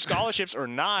want your scholarships or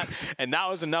not? And that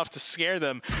was enough to scare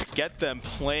them, get them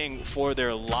playing for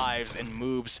their lives, and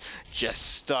Moobs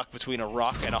just stuck between a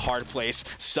rock and a hard place,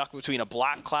 stuck between a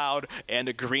black cloud and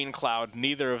a green cloud.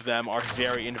 Neither of them are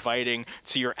very inviting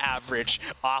to your average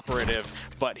operative,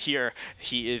 but here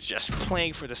he is just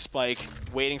playing for the spike,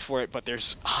 waiting for it, but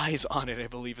there's eyes on it, I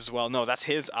believe, as well. No, that's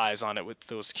his eyes on it with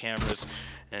those cameras,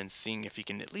 and seeing if he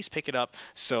can at least pick it up.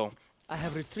 So I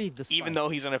have retrieved the spike. Even though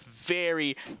he's in a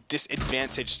very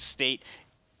disadvantaged state,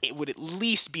 it would at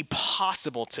least be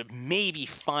possible to maybe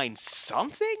find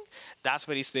something. That's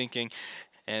what he's thinking.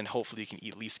 and hopefully you can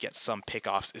at least get some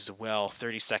pickoffs as well.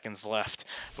 30 seconds left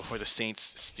before the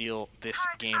Saints steal this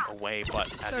game away, but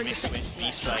as we switch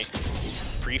B site,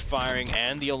 pre-firing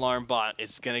and the alarm bot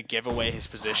is going to give away his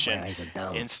position.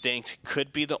 Instinct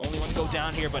could be the only one to go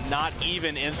down here, but not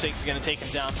even. Instinct is going to take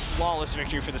him down. Flawless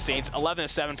victory for the Saints.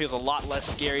 11-7 feels a lot less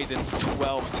scary than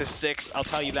 12-6. I'll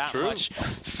tell you that much.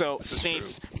 So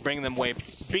Saints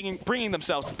bringing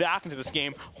themselves back into this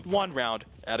game 1 round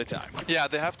at a time. Yeah,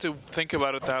 they have to think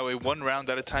about it that way, 1 round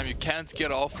at a time. You can't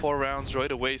get all 4 rounds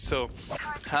right away, so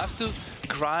have to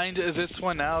grind this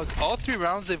one out. All 3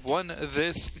 rounds they've won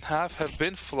this half have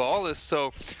been flawless,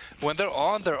 so when they're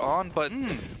on, but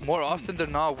more often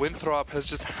than not, Winthrop has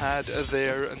just had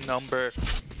their number.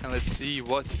 And let's see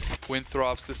what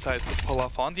Winthrop decides to pull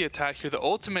off on the attack here. The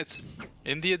ultimates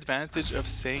in the advantage of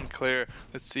St. Clair.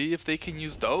 Let's see if they can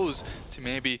use those to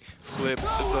maybe flip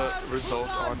the result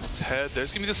on its head.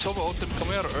 There's going to be the Soba ultimate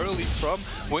coming out early from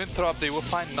Winthrop. They will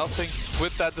find nothing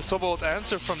with that. The Soba ult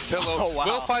answer from Tillo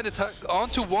will find it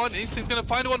onto 1. Instinct's going to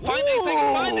find one. Find Ace. They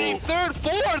can find a 3rd,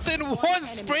 4th, and 1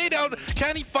 spray down.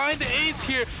 Can he find the Ace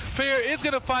here? Fair is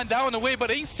going to find that one away, but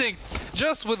Instinct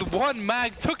just with 1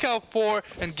 mag took out 4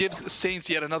 and gives Saints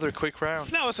yet another quick round.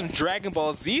 That was some Dragon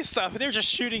Ball Z stuff. They're just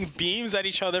shooting beams at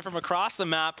each other from across the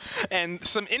map, and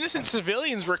some innocent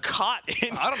civilians were caught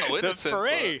in the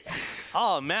fray.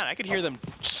 Oh man, I could hear them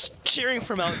cheering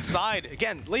from outside.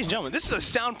 Again, ladies and gentlemen, this is a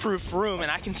soundproof room,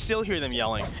 and I can still hear them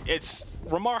yelling. It's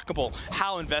remarkable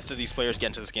how invested these players get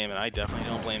into this game, and I definitely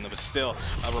don't blame them. But still,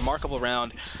 a remarkable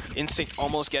round. Instinct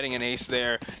almost getting an ace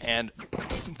there, and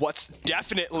what's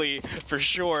definitely, for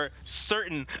sure,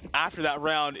 certain after that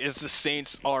round is the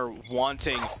Saints are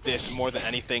wanting this more than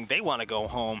anything. They want to go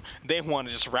home. They want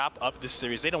to just wrap up this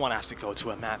series. They don't want to have to go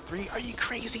to a map 3. Are you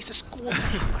crazy? It's a school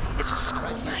night. It's a school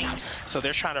night. So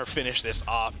they're trying to finish this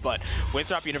off, but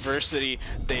Winthrop University,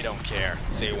 they don't care.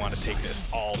 They want to take this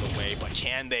all the way, but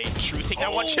can they? Truth take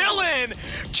that one.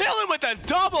 Chillin' with a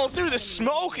double through the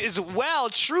smoke as well.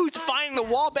 Truth finding the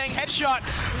wallbang headshot.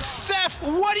 Seth,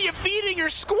 what are you feeding your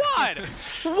squad?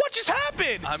 What just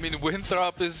happened? I mean,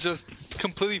 Winthrop is just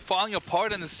completely falling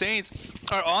apart, and the Saints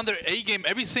are on their A game.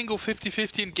 Every single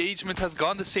 50-50 engagement has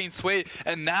gone the Saints' way,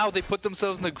 and now they put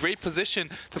themselves in a great position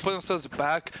to put themselves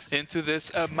back into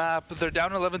this map. They're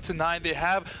down 11-9. They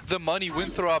have the money.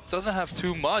 Winthrop doesn't have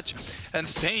too much, and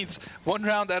Saints, 1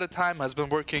 round at a time, has been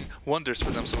working wonders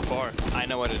for them so far. I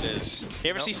know what it is. You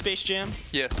ever see Space Jam?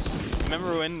 Yes.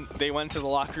 Remember when they went to the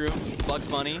locker room, Bugs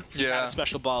Bunny? Yeah. Had a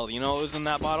special bottle. You know what was in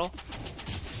that bottle?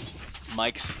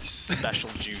 Mike's special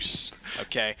juice.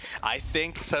 Okay, I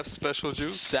think Seth's special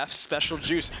juice. Seth's special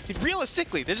juice.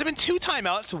 Realistically, there's been 2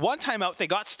 timeouts. 1 timeout they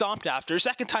got stomped after.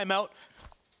 2nd timeout,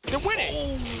 they're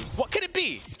winning. What could it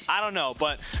be? I don't know,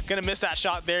 but gonna miss that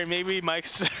shot there. Maybe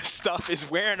Mike's stuff is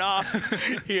wearing off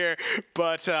here,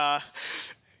 but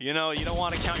you know, you don't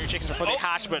want to count your chickens before they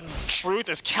hatch, but Truth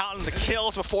is counting the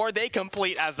kills before they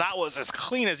complete, as that was as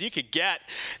clean as you could get.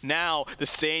 Now, the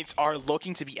Saints are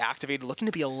looking to be activated, looking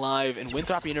to be alive, and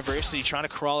Winthrop University trying to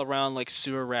crawl around like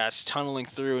sewer rats, tunneling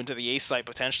through into the A site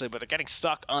potentially, but they're getting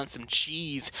stuck on some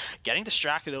cheese, getting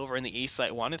distracted over in the A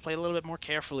site, wanting to play a little bit more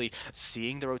carefully,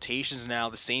 seeing the rotations now.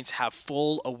 The Saints have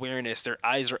full awareness. Their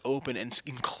eyes are open, and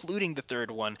including the 3rd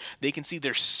one. They can see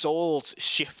their souls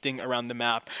shifting around the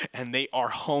map, and they are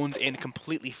honed in,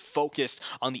 completely focused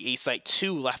on the A site.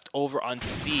 2 left over on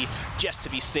C just to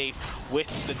be safe. With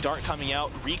the dart coming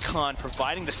out, Recon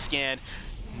providing the scan.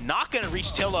 Not going to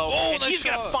reach Tillo, and he's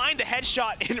going to find the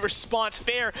headshot in response.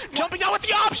 Fair jumping out with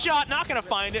the op shot, not going to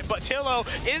find it, but Tillo,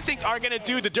 Instinct are going to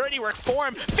do the dirty work for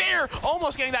him. Fair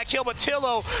almost getting that kill, but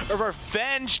Tillo, a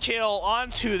revenge kill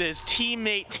onto this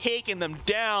teammate, taking them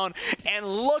down. And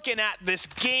looking at this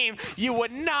game, you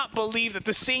would not believe that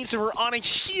the Saints were on a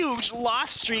huge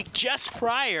loss streak just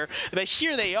prior, but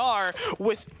here they are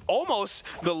with almost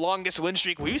the longest win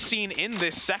streak we've seen in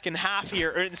this second half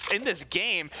here, or in this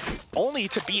game, only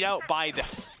to beat out by the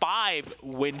 5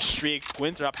 win streak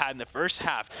Winthrop had in the first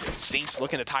half. Saints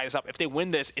looking to tie this up. If they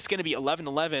win this, it's going to be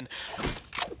 11-11.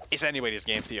 It's anybody's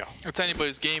game, Theo. It's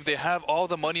anybody's game. They have all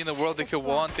the money in the world they could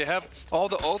want. They have all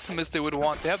the ultimates they would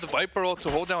want. They have the Viper ult to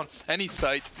hold down any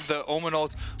site, the Omen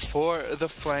ult for the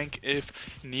flank if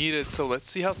needed. So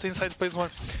let's see how Saints side plays one.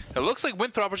 It looks like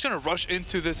Winthrop is going to rush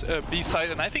into this B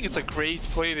side, and I think it's a great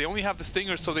play. They only have the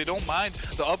Stinger, so they don't mind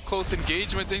the up-close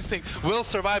engagement. Instinct will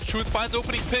survive. Truth finds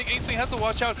opening pick. Instinct has to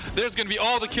watch out. There's going to be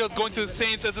all the kills going to the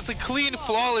Saints, as it's a clean,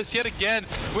 flawless yet again.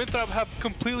 Winthrop have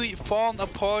completely fallen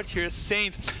apart here.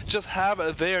 Saints just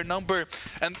have their number.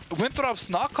 And Winthrop's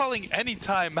not calling any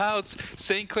timeouts.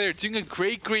 St. Clair doing a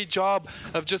great job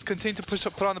of just continuing to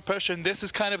put on the pressure. And this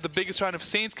is kind of the biggest round. If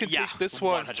Saints can take this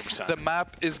one, 100%. the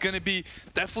map is going to be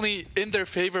definitely in their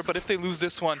favor. But if they lose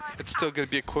this one, it's still going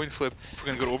to be a coin flip if we're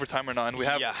going to go to overtime or not. And we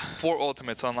have 4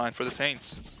 ultimates online for the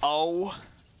Saints. Oh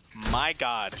my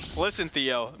God. Listen,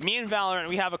 Theo, me and Valorant,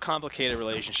 we have a complicated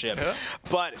relationship. Yeah.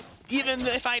 But even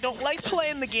if I don't like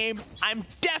playing the game, I'm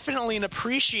definitely an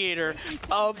appreciator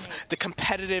of the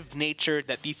competitive nature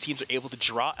that these teams are able to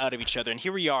draw out of each other. And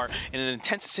here we are in an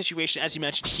intense situation, as you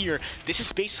mentioned here. This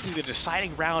is basically the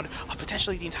deciding round of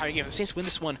potentially the entire game. If the Saints win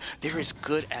this one, they're as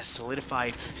good as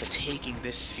solidified to taking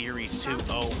this series 2-0.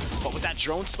 But with that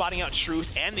drone spotting out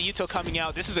Truth and the Yuto coming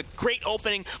out, this is a great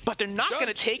opening, but they're not going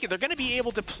to take it. They're going to be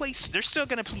able to place, they're still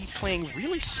going to be playing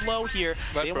really slow here.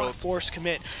 They want to force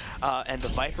commit, and the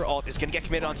Viper ult is going to get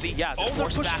committed on C. Yeah, they're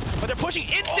forced back, but they're pushing.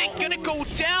 Instinct gonna go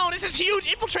down. This is huge.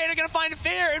 Infiltrator gonna find a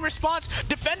fair in response.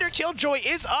 Defender Killjoy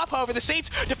is up, however. The Saints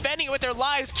defending it with their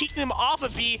lives, keeping them off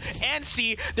of B and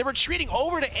C. They're retreating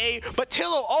over to A, but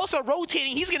Tillo also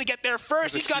rotating. He's gonna get there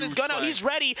first. He's got his gun out. He's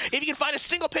ready. If he can find a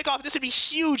single pick off, this would be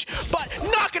huge, but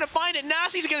not gonna find it.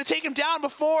 NACE's gonna take him down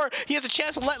before he has a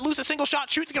chance to let loose a single shot.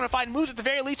 Truth's gonna find moves at the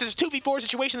very least. It's a 2v4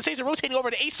 situation. The Saints are rotating over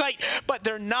to A site, but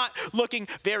they're not looking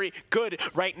very good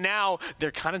right now.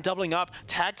 They're kind of doubling up,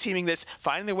 tag teaming this,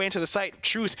 finding their way into the site.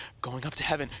 Truth going up to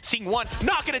heaven, seeing one,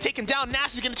 not gonna take him down.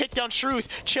 NACE is gonna take down Truth.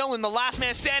 Chillin', the last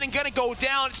man standing, gonna go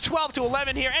down. It's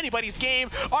 12-11 here, anybody's game.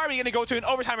 Are we gonna go to an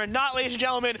overtime or not, ladies and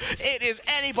gentlemen? It is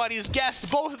anybody's guess.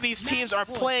 Both of these teams are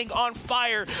playing on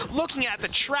fire. Looking at the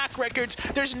track records,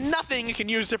 there's nothing you can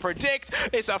use to predict.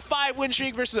 It's a 5-win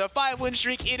streak versus a 5-win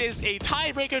streak. It is a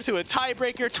tiebreaker to a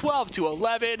tiebreaker,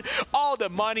 12-11. All the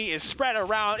money is spread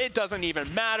around. It doesn't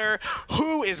even matter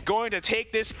who is going to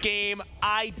take this game.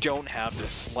 I don't have the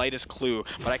slightest clue,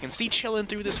 but I can see Chillin'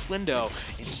 through this window,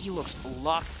 and he looks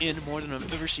locked in more than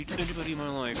I've ever seen anybody in my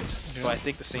life. So I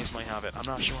think the Saints might have it. I'm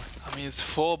not sure. I mean, it's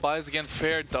full buys again.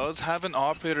 Fair does have an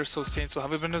operator, so Saints will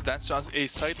have a bit of dance on A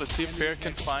site. Let's see if Fair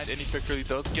can find any picker. He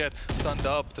does get stunned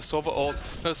up. The Sova ult,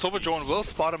 the Sova drone will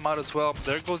spot him out as well.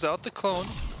 There goes out the clone.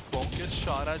 Won't get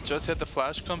shot at just yet. The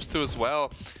flash comes through as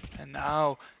well. And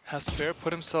now has Fair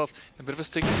put himself in a bit of a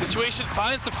sticky situation,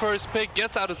 finds the first pick,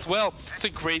 gets out as well. It's a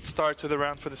great start to the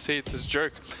round for the Saints as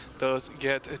Jerk does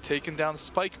get taken down.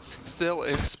 Spike still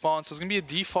in spawn, so it's going to be a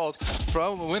default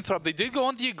from Winthrop. They did go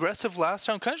on the aggressive last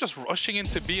round, kind of just rushing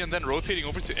into B and then rotating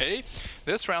over to A.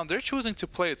 This round, they're choosing to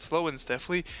play it slow, and it's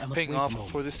definitely paying off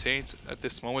for the Saints at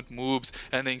this moment. Moves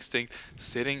and Instinct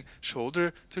sitting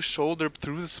shoulder to shoulder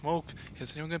through the smoke.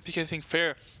 Is anyone going to pick anything?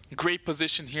 Fair. Great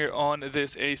position here on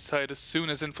this A side. As soon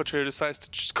as Infiltrator decides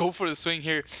to just go for the swing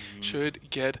here, should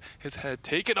get his head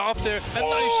taken off there. A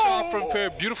nice shot from Fair.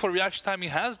 Beautiful reaction time. He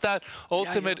has that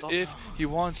ultimate if he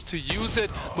wants to use it,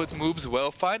 but moves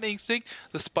well. Find Instinct.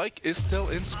 The spike is still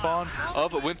in spawn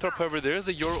of Winthrop. However, there's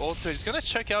a Euro ultimate. He's going to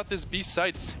check out this B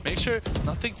side. Make sure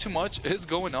nothing too much is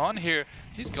going on here.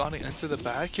 He's gone into the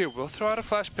back here. Will throw out a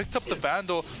flash. Picked up the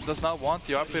Vandal. Does not want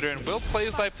the operator and will play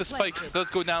his life. The spike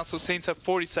does go down, so Saints have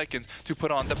 40 seconds to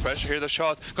put on the pressure here. The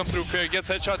shots come through. Fair gets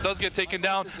headshot. Does get taken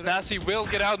down. NACE will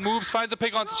get out. Moves. Finds a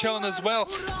pick onto Chillin' as well.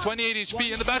 28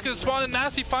 HP in the back of the spawn. And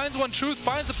NACE finds one. Truth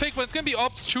finds the pick, but it's going to be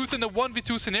up to Truth in the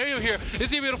 1v2 scenario here.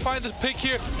 Is he able to find the pick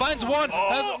here? Finds one.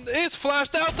 Is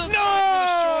flashed out. The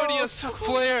shortiest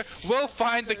Clair will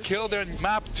find the kill there. And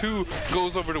map 2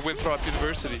 goes over to Winthrop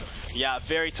University. Yeah,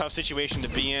 very tough situation to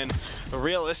be in.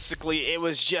 Realistically, it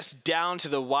was just down to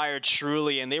the wire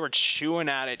truly, and they were chewing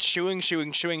at it, chewing,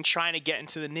 trying to get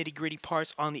into the nitty-gritty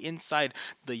parts on the inside,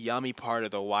 the yummy part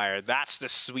of the wire. That's the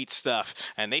sweet stuff,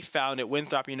 and they found it.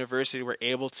 Winthrop University were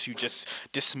able to just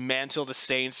dismantle the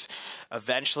Saints.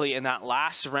 Eventually, in that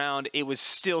last round, it was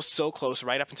still so close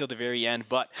right up until the very end,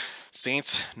 but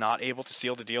Saints not able to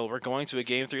seal the deal. We're going to a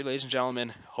game 3, ladies and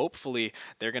gentlemen. Hopefully,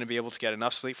 they're going to be able to get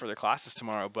enough sleep for their classes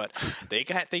tomorrow, but they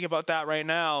can't think about that right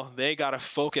now. They got to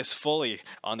focus fully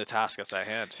on the task that's at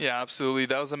hand. Yeah, absolutely.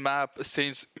 That was a map.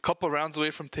 Saints a couple rounds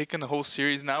away from taking the whole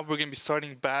series. Now we're going to be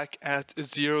starting back at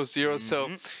 0-0.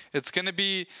 So it's going to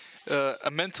be a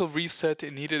mental reset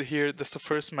needed here. That's the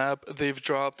first map they've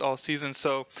dropped all season.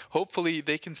 So hopefully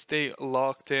they can stay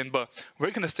locked in. But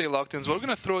we're going to stay locked in. So we're going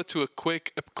to throw it to a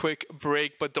quick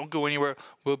break. But don't go anywhere.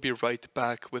 We'll be right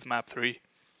back with map 3.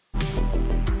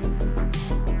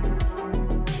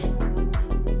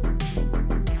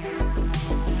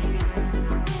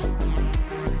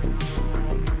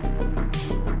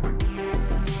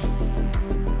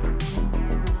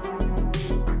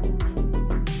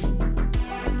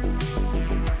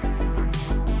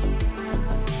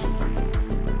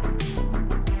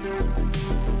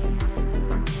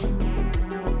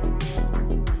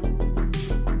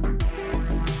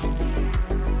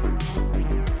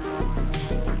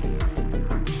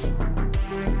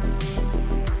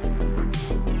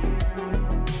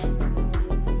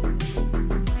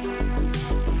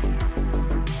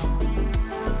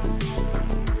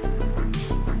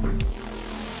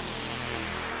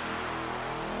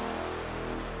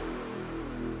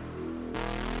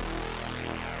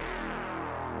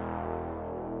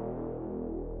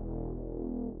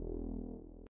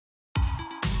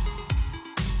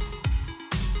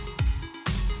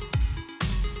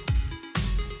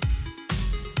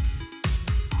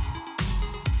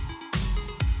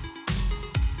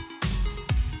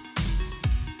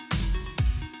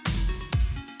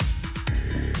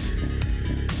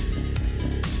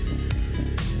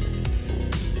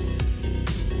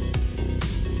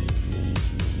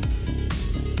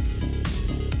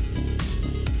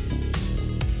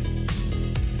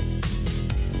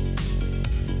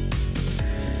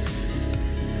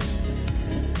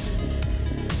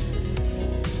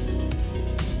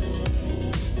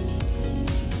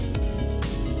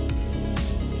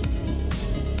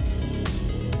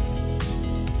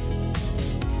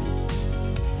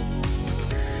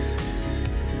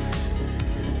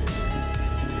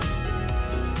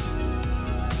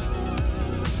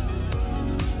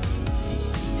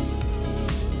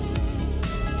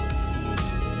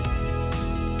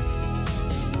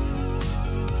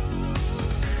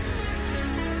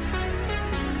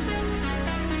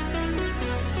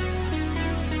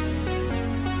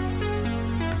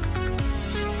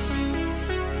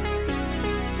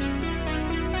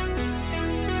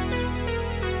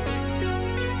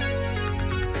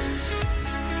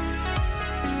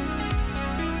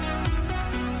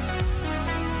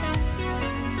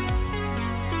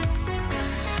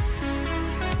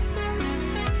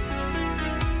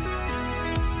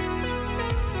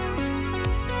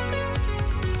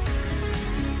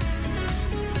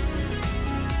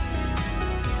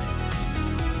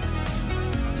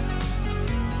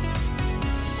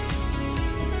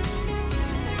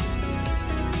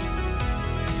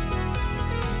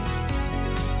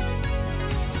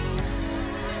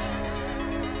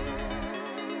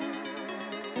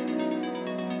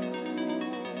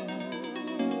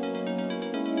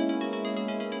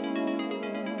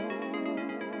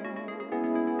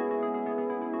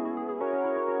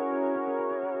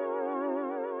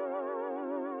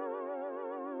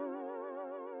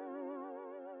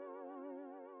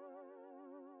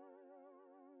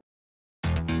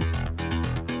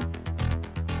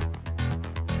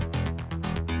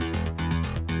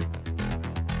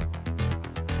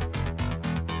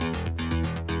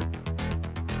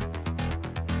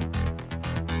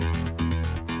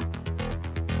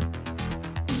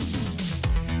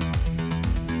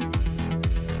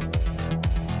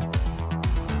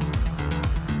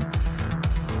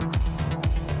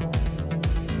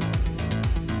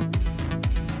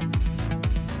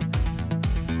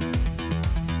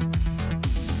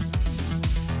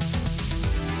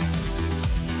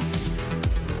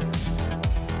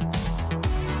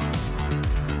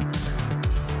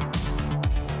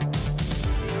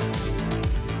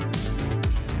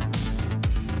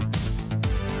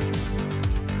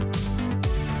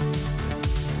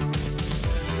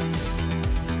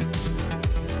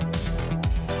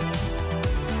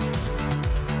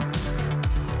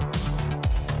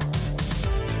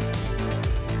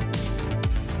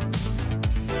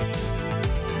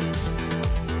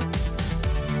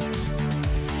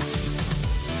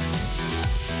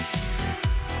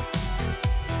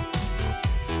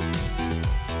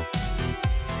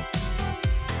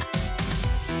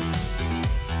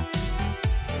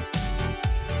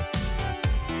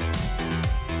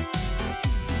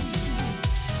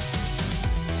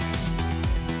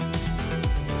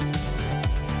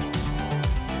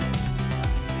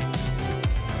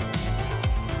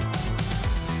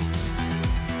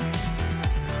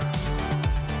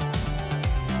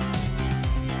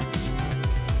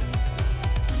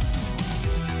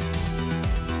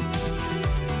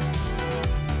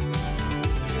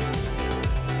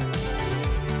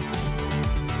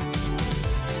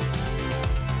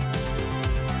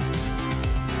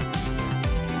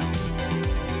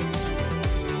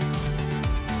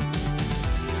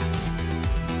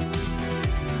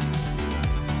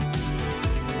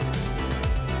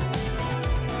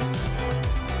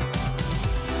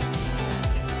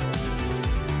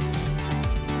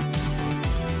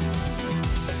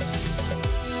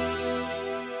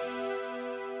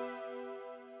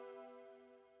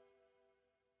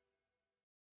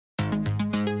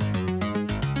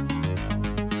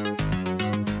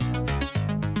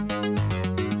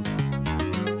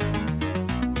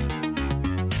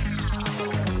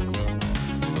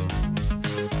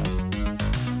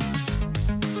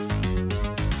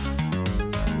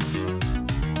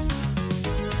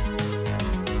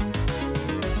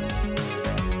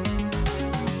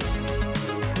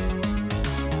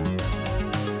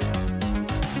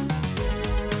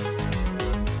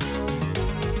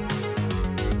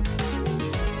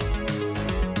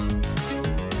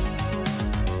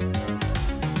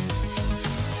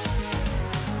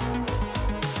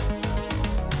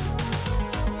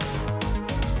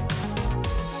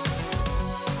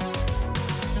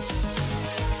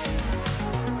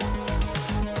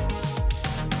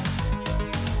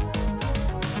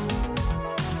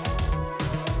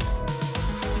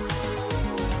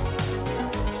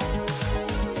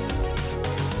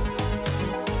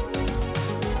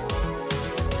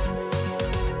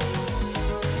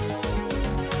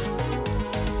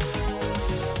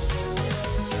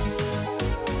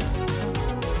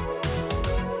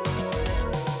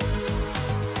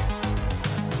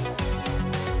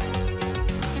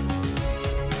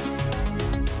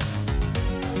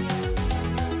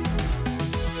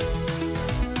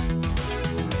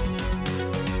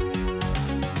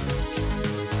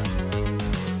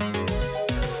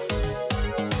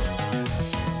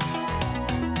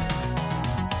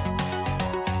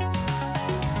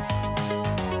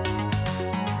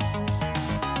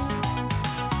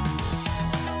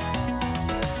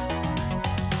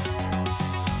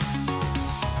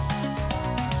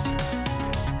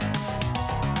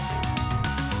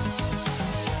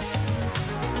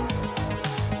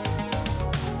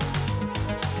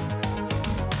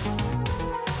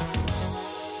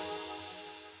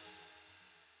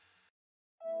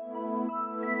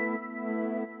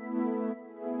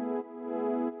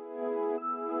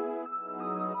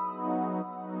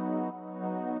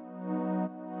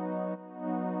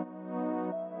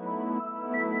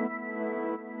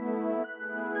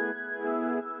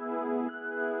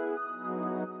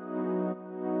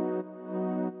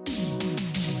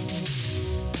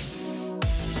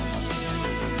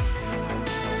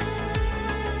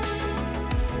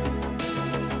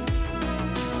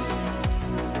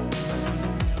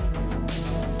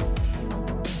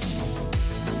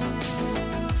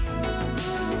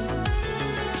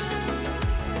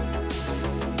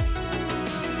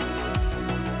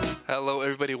 Hello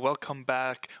everybody, welcome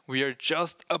back. We are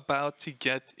just about to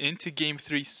get into Game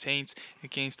 3. Saints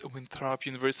against Winthrop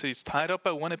University. It's tied up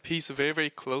at 1 apiece, a very, very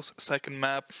close second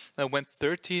map that went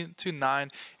 13-9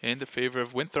 in the favor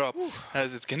of Winthrop.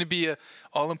 As it's going to be a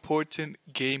all-important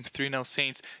Game 3 now.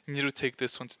 Saints, you need to take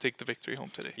this one to take the victory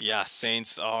home today. Yeah,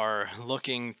 Saints are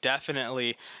looking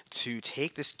definitely to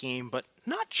take this game, but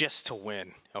not just to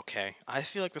win, okay? I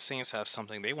feel like the Saints have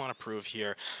something they want to prove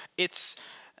here. It's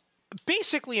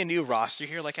basically a new roster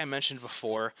here, like I mentioned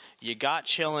before. You got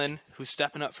Chillin, who's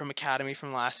stepping up from Academy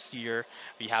from last year.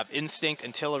 You have Instinct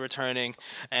and Tilla returning,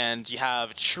 and you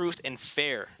have Truth and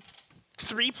Fair.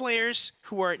 3 players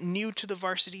who are new to the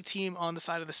varsity team on the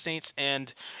side of the Saints,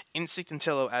 and Instinct and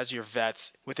Tillo as your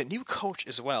vets, with a new coach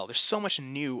as well. There's so much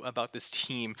new about this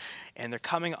team, and they're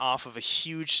coming off of a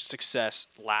huge success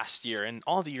last year and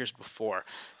all the years before.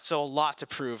 So a lot to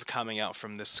prove coming out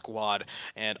from this squad,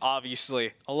 and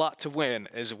obviously a lot to win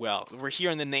as well. We're here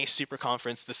in the NACE Super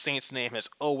Conference. The Saints' name has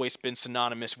always been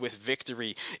synonymous with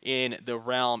victory in the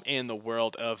realm, in the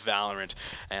world of Valorant,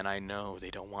 and I know they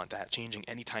don't want that changing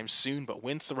anytime soon, but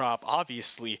Winthrop obviously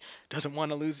doesn't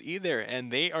want to lose either,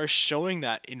 and they are showing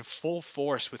that in full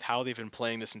force with how they've been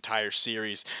playing this entire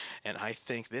series. And I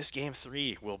think this Game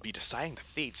 3 will be deciding the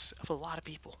fates of a lot of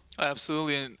people.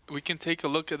 Absolutely, and we can take a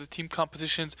look at the team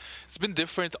compositions. It's been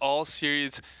different all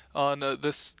series. On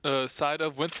this side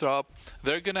of Winthrop,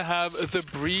 they're going to have the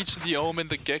Breach, the Omen,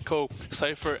 the Gecko,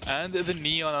 Cypher, and the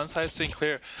Neon on side of St.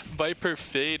 Clair. Viper,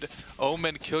 Fade,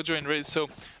 Omen, Killjoy, and Raze. So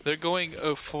they're going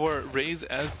for Raze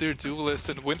as their duelist,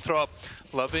 and Winthrop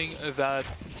loving that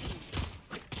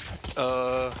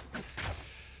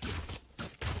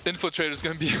Infiltrator is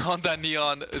going to be on that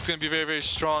Neon. It's going to be very, very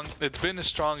strong. It's been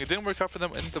strong. It didn't work out for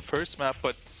them in the first map,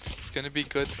 but it's going to be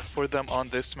good for them on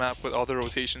this map with all the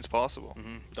rotations possible.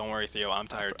 Don't worry, Theo. I'm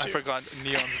tired too. I forgot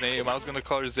Neon's name. I was going to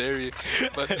call her Zeri,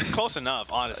 but close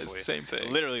enough, honestly. It's the same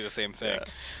thing. Literally the same thing. Yeah.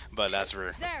 But as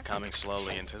we're coming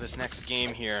slowly into this next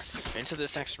game here, into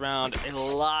this next round, a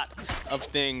lot of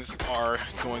things are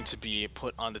going to be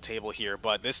put on the table here,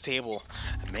 but this table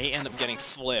may end up getting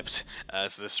flipped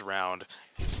as this round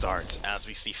starts, as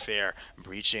we see Fair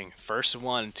breaching first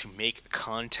one to make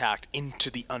contact into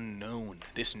the unknown.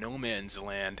 This no man's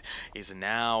land is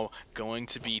now going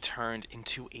to be turned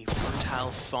into a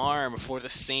fertile farm for the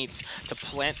Saints to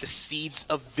plant the seeds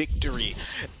of victory.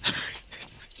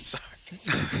 Sorry.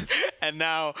 And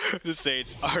now the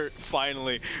Saints are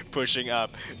finally pushing up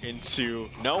into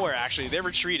nowhere. Actually, they're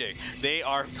retreating. They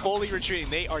are fully retreating.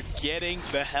 They are getting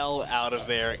the hell out of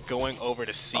there, going over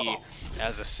to C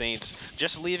as the Saints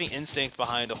just leaving Instinct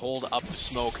behind to hold up the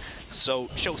smoke. So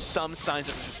show some signs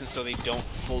of resistance so they don't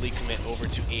fully commit over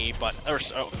to A, but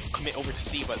commit over to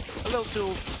C, but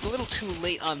a little too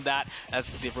late on that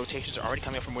as the rotations are already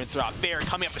coming up from Winthrop. Fair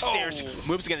coming up the stairs.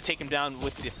 Move's gonna take him down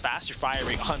with the faster fire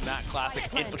rate on that classic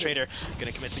Infiltrator.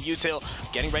 Gonna commit some util,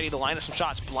 getting ready to line up some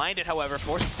shots. Blinded, however,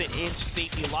 forces it into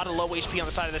safety. A lot of low HP on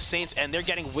the side of the Saints, and they're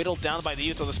getting whittled down by the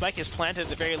util. The spike is planted at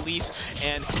the very least,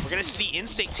 and we're gonna see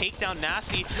Instinct take down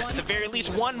NACE. At the very least,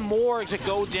 one more to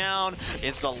go down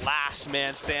is the last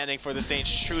man standing for the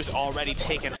Saints. Truth already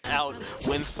taken out.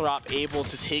 Winthrop able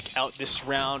to take out this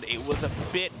round. It was a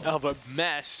bit of a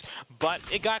mess, but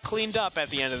it got cleaned up at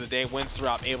the end of the day.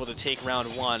 Winthrop able to take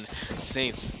round 1.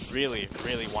 Saints really,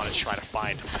 really want to try to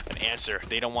find an answer.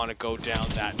 They don't want to go down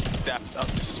that depth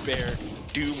of despair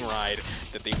doom ride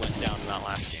that they went down in that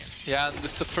last game. Yeah,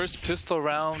 this is the first pistol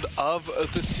round of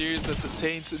the series that the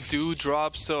Saints do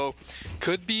drop, so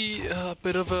could be a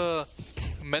bit of a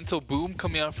mental boom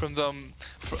coming out from them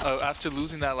after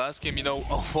losing that last game. You know,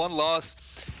 one loss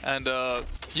and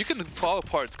you can fall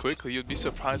apart quickly. You'd be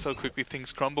surprised how quickly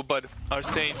things crumble, but our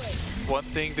Saints, one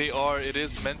thing they are, it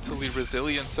is mentally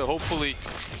resilient, so hopefully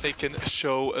they can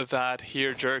show that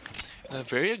here. Jerk in a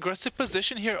very aggressive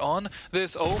position here on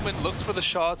this Omen, looks for the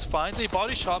shots, finds a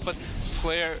body shot, but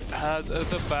Clair has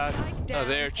the bat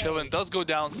there. Chillin does go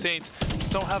down. Saints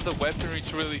just don't have the weaponry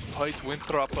to really fight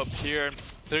Winthrop up here.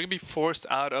 They're going to be forced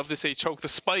out of this choke. The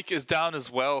spike is down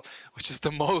as well, which is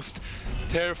the most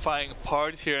terrifying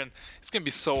part here. And it's going to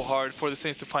be so hard for the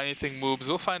Saints to find anything moves.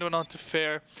 We'll find one on to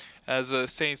Fair as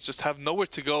Saints just have nowhere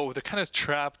to go. They're kind of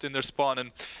trapped in their spawn,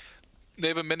 and they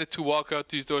have a minute to walk out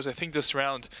these doors. I think this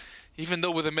round, even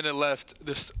though with a minute left,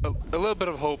 there's a little bit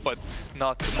of hope, but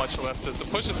not too much left as the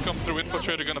pushes come through.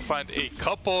 Infiltrator going to find a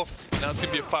couple. Now it's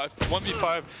going to be a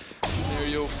 1v5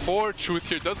 scenario for Truth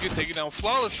here. Does get taken down.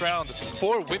 Flawless round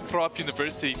for Winthrop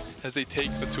University as they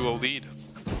take the 2-0 lead.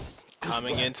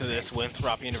 coming into this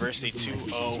Winthrop University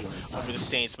 2-0 over the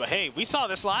Saints. But hey, we saw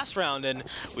this last round, and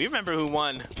we remember who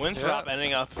won. Winthrop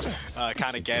ending up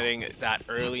kind of getting that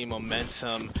early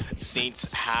momentum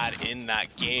Saints had in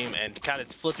that game and kind of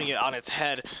flipping it on its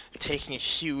head, taking a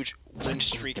huge win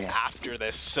streak after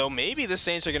this. So maybe the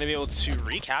Saints are going to be able to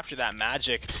recapture that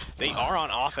magic. They are on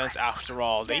offense after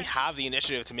all. They have the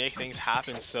initiative to make things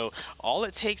happen. So all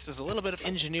it takes is a little bit of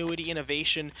ingenuity,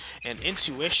 innovation, and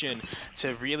intuition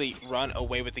to really run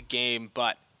away with the game.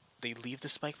 But they leave the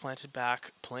spike planted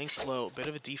back, playing slow, a bit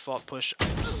of a default push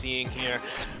I'm seeing here.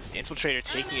 Infiltrator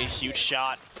taking a huge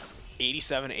shot,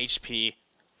 87 HP.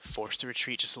 Forced to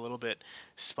retreat just a little bit.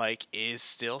 Spike is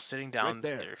still sitting down. Right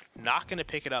there. They're not going to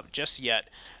pick it up just yet.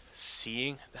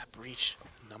 Seeing that breach.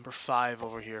 Number 5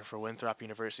 over here for Winthrop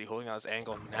University, holding out his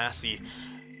angle. NACE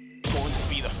going to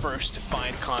be the first to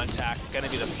find contact. Going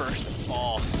to be the first to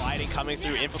fall. Sliding coming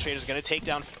through. Infiltrator's going to take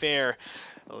down Fair.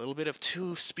 A little bit of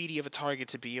too speedy of a target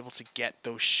to be able to get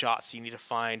those shots you need to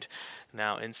find.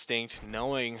 Now Instinct,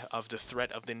 knowing of the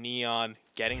threat of the Neon,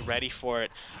 getting ready for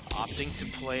it, opting to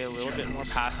play a little bit more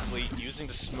passively, using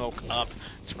the smoke up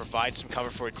to provide some cover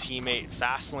for a teammate.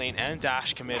 Fast lane and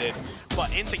dash committed,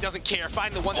 but Instinct doesn't care.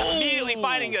 Find the one that's immediately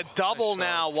finding a double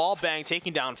now. Wallbang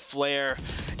taking down Clair.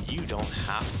 You don't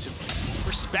have to.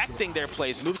 Respecting their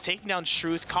plays, moves taking down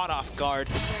Truth, caught off guard.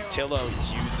 Tillo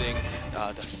using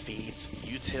the fades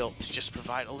util to just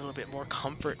provide a little bit more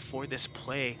comfort for this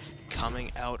play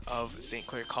coming out of St.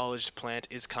 Clair College. Plant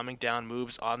is coming down,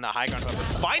 moves on the high ground,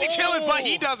 finding Chillin', but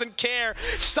he doesn't care.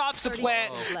 Stops the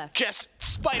plant, just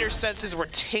spider senses were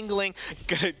tingling.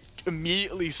 Gonna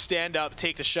immediately stand up,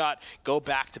 take the shot, go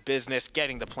back to business,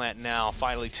 getting the plant now.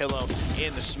 Finally, Tillo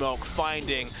in the smoke,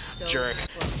 finding Jerk,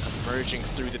 emerging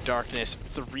through the darkness.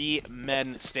 3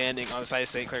 men standing on the side of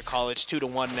St. Clair College,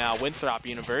 2-1 now. Winthrop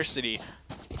University.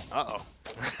 Uh-oh.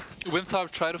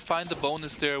 Winthrop tried to find the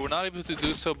bonus there. We're not able to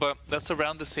do so, but that's a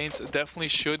round the Saints definitely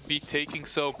should be taking.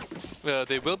 So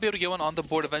they will be able to get one on the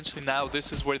board eventually. Now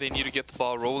this is where they need to get the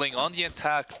ball rolling. On the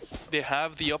attack, they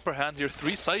have the upper hand here.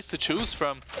 3 sites to choose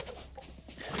from.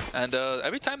 And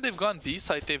every time they've gone B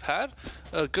site, they've had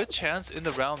a good chance in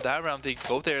the round. That round, they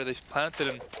go there, they plant it,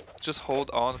 and just hold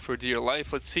on for dear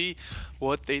life. Let's see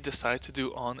what they decide to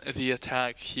do on the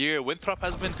attack here. Winthrop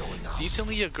has been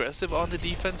decently aggressive on the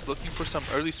defense, looking for some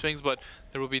early swings, but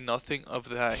there will be nothing of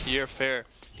that here. Fair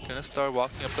gonna start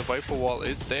walking up. The Viper wall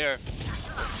is there.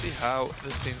 Let's see how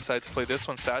the Saints decide to play this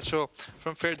one. Satchel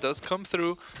from Fair does come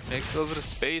through, makes a little bit of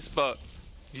space, but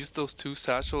use those 2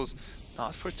 satchels.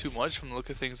 Not for too much from the look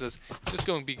of things, as it's just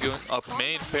going to be going up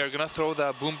main. Fair gonna throw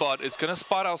that boom bot. It's gonna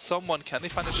spot out someone. Can they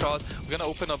find a shot? We're gonna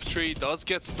open up tree. Does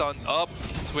get stunned up.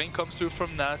 Swing comes through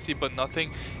from NACE, but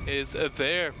nothing is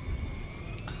there.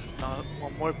 It's not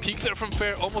one more peek there from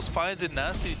Fair. Almost finds it.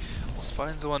 NACE almost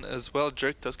finds one as well.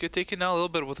 Jerk does get taken out a little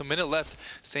bit with a minute left.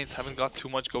 Saints haven't got too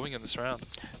much going in this round.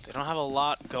 They don't have a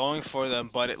lot going for them,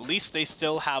 but at least they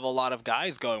still have a lot of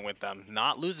guys going with them.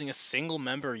 Not losing a single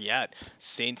member yet.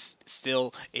 Saints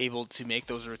still able to make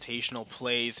those rotational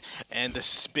plays, and the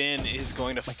spin is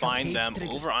going to find them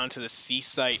over onto the C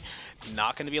site.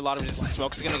 Not going to be a lot of resistance.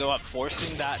 Smoke is going to go up,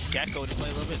 forcing that Gecko to play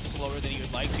a little bit slower than he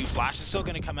would like to. Flash is still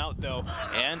going to come out though,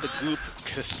 and the goop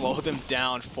to slow them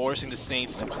down, forcing the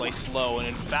Saints to play slow, and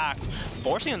in fact,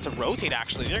 forcing them to rotate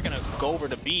actually. They're going to go over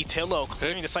to B. Tillo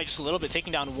clearing the site just a little bit,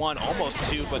 taking down 1, almost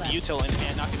 2, but the util and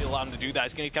fan not going to be allowed him to do that.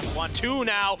 He's going to come 1, 2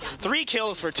 now. 3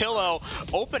 kills for Tillo,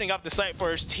 opening up the site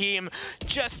for his team.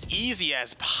 Just easy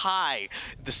as pie.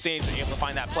 The Saints are able to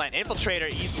find that plant.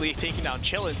 Infiltrator easily taking down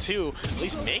Chillin' too, at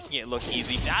least making it look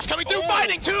easy. Dash coming through,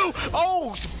 finding 2!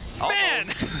 Oh, man!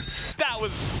 That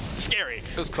was scary.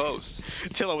 It was close.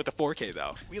 Tillo with the 4K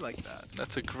though. We like that.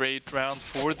 That's a great round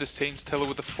for the Saints. Tillo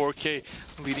with the 4K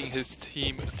leading his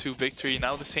team to victory.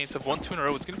 Now the Saints have won 2 in a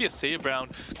row. It's going to be a save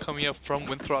round coming up from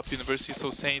Winthrop University. So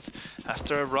Saints,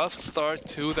 after a rough start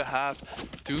to the half,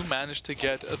 do manage to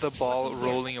get the ball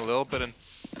rolling a little bit. And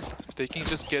if they can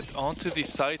just get onto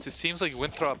these sites, it seems like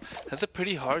Winthrop has a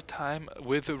pretty hard time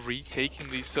with retaking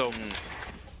these. So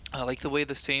I like the way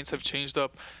the Saints have changed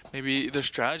up maybe their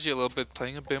strategy a little bit,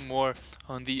 playing a bit more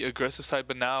on the aggressive side,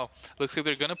 but now looks like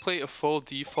they're going to play a full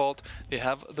default. They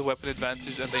have the weapon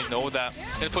advantage and they know that.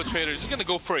 Infiltrator is just going to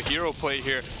go for a hero play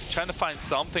here, trying to find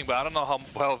something, but I don't know how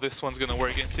well this one's going to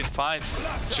work. Instant finds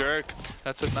Jerk.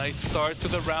 That's a nice start to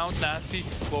the round. NACE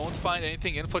won't find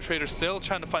anything. Infiltrator still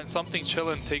trying to find something.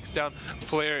 Chillin' takes down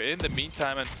Clair in the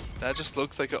meantime, and that just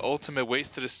looks like an ultimate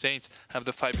waste to the Saints. Have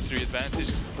the 5v3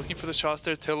 advantage. Looking for the shots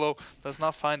there. Tillo does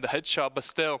not find the headshot, but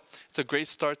still, it's a great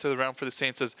start to the round for the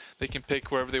Saints as they can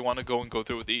pick wherever they want to go and go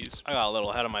through with ease. I got a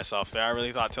little ahead of myself there. I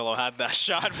really thought Tillo had that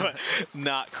shot, but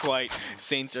not quite.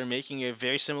 Saints are making a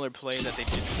very similar play that they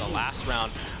did in the last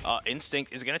round.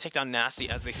 Instinct is going to take down NACE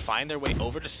as they find their way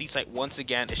over to C-Site once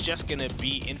again. It's just going to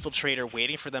be Infiltrator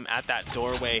waiting for them at that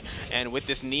doorway, and with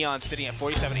this Neon sitting at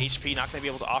 47 HP, not going to be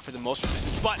able to offer the most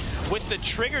resistance, but with the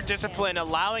trigger discipline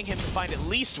allowing him to find at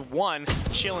least one,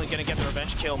 Chillin going to get the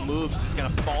revenge kill. Moves is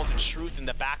going to fall to Truth in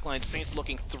the backline. Saints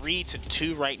looking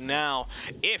 3-2 right now.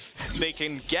 If they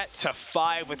can get to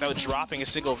 5 without dropping a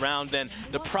single round, then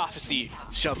the prophecy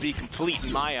shall be complete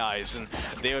in my eyes, and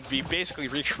they would be basically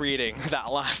recreating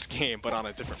that last game, but on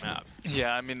a different map.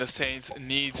 Yeah, I mean, the Saints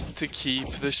need to keep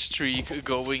the streak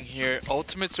going here.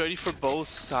 Ultimate's ready for both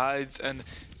sides, and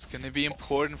it's going to be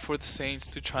important for the Saints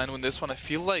to try and win this one. I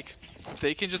feel like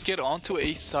they can just get onto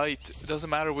a site, it doesn't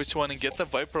matter which one, and get the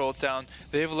Viper ult down.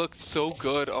 They have looked so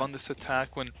good on this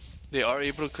attack when they are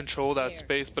able to control that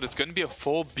space, but it's going to be a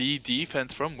full B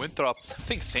defense from Winthrop. I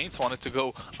think Saints wanted to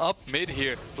go up mid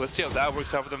here. Let's see how that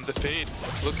works out for them. The Fade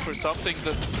looks for something.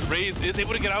 The Raze is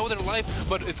able to get out with their life,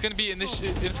 but it's going to be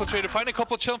Infiltrator. Find a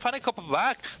couple Chill, find a couple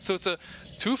back. So it's a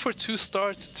 2-for-2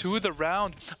 start to the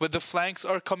round, but the flanks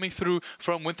are coming through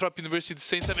from Winthrop University. The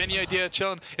Saints have any idea?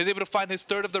 Chillin is able to find his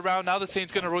third of the round. Now the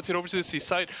Saints going to rotate over to the C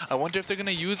side. I wonder if they're going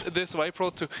to use this Viper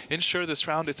ult to ensure this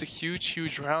round. It's a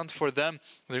huge round for them.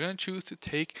 They're going to choose to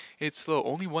take it slow.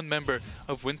 Only one member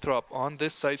of Winthrop on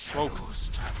this side. Smoke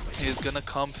is going to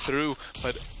come through,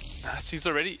 but NACE's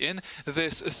already in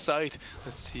this site.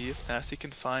 Let's see if NACE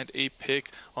can find a pick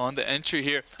on the entry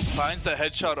here. Finds the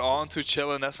headshot onto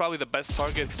Chillin. That's probably the best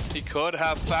target he could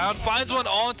have found. Finds one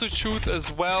onto Truth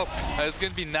as well. It's going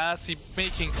to be NACE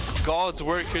making God's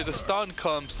work here. The stun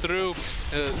comes through.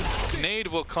 Nade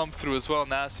will come through as well.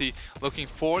 NACE looking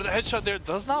for the headshot there.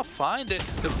 Does not find it.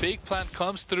 The fake plant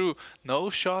comes through.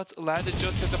 No shots landed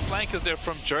just yet. The flank is there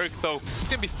from Jerk though. It's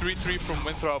going to be 3-3 from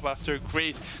Winthrop after a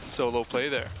great solo play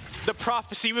there. The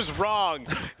prophecy was wrong.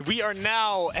 We are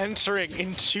now entering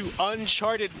into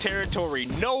uncharted territory.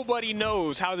 Nobody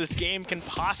knows how this game can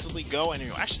possibly go. And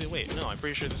actually, wait, no, I'm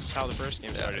pretty sure this is how the first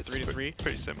game started. 3-3.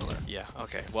 Pretty similar. Yeah.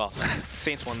 Okay. Well,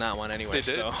 Saints won that one anyway,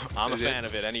 so I'm a fan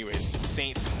of it. Anyways,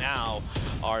 Saints now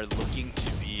are looking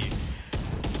to be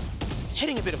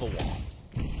hitting a bit of a wall.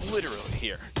 Literally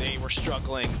here. They were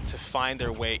struggling to find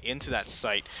their way into that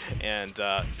site, and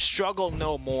struggle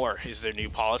no more is their new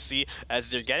policy as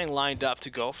they're getting lined up to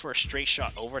go for a straight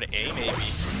shot over to A maybe.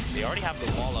 They already have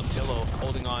the wall up. Tillo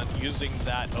holding on, using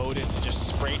that Odin to just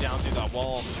spray down through that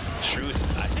wall.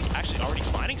 Truth, I think, actually already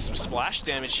finding some splash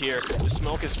damage here. The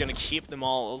smoke is going to keep them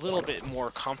all a little bit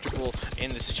more comfortable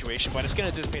in the situation, but it's going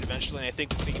to dissipate eventually, and I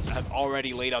think the Saints have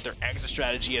already laid out their exit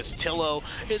strategy as Tillo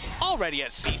is already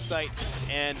at C site,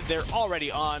 and they're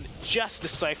already on just the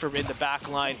Cypher in the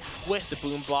back line with the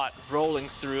boom bot rolling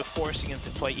through, forcing him to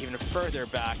play even further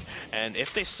back. And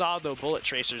if they saw the bullet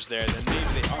tracers there, then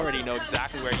maybe they already know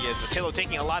exactly where he is. But Tillo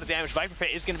taking a lot of damage. Viper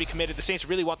Pit is going to be committed. The Saints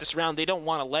really want this round. They don't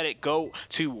want to let it go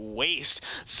to waste.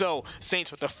 So Saints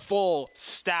with a full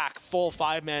stack, full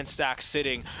 5-man stack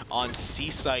sitting on C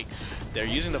site. They're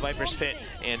using the Viper's Pit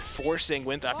and forcing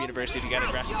Winthrop University to get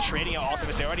aggressive, trading out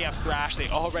ultimates. They already have Thrash. They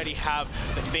already have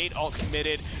the Fade ult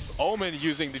committed. Omen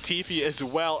using the TP as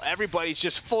well. Everybody's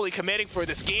just fully committing for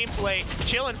this gameplay.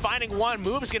 Chillin finding one.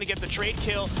 Move is going to get the trade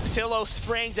kill. Tillo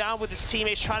spraying down with his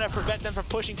teammates, trying to prevent them from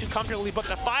pushing too comfortably, but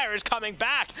the fire is coming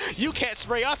back. You can't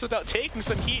spray us without taking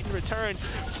some heat in return.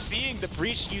 Seeing the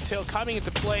breach util coming into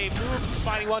play. Moves is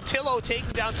finding one. Tillo taking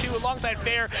down two alongside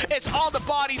Fair. It's all the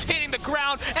bodies hitting the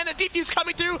ground, and the defuse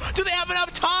coming through. Do they have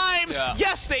enough time? Yeah.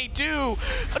 Yes, they do.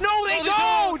 No, they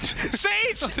don't.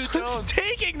 Saints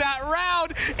taking that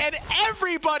round, and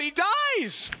everybody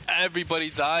dies. Everybody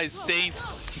dies. Saints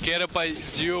get up by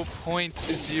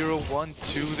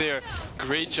 0.012 there.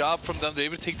 Great job from them. They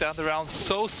were able to take down the round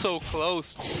so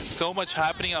close. So much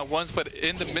happening at once, but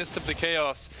in the midst of the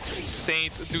chaos,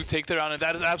 Saints do take the round, and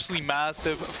that is absolutely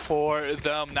massive for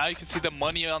them. Now you can see the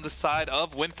money on the side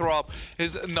of Winthrop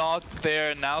is not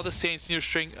there. Now the Saints need to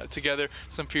string together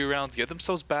some few rounds, get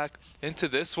themselves back into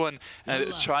this one,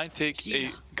 and try and take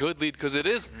a good lead, because it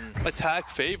is attack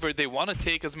favored. They want to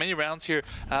take as many rounds here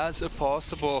as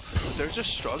possible, but they're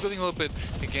just struggling a little bit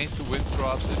against the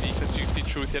Winthrop's defense. You see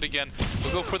Truth yet again.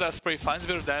 We'll go for that spray, finds a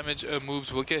bit of damage,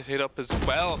 moves will get hit up as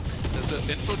well, as the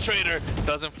Infiltrator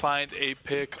doesn't find a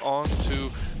pick onto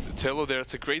Tillo there.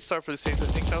 It's a great start for the Saints. I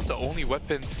think that was the only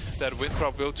weapon that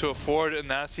Winthrop will to afford. And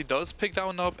NACE does pick that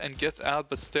one up and gets out,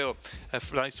 but still a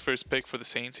nice first pick for the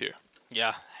Saints here.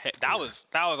 Yeah, hey, that was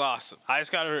awesome. I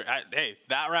just got to, hey,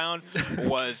 that round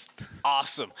was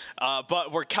awesome.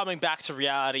 But we're coming back to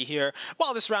reality here.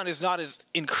 While this round is not as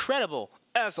incredible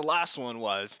as the last one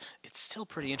was, it's still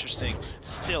pretty interesting.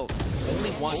 Still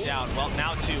only one down. Well,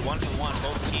 now two, 1-for-1,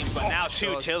 both teams, but now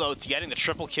two. Tillo getting the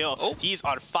triple kill. He's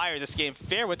on fire this game.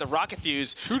 Fair with the rocket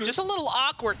fuse. Just a little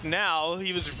awkward now.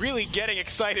 He was really getting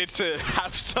excited to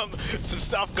have some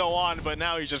stuff go on, but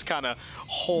now he's just kind of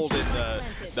holding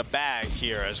the bag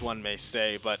here, as one may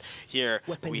say. But here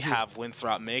we have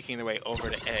Winthrop making their way over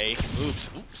to A. Oops,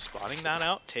 spotting that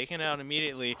out, taking it out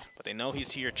immediately, but they know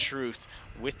he's here. Truth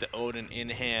with the Odin in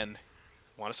hand.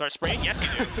 Want to start spraying? Yes,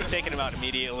 you do. Taking him out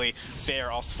immediately. Fair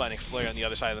also finding Flair on the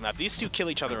other side of the map. These two kill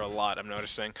each other a lot, I'm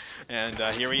noticing. And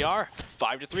here we are,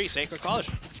 5-3, Sacred College.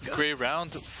 Great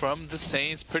round from the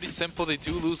Saints. Pretty simple. They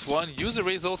do lose one. Use a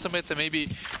Raze ultimate that maybe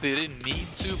they didn't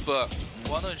need to, but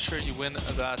want to ensure you win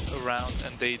that round,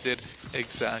 and they did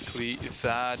exactly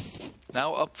that.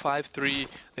 Now up 5-3.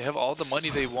 They have all the money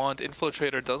they want.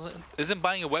 Infiltrator isn't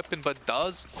buying a weapon, but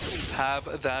does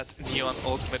have that Neon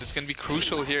ultimate. It's going to be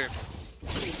crucial here.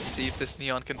 See if this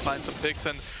Neon can find some picks,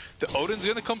 and the Odin's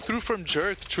gonna come through from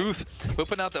Jerk. Truth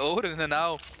whipping out the Odin, and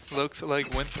now looks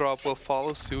like Winthrop will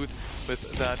follow suit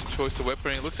with that choice of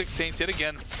weaponry. It looks like Saints yet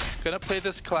again gonna play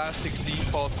this classic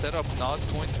default setup, not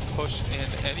going to push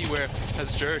in anywhere,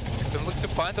 as Jerk gonna look to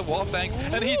find the wall bang,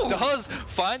 and he does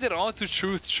find it onto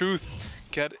Truth. Truth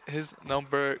get his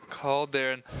number called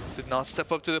there and did not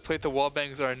step up to the plate. The wall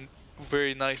bangs are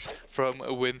very nice from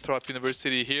Winthrop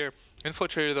University here.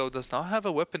 Infiltrator, though, does not have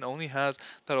a weapon, only has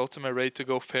that ultimate ready to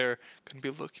go. Fair. Gonna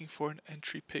be looking for an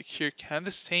entry pick here. Can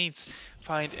the Saints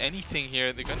find anything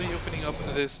here? They're gonna be opening up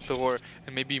this door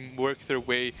and maybe work their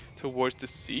way towards the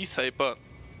C site, but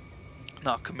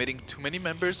not committing too many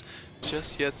members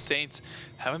just yet. Saints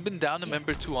haven't been down a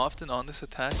member too often on this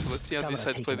attack, so let's see how they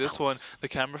decide to play this one. The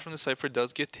camera from the Cypher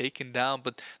does get taken down,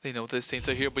 but they know the Saints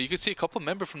are here. But you can see a couple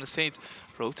members from the Saints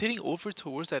rotating over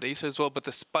towards that Acer as well, but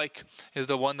the spike is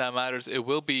the one that matters. It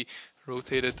will be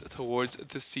rotated towards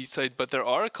the C side, but there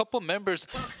are a couple members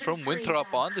from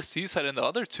Winthrop on the C side, and the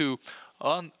other two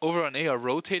over on A are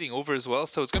rotating over as well,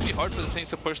 so it's going to be hard for the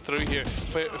Saints to push through here.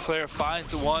 Clair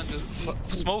finds one,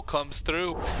 smoke comes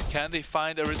through. Can they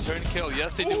find a return kill?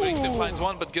 Yes, they do. Wington finds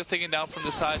one, but gets taken down from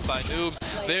the side by Noobs.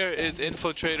 There is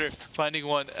Infiltrator finding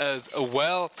one as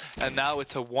well, and now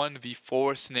it's a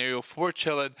 1v4 scenario for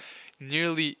Chillin.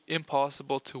 Nearly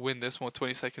impossible to win this one with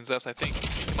 20 seconds left. I think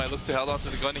he might look to hold on to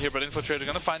the gun here, but Infiltrator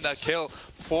gonna find that kill.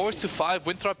 4-5,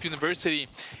 Winthrop University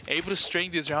able to string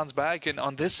these rounds back, and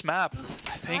on this map,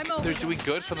 I think they're doing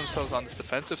good for themselves on this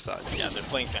defensive side. Yeah, they're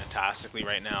playing fantastically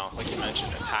right now. Like you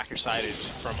mentioned, attacker sided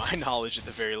from my knowledge at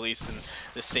the very least, and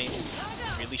the Saints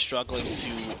really struggling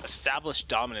to establish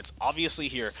dominance. Obviously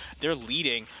here, they're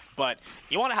leading, but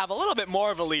you want to have a little bit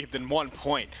more of a lead than 1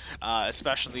 point,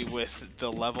 especially with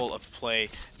the level of play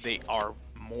they are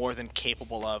more than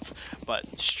capable of,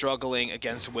 but struggling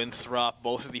against Winthrop.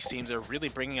 Both of these teams are really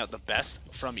bringing out the best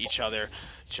from each other.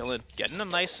 Chillin getting a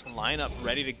nice lineup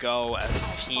ready to go as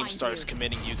the team starts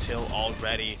committing util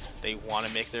already. They want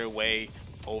to make their way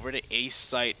over to Ace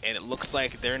site, and it looks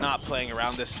like they're not playing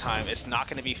around this time. It's not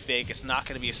going to be fake. It's not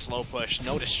going to be a slow push.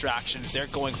 No distractions. They're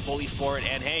going fully for it,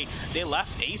 and hey, they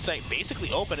left Ace site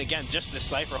basically open again. Just the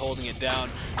Cypher holding it down.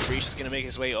 Breach is going to make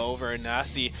his way over, and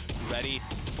NACE ready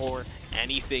for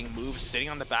anything. Moves sitting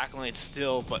on the back line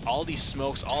still, but all these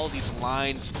smokes, all these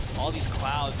lines, all these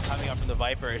clouds coming up from the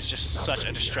Viper is just such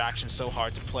a distraction. So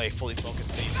hard to play. Fully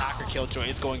focused. The attacker Killjoy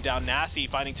is going down. NACE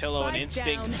finding Tillo and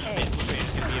Instinct.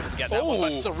 Infiltrator's going to be able to get that one,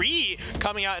 but 3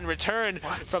 coming out in return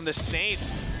from the Saints.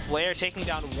 Flair taking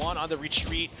down 1 on the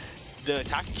retreat. The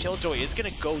attacker Killjoy is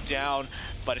going to go down,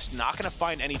 but it's not going to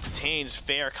find any detains.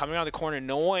 Fair coming around the corner,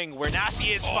 knowing where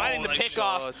NACE is, finding the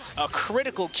pickoff. A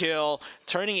critical kill,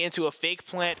 turning it into a fake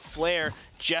plant. Flair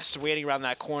just waiting around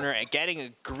that corner and getting a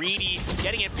greedy,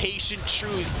 getting impatient.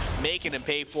 Trues making him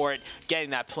pay for it, getting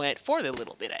that plant for the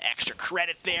little bit of extra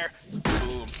credit there.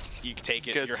 Boom, you take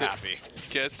it, you're happy.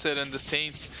 Gets it, and the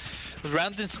Saints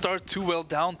round didn't start too well,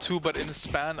 down 2, but in the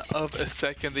span of a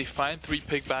second, they find 3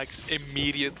 pickbacks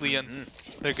immediately, and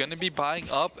they're going to be buying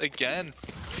up again.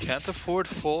 Can't afford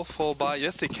full buy.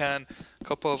 Yes, they can. A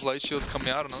couple of light shields coming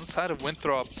out, and on the side of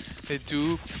Winthrop, they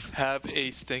do have a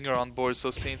Stinger on board,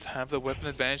 so Saints have the weapon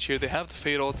advantage here. They have the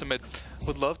Fade Ultimate.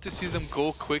 Would love to see them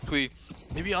go quickly,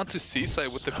 maybe onto C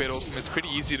side with the Fade Ultimate. It's pretty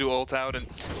easy to ult out and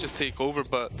just take over,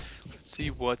 but let's Let's see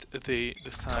what they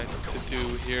decide to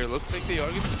do here. Looks like they are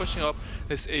going to be pushing up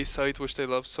this A site, which they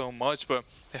love so much, but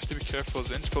they have to be careful as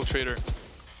Infiltrator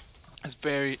is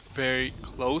very, very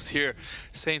close here.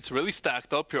 Saints really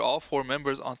stacked up here, all 4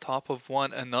 members on top of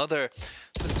one another.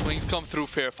 The swings come through.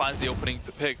 Fair finds the opening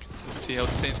to pick. Let's see how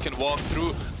the Saints can walk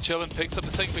through. Chillin picks up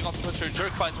the second pick off the pusher.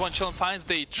 Jerk finds one. Chillin finds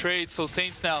they trade. So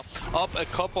Saints now up a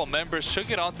couple members. Should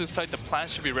get onto the site. The plan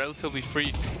should be relatively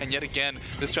free. And yet again,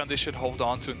 this round they should hold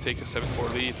on to and take a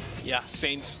 7-4 lead. Yeah,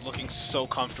 Saints looking so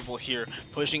comfortable here.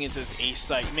 Pushing into this A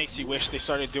site makes you wish they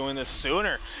started doing this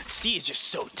sooner. C is just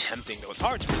so tempting though. It's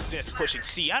hard to resist pushing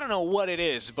C. I don't know what it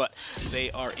is, but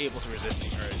they are able to resist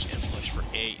the urge and push for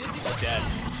A instead.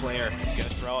 Clair gonna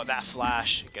throw out that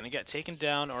flash, gonna get taken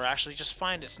down, or actually just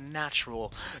find its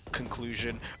natural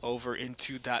conclusion over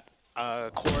into that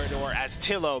corridor as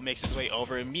Tillo makes his way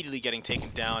over, immediately getting taken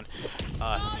down.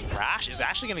 Thrash is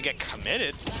actually gonna get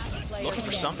committed. Looking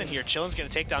for something here. Chillin's gonna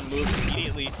take down moves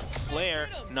immediately. Clair,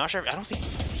 not sure. I don't think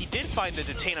he did find the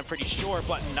detain, I'm pretty sure,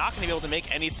 but not gonna be able to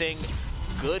make anything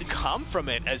good come from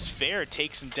it as Fair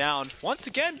takes him down. Once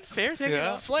again, Fair taking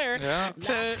out Flair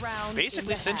to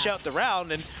basically cinch out the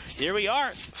round, and here we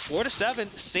are, 4-7.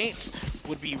 Saints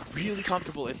would be really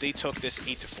comfortable if they took this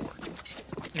 8-4.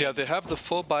 Yeah, they have the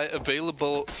full buy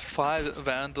available. 5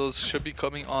 Vandals should be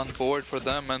coming on board for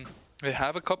them, and they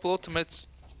have a couple ultimates.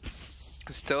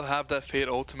 They still have that Fade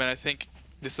ultimate. I think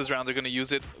this is round they're going to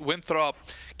use it. Winthrop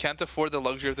can't afford the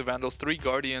luxury of the Vandals. 3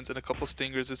 Guardians and a couple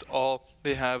Stingers is all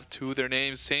they have to their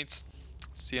names. Saints,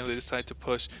 see how they decide to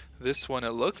push this one.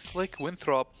 It looks like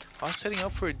Winthrop are setting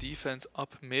up for a defense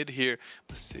up mid here,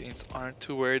 but Saints aren't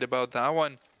too worried about that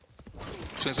one.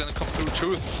 Swing's gonna come through.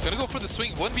 Truth gonna go for the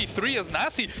swing 1v3 as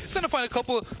NACE is gonna find a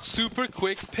couple super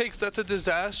quick picks. That's a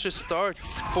disastrous start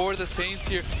for the Saints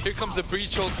here. Here comes the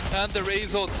breach hold and the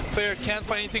raise hold. Fair can't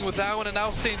find anything with that one, and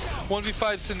now Saints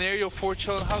 1v5 scenario for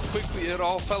Chillin. How quickly it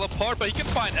all fell apart, but he can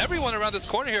find everyone around this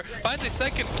corner here. Finds a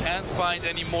second, can't find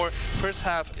any more. First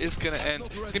half is gonna end.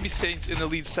 It's gonna be Saints in the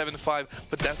lead 7-5,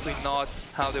 but definitely not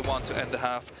how they want to end the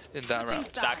half in that round.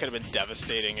 That could have been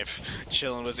devastating if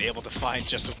Chillin was able to find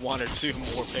just 1 or 2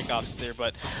 more pickoffs there,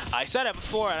 but I said it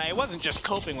before, and I wasn't just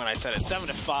coping when I said it.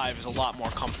 7-5 is a lot more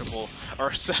comfortable,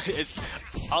 or it's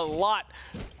a lot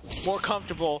more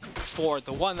comfortable for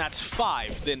the one that's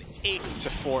 5 than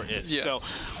 8-4 is. Yes. So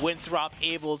Winthrop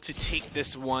able to take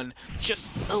this one just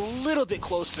a little bit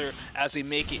closer as they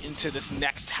make it into this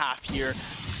next half here.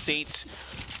 Saints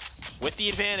with the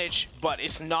advantage, but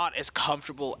it's not as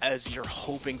comfortable as you're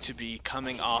hoping to be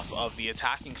coming off of the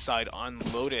attacking side on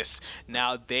Lotus.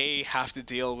 Now they have to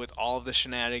deal with all of the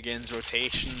shenanigans,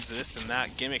 rotations, this and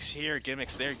that, gimmicks here,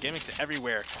 gimmicks there, gimmicks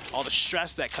everywhere, all the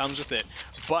stress that comes with it.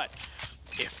 But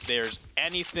if there's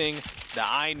anything that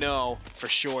I know for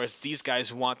sure is these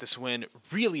guys want this win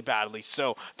really badly,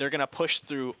 so they're gonna push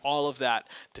through all of that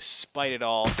despite it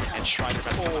all and try their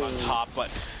best to come on top. But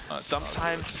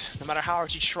sometimes, no matter how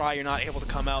hard you try, you're not able to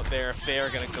come out there. Fair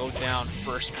gonna go down,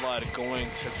 first blood going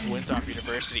to Winthrop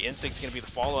University. Instinct's gonna be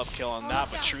the follow-up kill on that,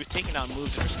 but Truth taking down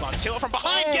moves in response. Tillo from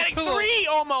behind, getting 3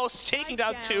 almost, taking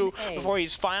down 2 before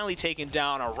he's finally taken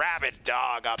down a rabid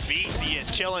dog. A beast he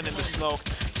is, chilling in the smoke,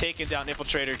 taking down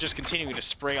Infiltrator, just continuing to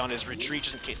spray on his retreat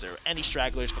just in case there are any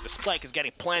stragglers, but the spike is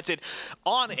getting planted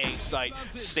on A site.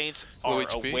 Saints are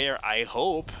aware, I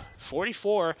hope.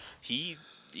 44,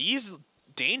 he's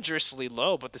dangerously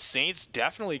low, but the Saints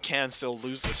definitely can still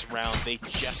lose this round. They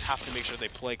just have to make sure they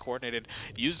play coordinated,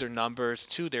 use their numbers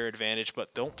to their advantage,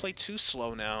 but don't play too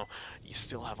slow now. You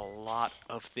still have a lot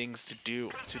of things to do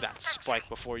to that spike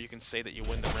before you can say that you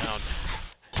win the round.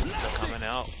 They're coming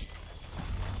out.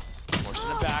 Forcing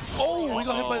him back. Oh, we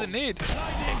got hit by the nade.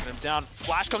 Taking him down.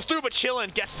 Flash comes through, but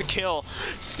Chillin gets the kill.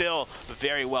 Still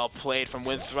very well played from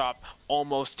Winthrop.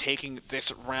 Almost taking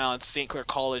this round. St. Clair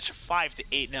College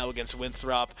 5-8 now against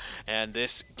Winthrop, and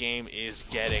this game is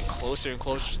getting closer and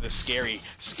closer to the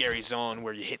scary zone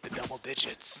where you hit the double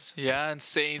digits. Yeah, and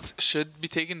Saints should be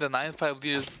taking the 9-5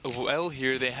 leaders well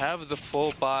here. They have the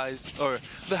full buys, or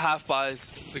the half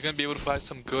buys. They're going to be able to buy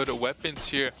some good weapons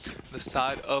here on the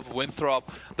side of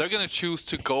Winthrop. They're going to choose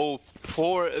to go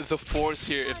for the force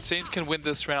here. If Saints can win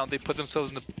this round, they put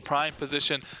themselves in the prime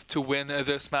position to win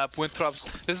this map. Winthrop's,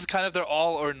 this is kind of their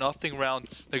all or nothing round.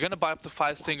 They're going to buy up the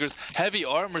 5 Stingers, heavy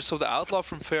armor, so the Outlaw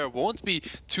from Fair won't be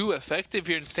too effective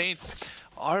here. And Saints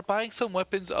are buying some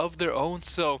weapons of their own,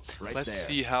 so let's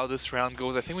see how this round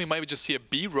goes. I think we might just see a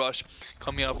B rush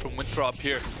coming out from Winthrop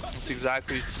here. That's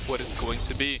exactly what it's going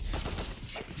to be.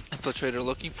 Infiltrator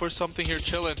looking for something here,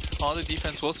 chilling on the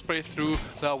defense. Will spray through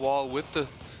that wall with the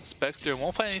Spectre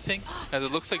won't find anything, as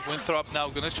it looks like Winthrop now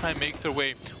gonna try and make their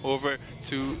way over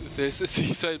to this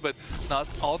seaside, but not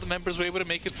all the members were able to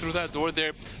make it through that door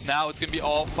there. Now it's gonna be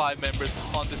all 5 members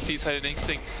on the seaside, and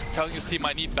Instinct is telling his team,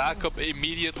 I need backup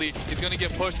immediately. He's gonna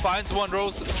get pushed, finds one,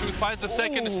 Rose, Truth finds the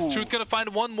second. Ooh. Truth gonna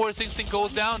find one more as Instinct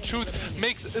goes down. Truth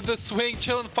makes the swing,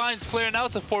 Chillin finds Clair. Now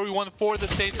it's a 4v1 for the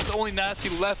Saints. It's only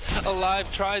NACE left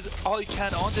alive, tries all he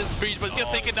can on this breach, but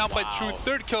gets taken down by Truth.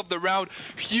 3rd kill of the round.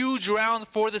 Huge round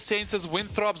for the Saints as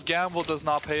Winthrop's gamble does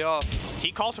not pay off.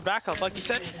 He calls for backup, like you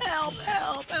said, help,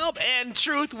 help, help, and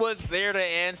Truth was there to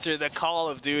answer the call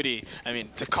of duty. I mean,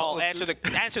 answer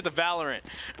the Valorant,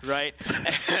 right?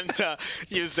 And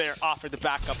he was there, offered the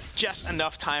backup, just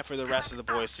enough time for the rest of the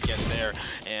boys to get there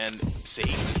and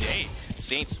save the day.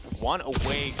 Saints 1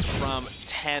 away from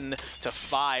 10 to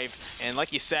 5, and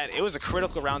like you said, it was a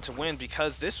critical round to win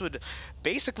because this would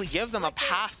basically give them a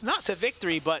path, not to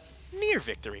victory, but near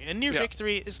victory, and near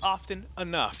victory is often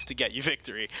enough to get you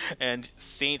victory. And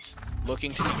Saints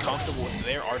looking to be comfortable with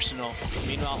their arsenal.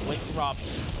 Meanwhile, Winthrop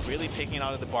really picking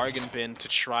out of the bargain bin to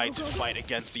try to fight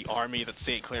against the army that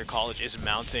St. Clair College is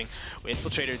mounting.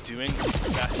 Infiltrator doing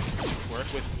their best to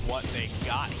work with what they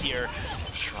got here,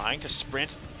 trying to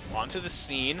sprint onto the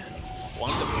scene. One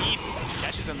of the beasts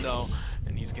catches him though,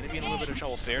 and he's going to be in a little bit of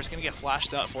trouble. Fair's going to get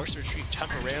flashed up, forced to retreat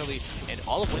temporarily, and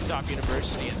all of Winthrop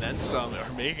University and then some are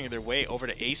making their way over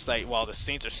to A site while the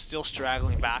Saints are still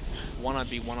straggling back. 1 on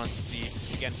B, 1 on C.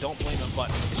 Again, don't blame them, but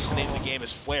it's just the name of the game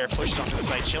as Flair pushed onto the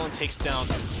site. Chillin takes down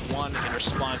 1 in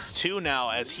response. 2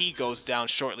 now as he goes down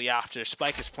shortly after.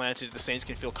 Spike is planted. The Saints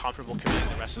can feel comfortable committing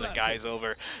the rest of the guys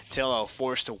over. Tillo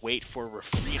forced to wait for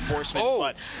reinforcements,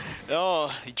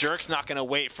 but Jerk's not going to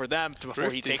wait for them before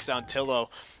he takes down Tillo.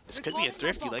 This could be a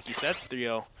thrifty, like you said,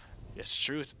 3-0. Yes,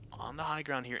 Truth on the high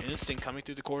ground here. Instinct coming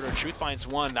through the corridor. Truth finds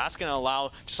 1. That's going to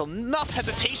allow just enough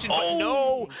hesitation, but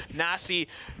no! NACE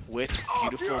with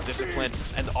beautiful discipline.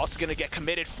 And also going to get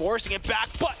committed, forcing it back,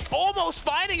 but almost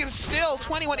finding him still.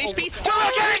 21 HP.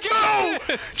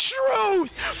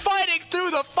 Truth fighting through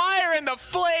the fire and the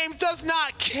flame, does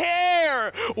not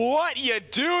care what you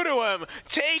do to him.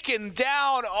 Taking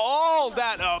down all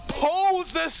that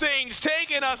oppose the Saints.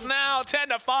 Taking us now 10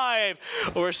 to 5.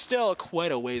 We're still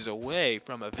quite a ways away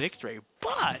from a victory,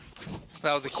 but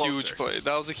that was a huge play.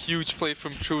 That was a huge play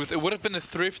from Truth. It would have been a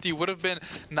thrifty, would have been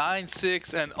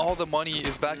 9-6, and all the money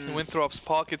is back in Winthrop's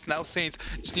pockets. Now Saints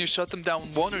just need to shut them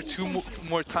down 1 or 2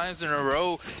 more times in a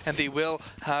row, and they will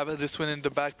have this one in the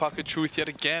back pocket. Truth yet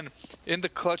again in the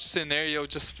clutch scenario,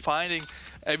 just finding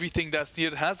everything that's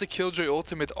needed. Has the Killjoy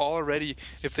ultimate already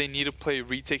if they need to play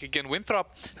retake again.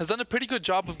 Winthrop has done a pretty good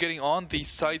job of getting on these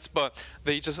sites, but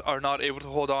they just are not able to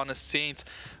hold on as Saints.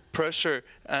 Pressure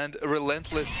and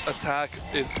relentless attack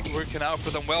is working out for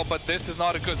them well, but this is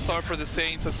not a good start for the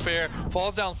Saints as Fair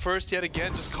falls down first yet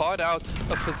again, just caught out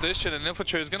a position, and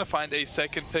Infiltrator is going to find a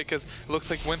second pick as it looks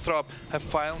like Winthrop have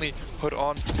finally put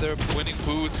on their winning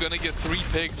boots. Going to get 3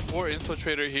 picks for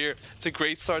Infiltrator here. It's a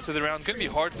great start to the round. Going to be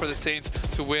hard for the Saints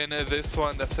to win this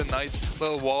one. That's a nice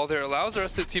little wall there. Allows the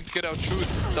rest of the team to get out.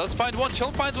 Truth does find 1.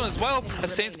 Chillin finds 1 as well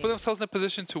as Saints put themselves in a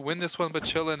position to win this one, but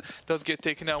Chillin does get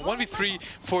taken down. 1v3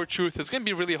 for Truth. It's going to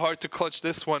be really hard to clutch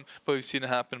this one, but we've seen it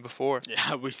happen before.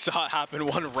 Yeah, we saw it happen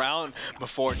 1 round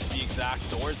before, to be exact.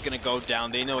 Door's going to go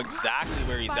down. They know exactly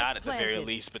where he's at the very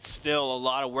least, but still a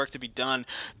lot of work to be done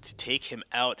to take him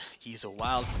out. He's a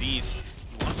wild beast.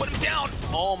 You want to put him down?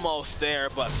 Almost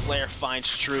there, but Clair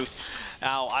finds Truth.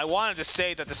 Now, I wanted to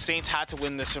say that the Saints had to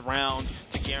win this round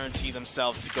to guarantee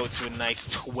themselves to go to a nice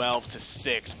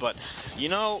 12-6, but, you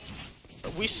know,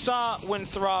 we saw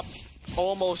Winthrop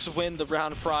almost win the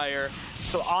round prior,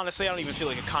 so honestly I don't even feel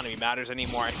like economy matters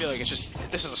anymore. I feel like it's just,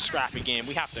 this is a scrappy game.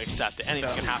 We have to accept it.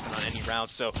 Anything can happen on any round,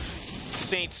 so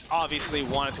Saints obviously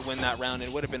wanted to win that round.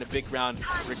 It would have been a big round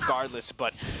regardless,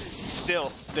 but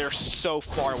still they're so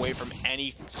far away from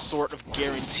any sort of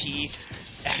guarantee,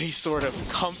 any sort of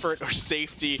comfort or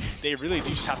safety. They really do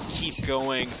just have to keep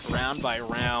going round by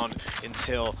round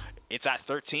until it's at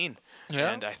 13.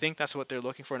 Yeah. And I think that's what they're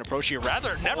looking for in approach here.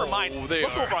 Rather, never mind.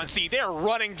 Look over on C. They're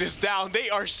running this down. They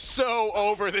are so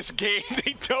over this game.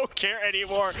 They don't care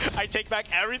anymore. I take back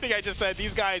everything I just said.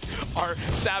 These guys are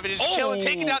savages. Chillin,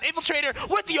 taking down Infiltrator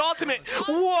with the ultimate.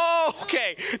 Whoa.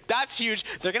 Okay, that's huge.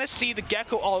 They're going to see the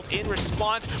Gecko ult in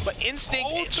response, but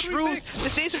Instinct and Truth, the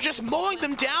Saints are just mowing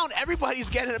them down. Everybody's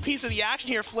getting a piece of the action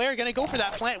here. Flair going to go for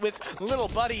that plant with Little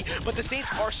Buddy, but the Saints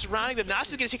are surrounding them.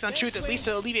 NACE is going to take down Truth at least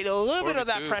to alleviate a little bit of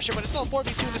that pressure, but it's still still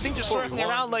 4v2. The Saints are circling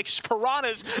around like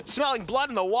piranhas, smelling blood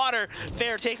in the water.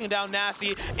 Fair taking down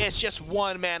NACE. It's just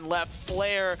one man left.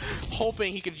 Flair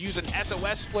hoping he could use an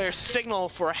SOS flare signal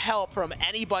for help from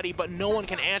anybody, but no one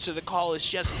can answer the call. It's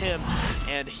just him,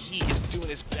 and he is doing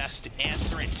his best to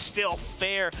answer it. Still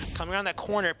Fair coming around that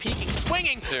corner, peeking,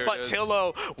 swinging, but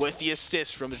Tillo with the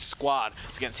assist from his squad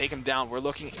is going to take him down. We're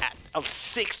looking at a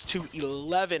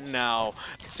 6-11 now.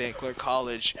 St. Clair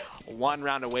College, one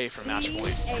round away from match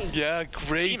point. Yeah,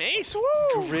 great. Team Ace,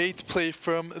 woo! Great play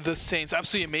from the Saints.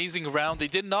 Absolutely amazing round. They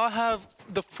did not have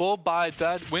the full buy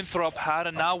that Winthrop had,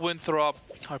 and now Winthrop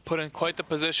are put in quite the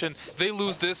position. They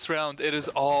lose this round, it is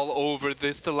all over.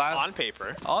 This the last on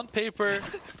paper. On paper,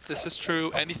 this is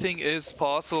true. Anything is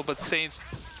possible, but Saints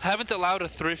haven't allowed a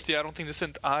thrifty, I don't think, this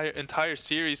entire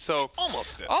series. So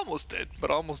almost did, but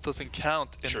almost doesn't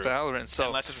count in Valorant. So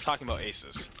unless we're talking about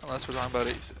aces. Unless we're talking about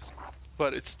aces,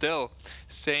 but it's still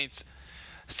Saints.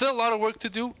 Still a lot of work to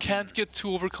do. Can't get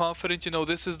too overconfident. You know,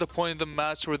 this is the point in the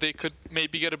match where they could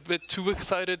maybe get a bit too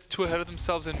excited, too ahead of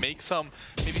themselves, and make some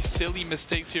maybe silly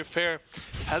mistakes here. Fair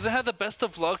hasn't had the best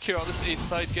of luck here on this A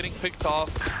side, getting picked off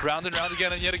round and round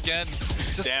again and yet again.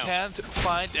 Just can't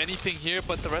find anything here,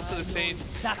 but the rest of the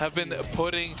Saints have been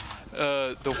putting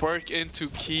the work in to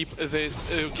keep this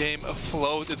game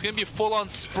afloat. It's going to be a full-on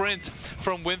sprint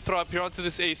from Winthrop here onto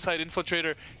this A side.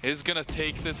 Infiltrator is going to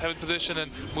take this heavy position,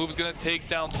 and Move's going to take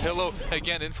down Tillo.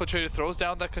 Again, Infiltrator throws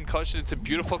down that concussion. It's a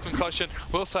beautiful concussion.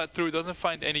 Will side through, doesn't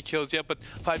find any kills yet, but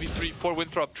 5v3 for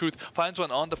Winthrop. Truth finds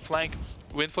one on the flank.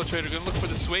 Infiltrator gonna look for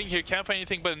the swing here. Can't find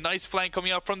anything, but a nice flank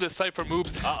coming out from this side for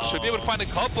Moves. Should be able to find a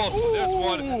couple. Ooh. There's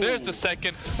one, there's the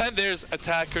second, and there's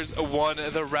Attackers won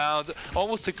the round.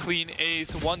 Almost a clean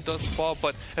ace. One does fall,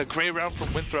 but a great round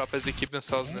from Winthrop as they keep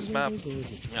themselves in this map.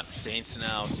 Yeah, Saints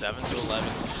now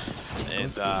 7-11.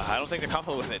 And I don't think they're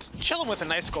comfortable with it. Chilling with a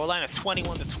nice scoreline of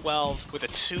 21-12 with a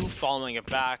 2 following it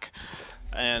back.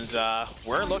 And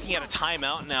we're looking at a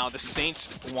timeout now. The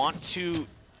Saints want to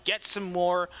get some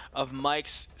more of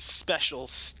Mike's special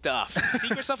stuff.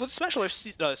 Secret stuff? What's special or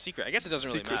secret? I guess it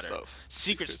doesn't really matter.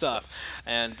 Secret stuff.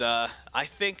 And I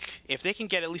think if they can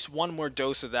get at least one more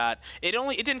dose of that, it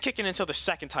didn't kick in until the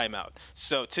second timeout.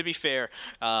 So to be fair,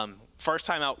 first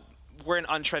timeout, we're in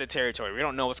untreaded territory. We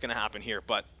don't know what's going to happen here,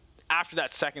 but after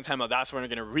that second timeout, that's when we're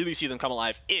going to really see them come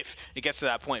alive if it gets to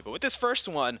that point. But with this first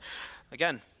one,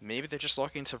 again, maybe they're just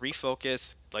looking to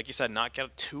refocus, like you said, not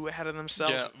get too ahead of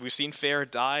themselves. Yeah. We've seen Fair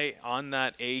die on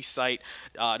that A site,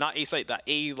 not A site, that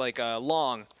A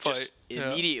long, just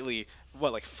immediately.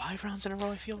 What, like 5 rounds in a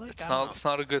row? I feel like it's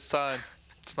not a good sign.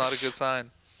 It's not a good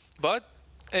sign. But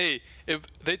hey, if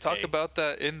they talk about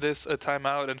that in this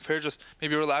timeout, and Fair just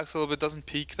maybe relax a little bit, doesn't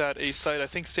peek that A site. I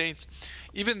think Saints,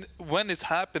 even when it's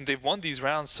happened, they've won these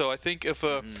rounds. So I think if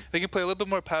they can play a little bit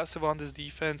more passive on this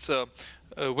defense.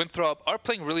 Winthrop are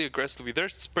playing really aggressively. They're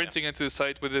sprinting into the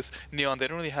site with this Neon. They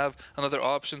don't really have another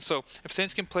option. So if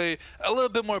Saints can play a little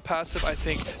bit more passive, I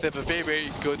think they have a very, very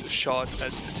good shot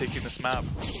at taking this map.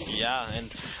 Yeah,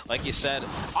 and like you said,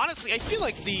 honestly, I feel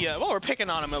like well, we're picking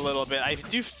on him a little bit. I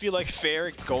do feel like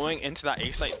Fair going into that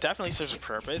A site definitely serves a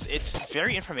purpose. It's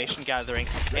very information gathering,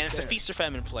 and it's a feast or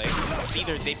famine play. It's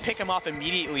either they pick him off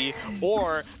immediately,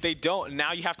 or they don't.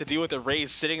 Now you have to deal with the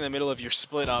Raze sitting in the middle of your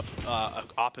split up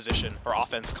opposition or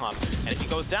offense comp. And if he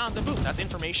goes down, then boom, that's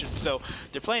information. So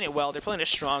they're playing it well, they're playing it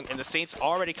strong, and the Saints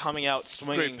already coming out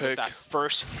swinging with that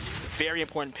first very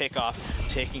important pick off,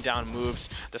 taking down Moves.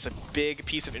 That's a big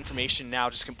piece of information now,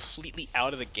 just completely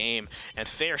out of the game. And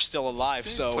Fair still alive,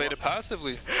 so played it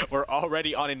passively. We're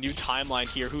already on a new timeline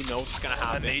here. Who knows what's gonna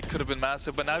happen? Nate could have been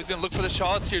massive, but now he's gonna look for the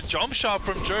shots here. Jump shot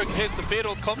from Jerk hits the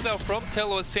fatal, comes out from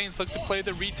Tillo as Saints look to play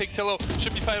the retake. Tillo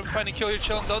should be finding kill here.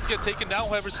 Chillin does get taken down,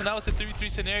 however, so now it's a 3v3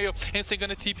 scenario. Instant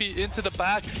gonna TP into the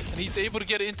back, and he's able to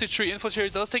get into tree.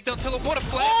 Infiltrator does take down Tillo. What a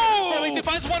flag! At least he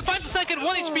finds one, finds a second.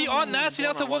 1 HP on NACE.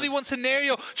 Now it's a 1v1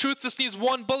 scenario. Truth just needs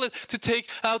one bullet to take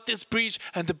out this Breach,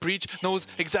 and the Breach knows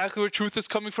exactly where Truth is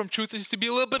coming from. Truth needs to be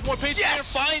a little bit more patient here.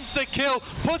 Finds the kill,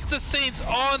 puts the Saints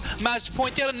on match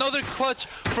point. Yet another clutch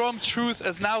from Truth,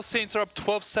 as now Saints are up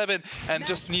 12-7 and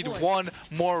just need one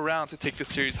more round to take the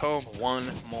series home. One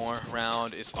more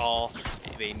round is all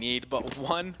they need, but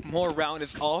one more round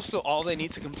is also all they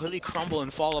need to completely crumble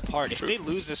and fall apart. If they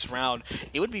lose this round,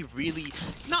 it would be really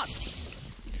not...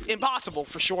 impossible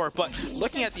for sure, but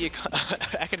looking at the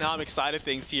economic side of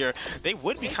things here, they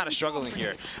would be kind of struggling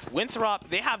here. Winthrop,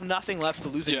 they have nothing left to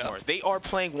lose anymore. They are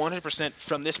playing 100%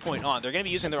 from this point on. They're going to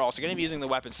be using their ults, they're going to be using the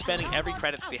weapons, spending every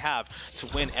credit they have to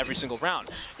win every single round.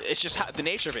 It's just the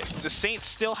nature of it. The Saints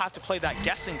still have to play that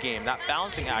guessing game, that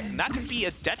balancing act, and that can be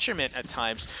a detriment at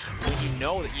times when you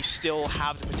know that you still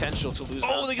have the potential to lose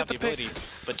rounds, they get the ability.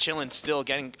 But Chillin still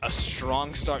getting a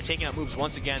strong start, taking out moves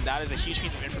once again. That is a huge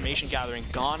piece of information gathering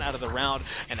gone out of the round,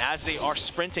 and as they are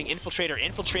sprinting,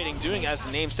 infiltrating, doing as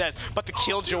the name says, but the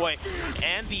Killjoy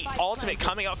and the ultimate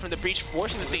coming out from the breach,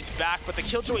 forcing the Saints back, but the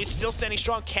Killjoy is still standing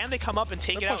strong. Can they come up and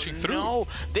take it out? No,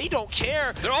 they don't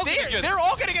care. They're all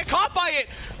gonna get caught by it.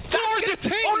 They're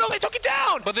detained. Oh no, they took it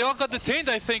down. But they all got detained,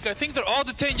 I think. I think they're all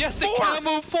detained. Yes, they can't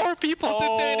move. 4 people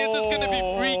detained. It's just going to be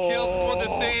 3 kills for the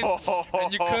Saints.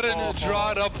 And you couldn't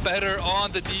draw it up better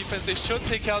on the defense. They should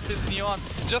take out this Neon.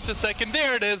 Just a second.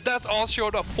 There it is. That's all she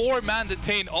wrote. A 4-man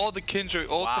detained. All the Killjoy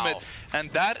ultimate. Wow. And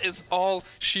that is all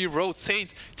she wrote.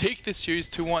 Saints take this series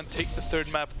 2-1. Take the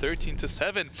third map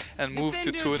 13-7. And move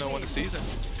to 2-0 in the season.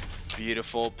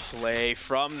 Beautiful play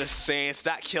from the Saints.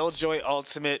 That Killjoy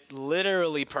ultimate,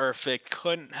 literally perfect.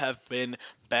 Couldn't have been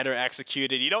better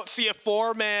executed. You don't see a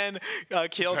 4-man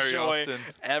Killjoy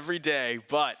every day,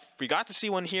 but we got to see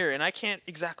one here, and I can't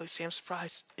exactly say I'm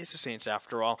surprised. It's the Saints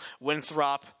after all.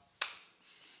 Winthrop,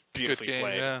 beautifully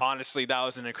played. Yeah. Honestly, that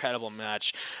was an incredible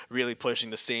match, really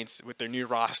pushing the Saints with their new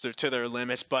roster to their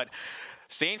limits, but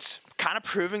Saints kind of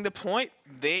proving the point.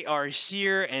 They are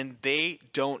here and they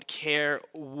don't care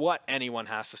what anyone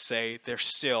has to say. They're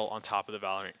still on top of the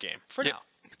Valorant game for now.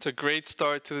 It's a great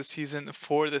start to the season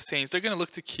for the Saints. They're going to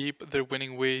look to keep their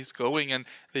winning ways going, and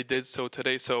they did so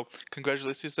today. So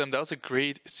congratulations to them. That was a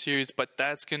great series, but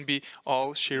that's going to be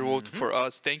all she wrote for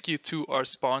us. Thank you to our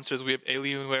sponsors. We have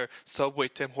Alienware, Subway,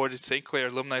 Tim Hortons, St. Clair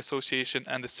Alumni Association,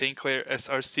 and the St. Clair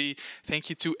SRC. Thank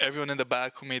you to everyone in the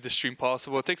back who made the stream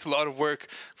possible. It takes a lot of work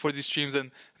for these streams and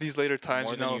these later times.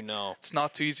 More than you know. It's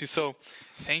not too easy. So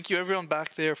thank you everyone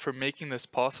back there for making this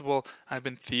possible. I've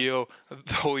been Theo,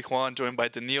 the Holy Juan, joined by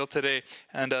Daniil today.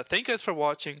 And thank you guys for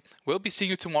watching. We'll be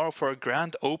seeing you tomorrow for our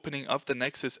grand opening of the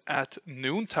Nexus at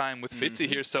noontime with Fitzy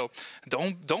here. So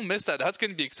don't miss that. That's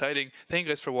going to be exciting. Thank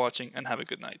you guys for watching and have a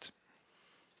good night.